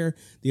Lord's Prayer,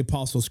 the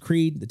Apostles'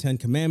 Creed, the Ten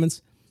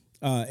Commandments,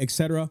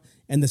 etc.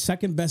 And the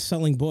second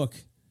best-selling book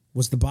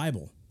was the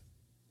Bible.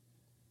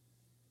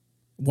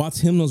 Watts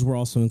hymnals were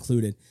also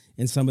included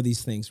in some of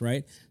these things,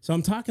 right? So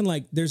I'm talking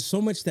like there's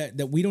so much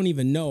that we don't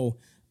even know.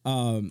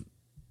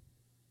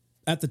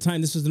 At the time,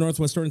 this was the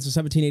Northwest Ordinance of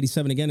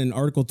 1787. Again, in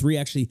Article 3,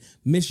 actually,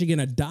 Michigan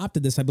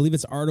adopted this. I believe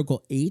it's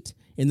Article 8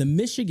 in the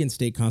Michigan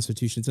State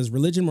Constitution. It says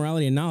religion,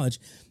 morality, and knowledge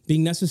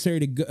being necessary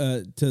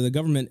to the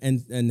government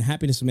and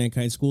happiness of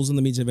mankind, schools and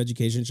the means of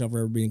education shall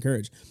forever be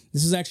encouraged.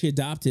 This is actually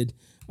adopted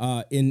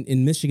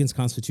in Michigan's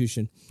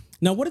Constitution.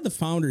 Now, what did the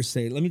founders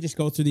say? Let me just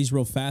go through these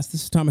real fast.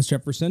 This is Thomas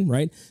Jefferson,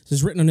 right? This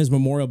is written on his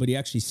memorial, but he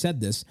actually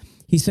said this.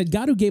 He said,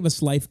 God who gave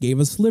us life gave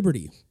us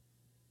liberty.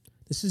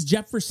 This is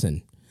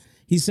Jefferson.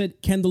 He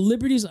said, can the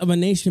liberties of a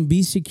nation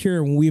be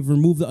secure when we have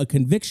removed a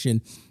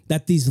conviction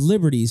that these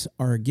liberties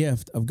are a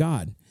gift of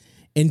God?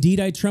 Indeed,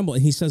 I tremble.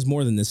 And he says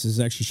more than this. This is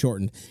actually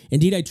shortened.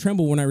 Indeed, I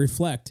tremble when I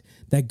reflect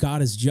that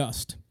God is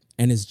just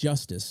and his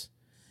justice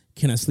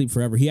cannot sleep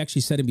forever. He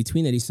actually said in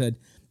between that, he said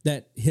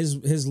that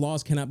his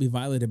laws cannot be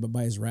violated but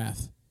by his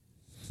wrath.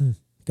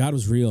 God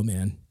was real,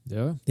 man.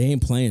 Yeah. They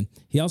ain't playing.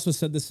 He also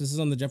said this is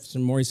on the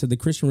Jefferson Memorial. He said the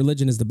Christian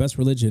religion is the best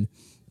religion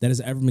that has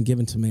ever been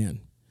given to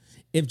man.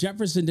 If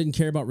Jefferson didn't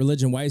care about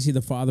religion, why is he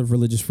the father of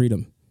religious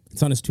freedom?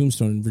 It's on his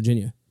tombstone in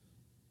Virginia.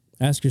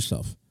 Ask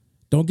yourself.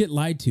 Don't get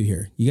lied to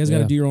here. You guys got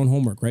to do your own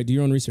homework, right? Do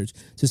your own research.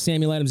 So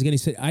Samuel Adams, again, he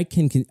said, I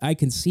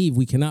conceive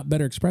we cannot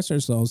better express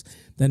ourselves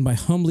than by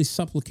humbly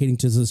supplicating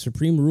to the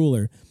supreme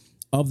ruler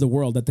of the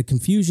world that the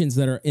confusions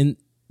that are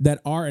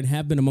and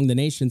have been among the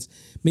nations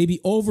may be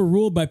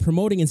overruled by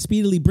promoting and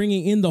speedily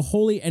bringing in the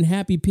holy and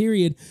happy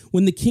period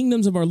when the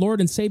kingdoms of our Lord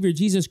and Savior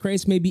Jesus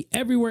Christ may be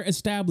everywhere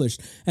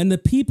established and the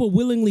people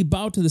willingly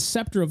bow to the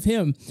scepter of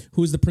him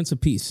who is the Prince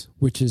of Peace.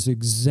 Which is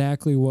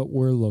exactly what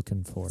we're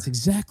looking for. That's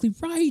exactly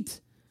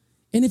right.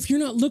 And if you're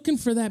not looking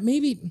for that,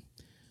 maybe,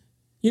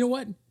 you know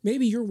what?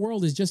 Maybe your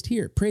world is just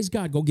here. Praise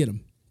God. Go get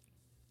them.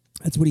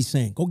 That's what he's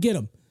saying. Go get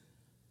them.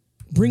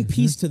 Bring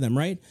peace to them,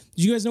 right?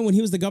 Did you guys know when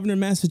he was the governor of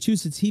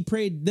Massachusetts, he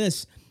prayed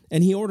this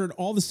and he ordered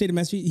all the state of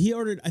Massachusetts. He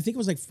ordered, I think it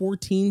was like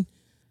 14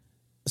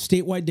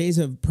 statewide days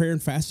of prayer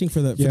and fasting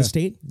for the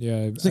state.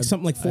 Yeah. It's like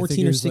something like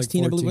 14 or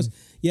 16, like I believe it was.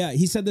 Yeah.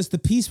 He said this,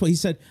 he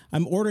said,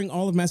 I'm ordering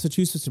all of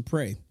Massachusetts to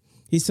pray.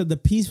 He said, the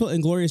peaceful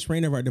and glorious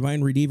reign of our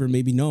divine Redeemer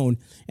may be known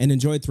and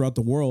enjoyed throughout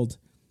the world.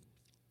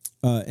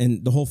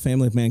 and the whole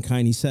family of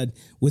mankind. He said,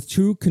 with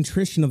true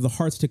contrition of the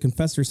hearts to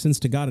confess their sins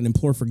to God and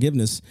implore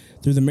forgiveness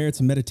through the merits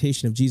and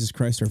meditation of Jesus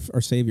Christ,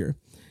 our Savior.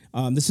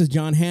 This is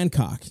John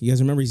Hancock. You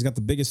guys remember he's got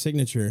the biggest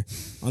signature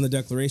on the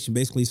Declaration.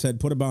 Basically, he said,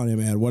 put a bounty on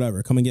me,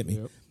 whatever, come and get me.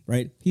 Yep.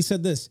 Right? He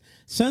said this,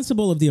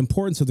 sensible of the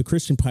importance of the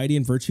Christian piety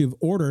and virtue of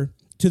order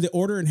to the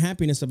order and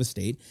happiness of a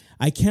state,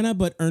 I cannot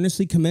but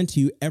earnestly commend to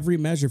you every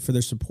measure for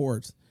their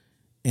support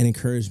and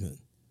encouragement.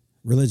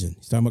 Religion.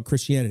 He's talking about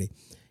Christianity.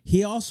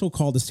 He also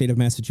called the state of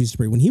Massachusetts,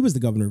 when he was the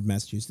governor of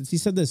Massachusetts, he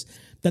said this,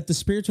 that the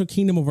spiritual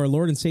kingdom of our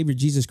Lord and Savior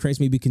Jesus Christ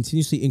may be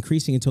continuously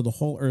increasing until the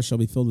whole earth shall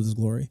be filled with his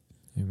glory.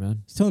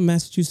 Amen. He's telling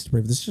Massachusetts to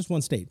pray. This is just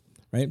one state,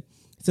 right?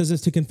 It says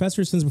this, to confess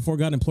your sins before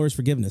God and implore his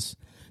forgiveness,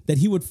 that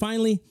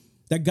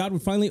God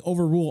would finally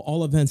overrule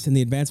all events in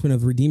the advancement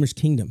of the Redeemer's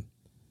kingdom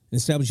and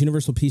establish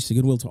universal peace and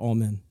goodwill to all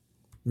men,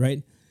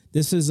 right?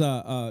 This is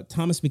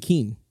Thomas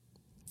McKean.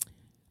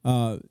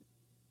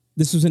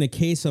 This was in a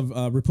case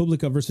of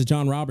Republica versus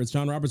John Roberts.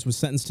 John Roberts was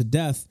sentenced to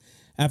death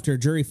after a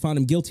jury found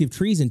him guilty of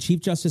treason.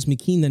 Chief Justice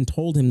McKean then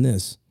told him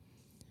this,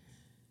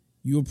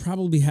 you will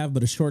probably have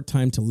but a short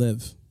time to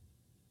live.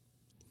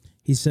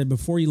 He said,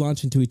 before you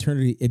launch into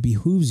eternity, it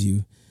behooves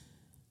you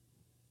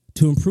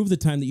to improve the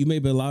time that you may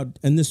be allowed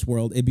in this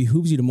world. It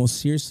behooves you to most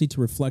seriously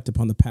to reflect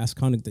upon the past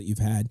conduct that you've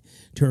had,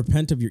 to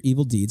repent of your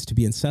evil deeds, to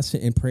be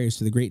incessant in prayers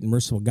to the great and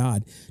merciful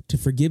God, to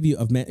forgive you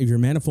of your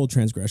manifold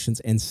transgressions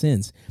and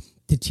sins,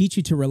 to teach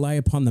you to rely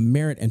upon the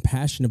merit and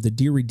passion of the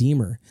dear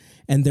Redeemer,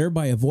 and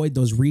thereby avoid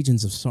those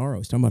regions of sorrow.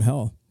 He's talking about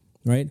hell,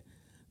 right?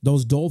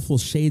 Those doleful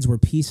shades where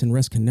peace and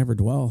rest can never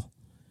dwell.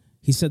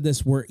 He said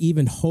this, where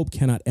even hope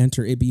cannot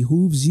enter. It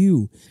behooves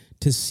you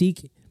to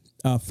seek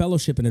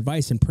fellowship and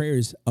advice and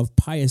prayers of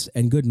pious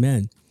and good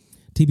men,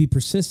 to be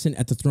persistent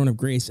at the throne of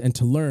grace and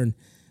to learn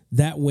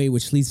that way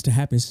which leads to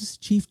happiness. This is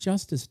Chief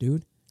Justice,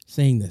 dude,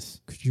 saying this.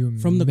 Could you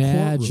from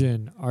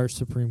imagine the our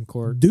Supreme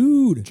Court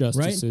right?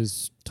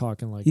 justices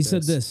talking like he this? He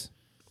said this,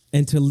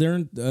 and to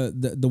learn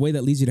the way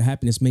that leads you to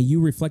happiness, may you,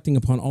 reflecting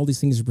upon all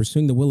these things and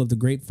pursuing the will of the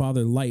great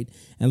Father, light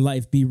and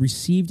life, be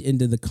received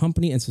into the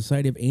company and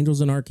society of angels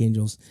and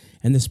archangels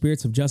and the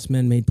spirits of just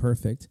men made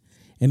perfect.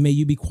 And may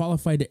you be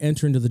qualified to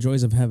enter into the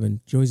joys of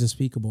heaven, joys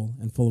unspeakable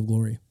and full of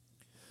glory.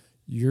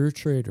 You're a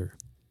traitor,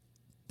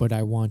 but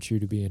I want you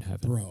to be in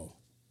heaven. Bro,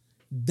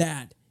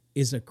 that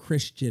is a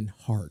Christian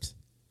heart.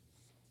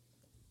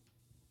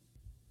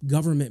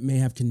 Government may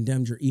have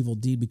condemned your evil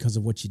deed because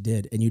of what you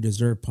did, and you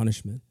deserve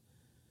punishment.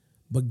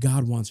 But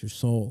God wants your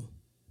soul.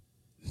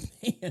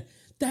 Man,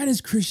 that is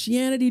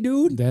Christianity,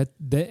 dude.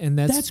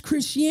 That's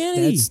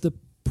Christianity. That's the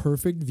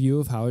perfect view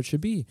of how it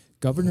should be.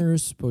 Government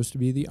is supposed to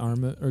be the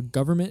arm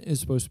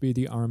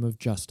of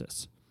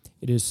justice.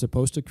 It is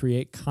supposed to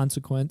create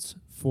consequence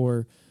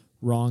for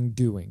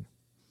wrongdoing.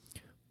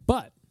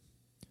 But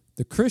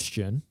the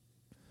Christian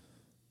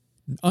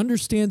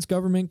understands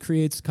government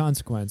creates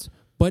consequence,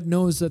 but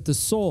knows that the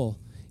soul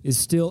is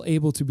still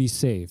able to be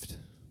saved.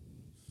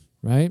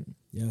 Right?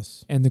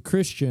 Yes. And the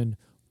Christian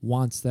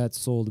wants that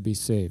soul to be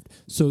saved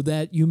so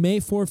that you may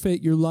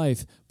forfeit your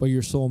life, but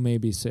your soul may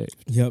be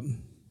saved. Yep.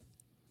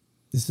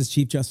 This is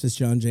Chief Justice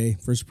John Jay,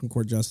 First Supreme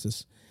Court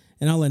Justice.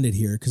 And I'll end it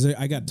here because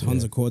I got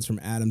tons of quotes from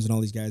Adams and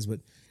all these guys,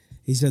 but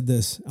he said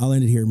this. I'll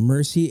end it here.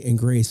 Mercy and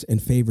grace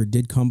and favor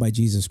did come by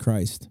Jesus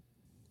Christ.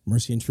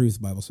 Mercy and truth,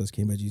 the Bible says,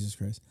 came by Jesus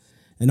Christ.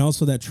 And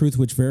also that truth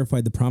which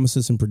verified the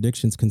promises and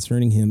predictions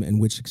concerning him and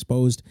which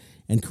exposed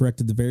and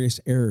corrected the various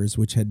errors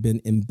which had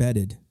been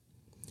embedded,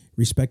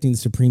 respecting the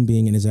supreme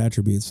being and his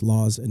attributes,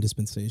 laws, and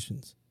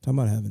dispensations. Talking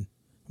about heaven.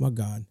 Talking about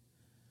God.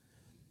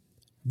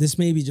 This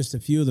may be just a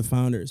few of the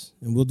founders,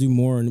 and we'll do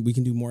more, and we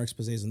can do more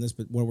exposés on this,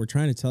 but what we're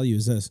trying to tell you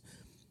is this.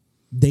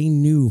 They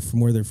knew from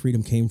where their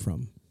freedom came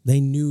from.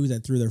 They knew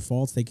that through their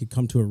faults, they could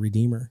come to a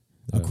Redeemer,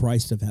 a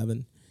Christ of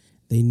heaven.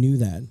 They knew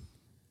that.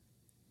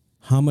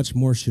 How much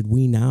more should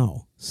we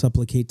now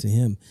supplicate to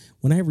him?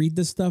 When I read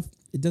this stuff,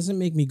 it doesn't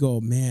make me go,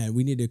 man,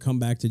 we need to come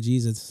back to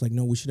Jesus. It's like,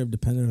 no, we should have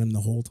depended on him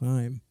the whole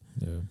time.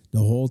 Yeah. The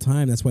whole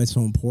time. That's why it's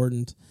so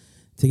important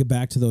to get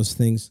back to those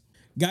things.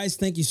 Guys,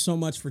 thank you so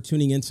much for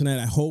tuning in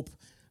tonight. I hope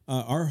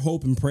our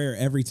hope and prayer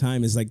every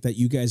time is like that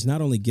you guys not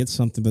only get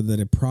something, but that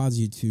it prods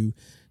you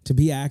to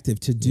be active,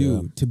 to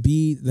do, to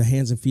be the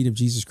hands and feet of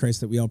Jesus Christ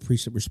that we all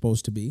preach that we're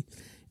supposed to be.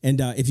 And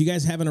if you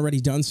guys haven't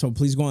already done so,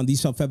 please go on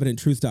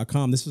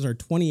theselfevidenttruth.com. This is our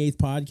 28th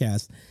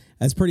podcast.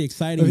 That's pretty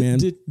exciting, man.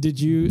 Did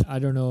you, I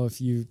don't know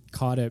if you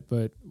caught it,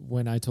 but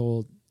when I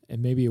told,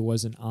 and maybe it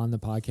wasn't on the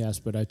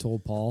podcast, but I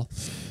told Paul,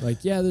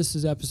 like, yeah, this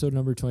is episode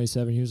number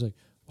 27. He was like,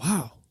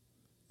 wow,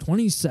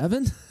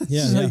 27?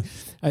 Yeah.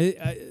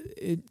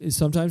 Like,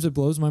 sometimes it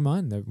blows my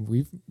mind that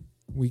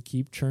we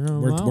keep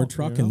churning them out. We're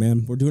trucking,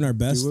 man. We're doing our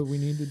best. Do what we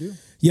need to do.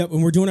 Yep,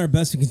 and we're doing our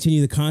best to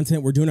continue the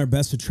content. We're doing our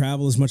best to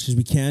travel as much as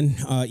we can,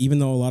 even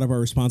though a lot of our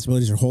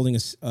responsibilities are holding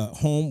us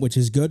home, which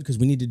is good because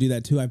we need to do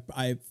that too.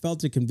 I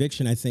felt a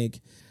conviction, I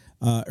think,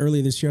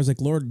 earlier this year. I was like,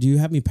 Lord, do you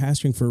have me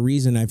pastoring for a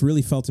reason? I've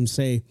really felt him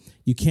say,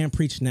 you can't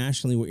preach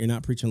nationally what you're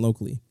not preaching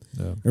locally,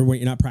 or what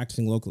you're not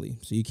practicing locally.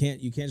 So you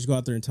can't just go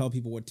out there and tell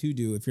people what to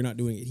do if you're not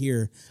doing it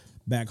here.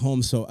 back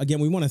home. So again,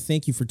 we want to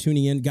thank you for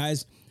tuning in,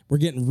 guys. We're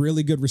getting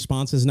really good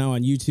responses now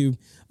on YouTube.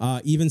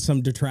 Even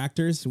some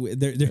detractors.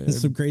 There's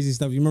some crazy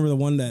stuff. You remember the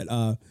one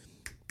that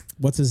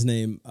what's his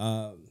name?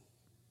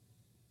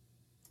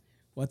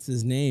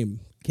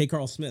 K.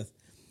 Carl Smith.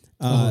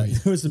 There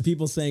was some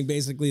people saying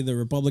basically the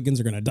Republicans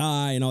are going to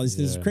die and all these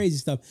things, crazy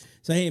stuff.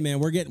 So hey, man,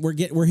 we're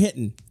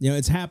hitting.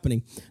 It's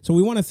happening. So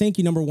we want to thank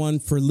you, number one,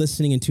 for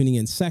listening and tuning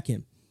in.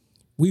 Second,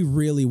 we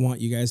really want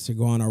you guys to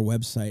go on our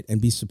website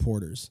and be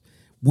supporters.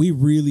 We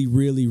really,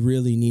 really,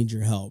 really need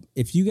your help.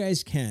 If you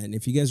guys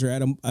are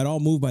at all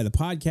moved by the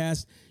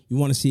podcast, you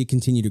want to see it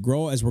continue to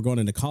grow as we're going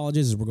into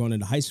colleges, as we're going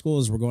into high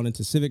schools, as we're going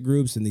into civic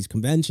groups and these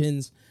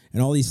conventions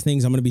and all these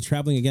things. I'm going to be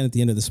traveling again at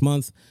the end of this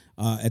month,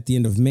 at the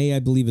end of May, I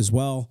believe, as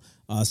well.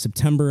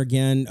 September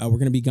again. We're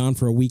going to be gone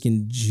for a week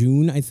in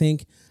June, I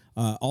think.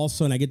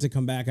 Also, and I get to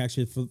come back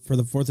actually for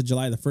the 4th of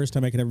July, the first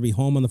time I could ever be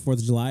home on the 4th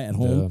of July at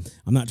home. Yeah.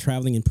 I'm not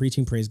traveling and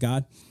preaching, praise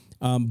God.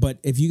 But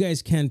if you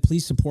guys can,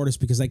 please support us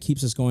because that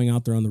keeps us going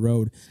out there on the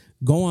road.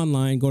 Go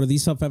online, go to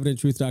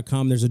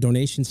theselfevidenttruth.com. There's a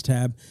donations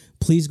tab.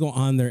 Please go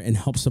on there and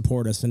help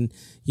support us. And,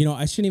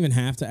 I shouldn't even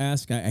have to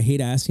ask. I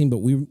hate asking, but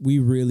we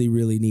really,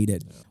 really need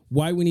it. Yeah.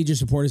 Why we need your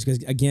support is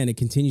because, again, it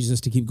continues us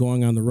to keep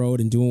going on the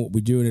road and doing what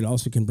we do. And it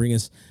also can bring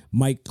us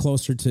Mike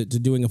closer to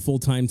doing a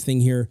full-time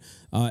thing here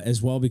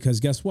as well. Because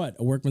guess what?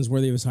 A workman's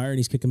worthy of his hire and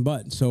he's kicking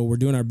butt. So we're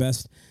doing our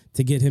best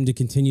to get him to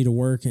continue to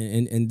work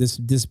and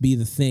this be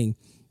the thing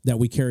that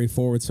we carry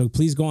forward. So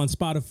please go on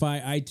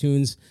Spotify,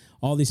 iTunes,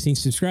 all these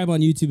things. Subscribe on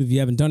YouTube if you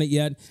haven't done it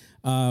yet.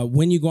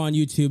 When you go on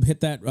YouTube, hit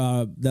that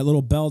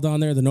little bell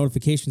down there, the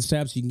notifications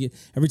tab, so you can get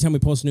every time we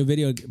post a new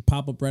video,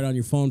 pop up right on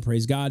your phone.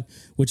 Praise God,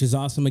 which is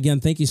awesome. Again,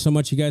 thank you so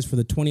much, you guys, for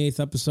the 28th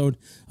episode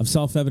of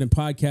Self-Evident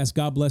Podcast.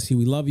 God bless you.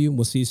 We love you.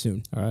 We'll see you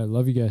soon. All right.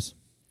 Love you guys.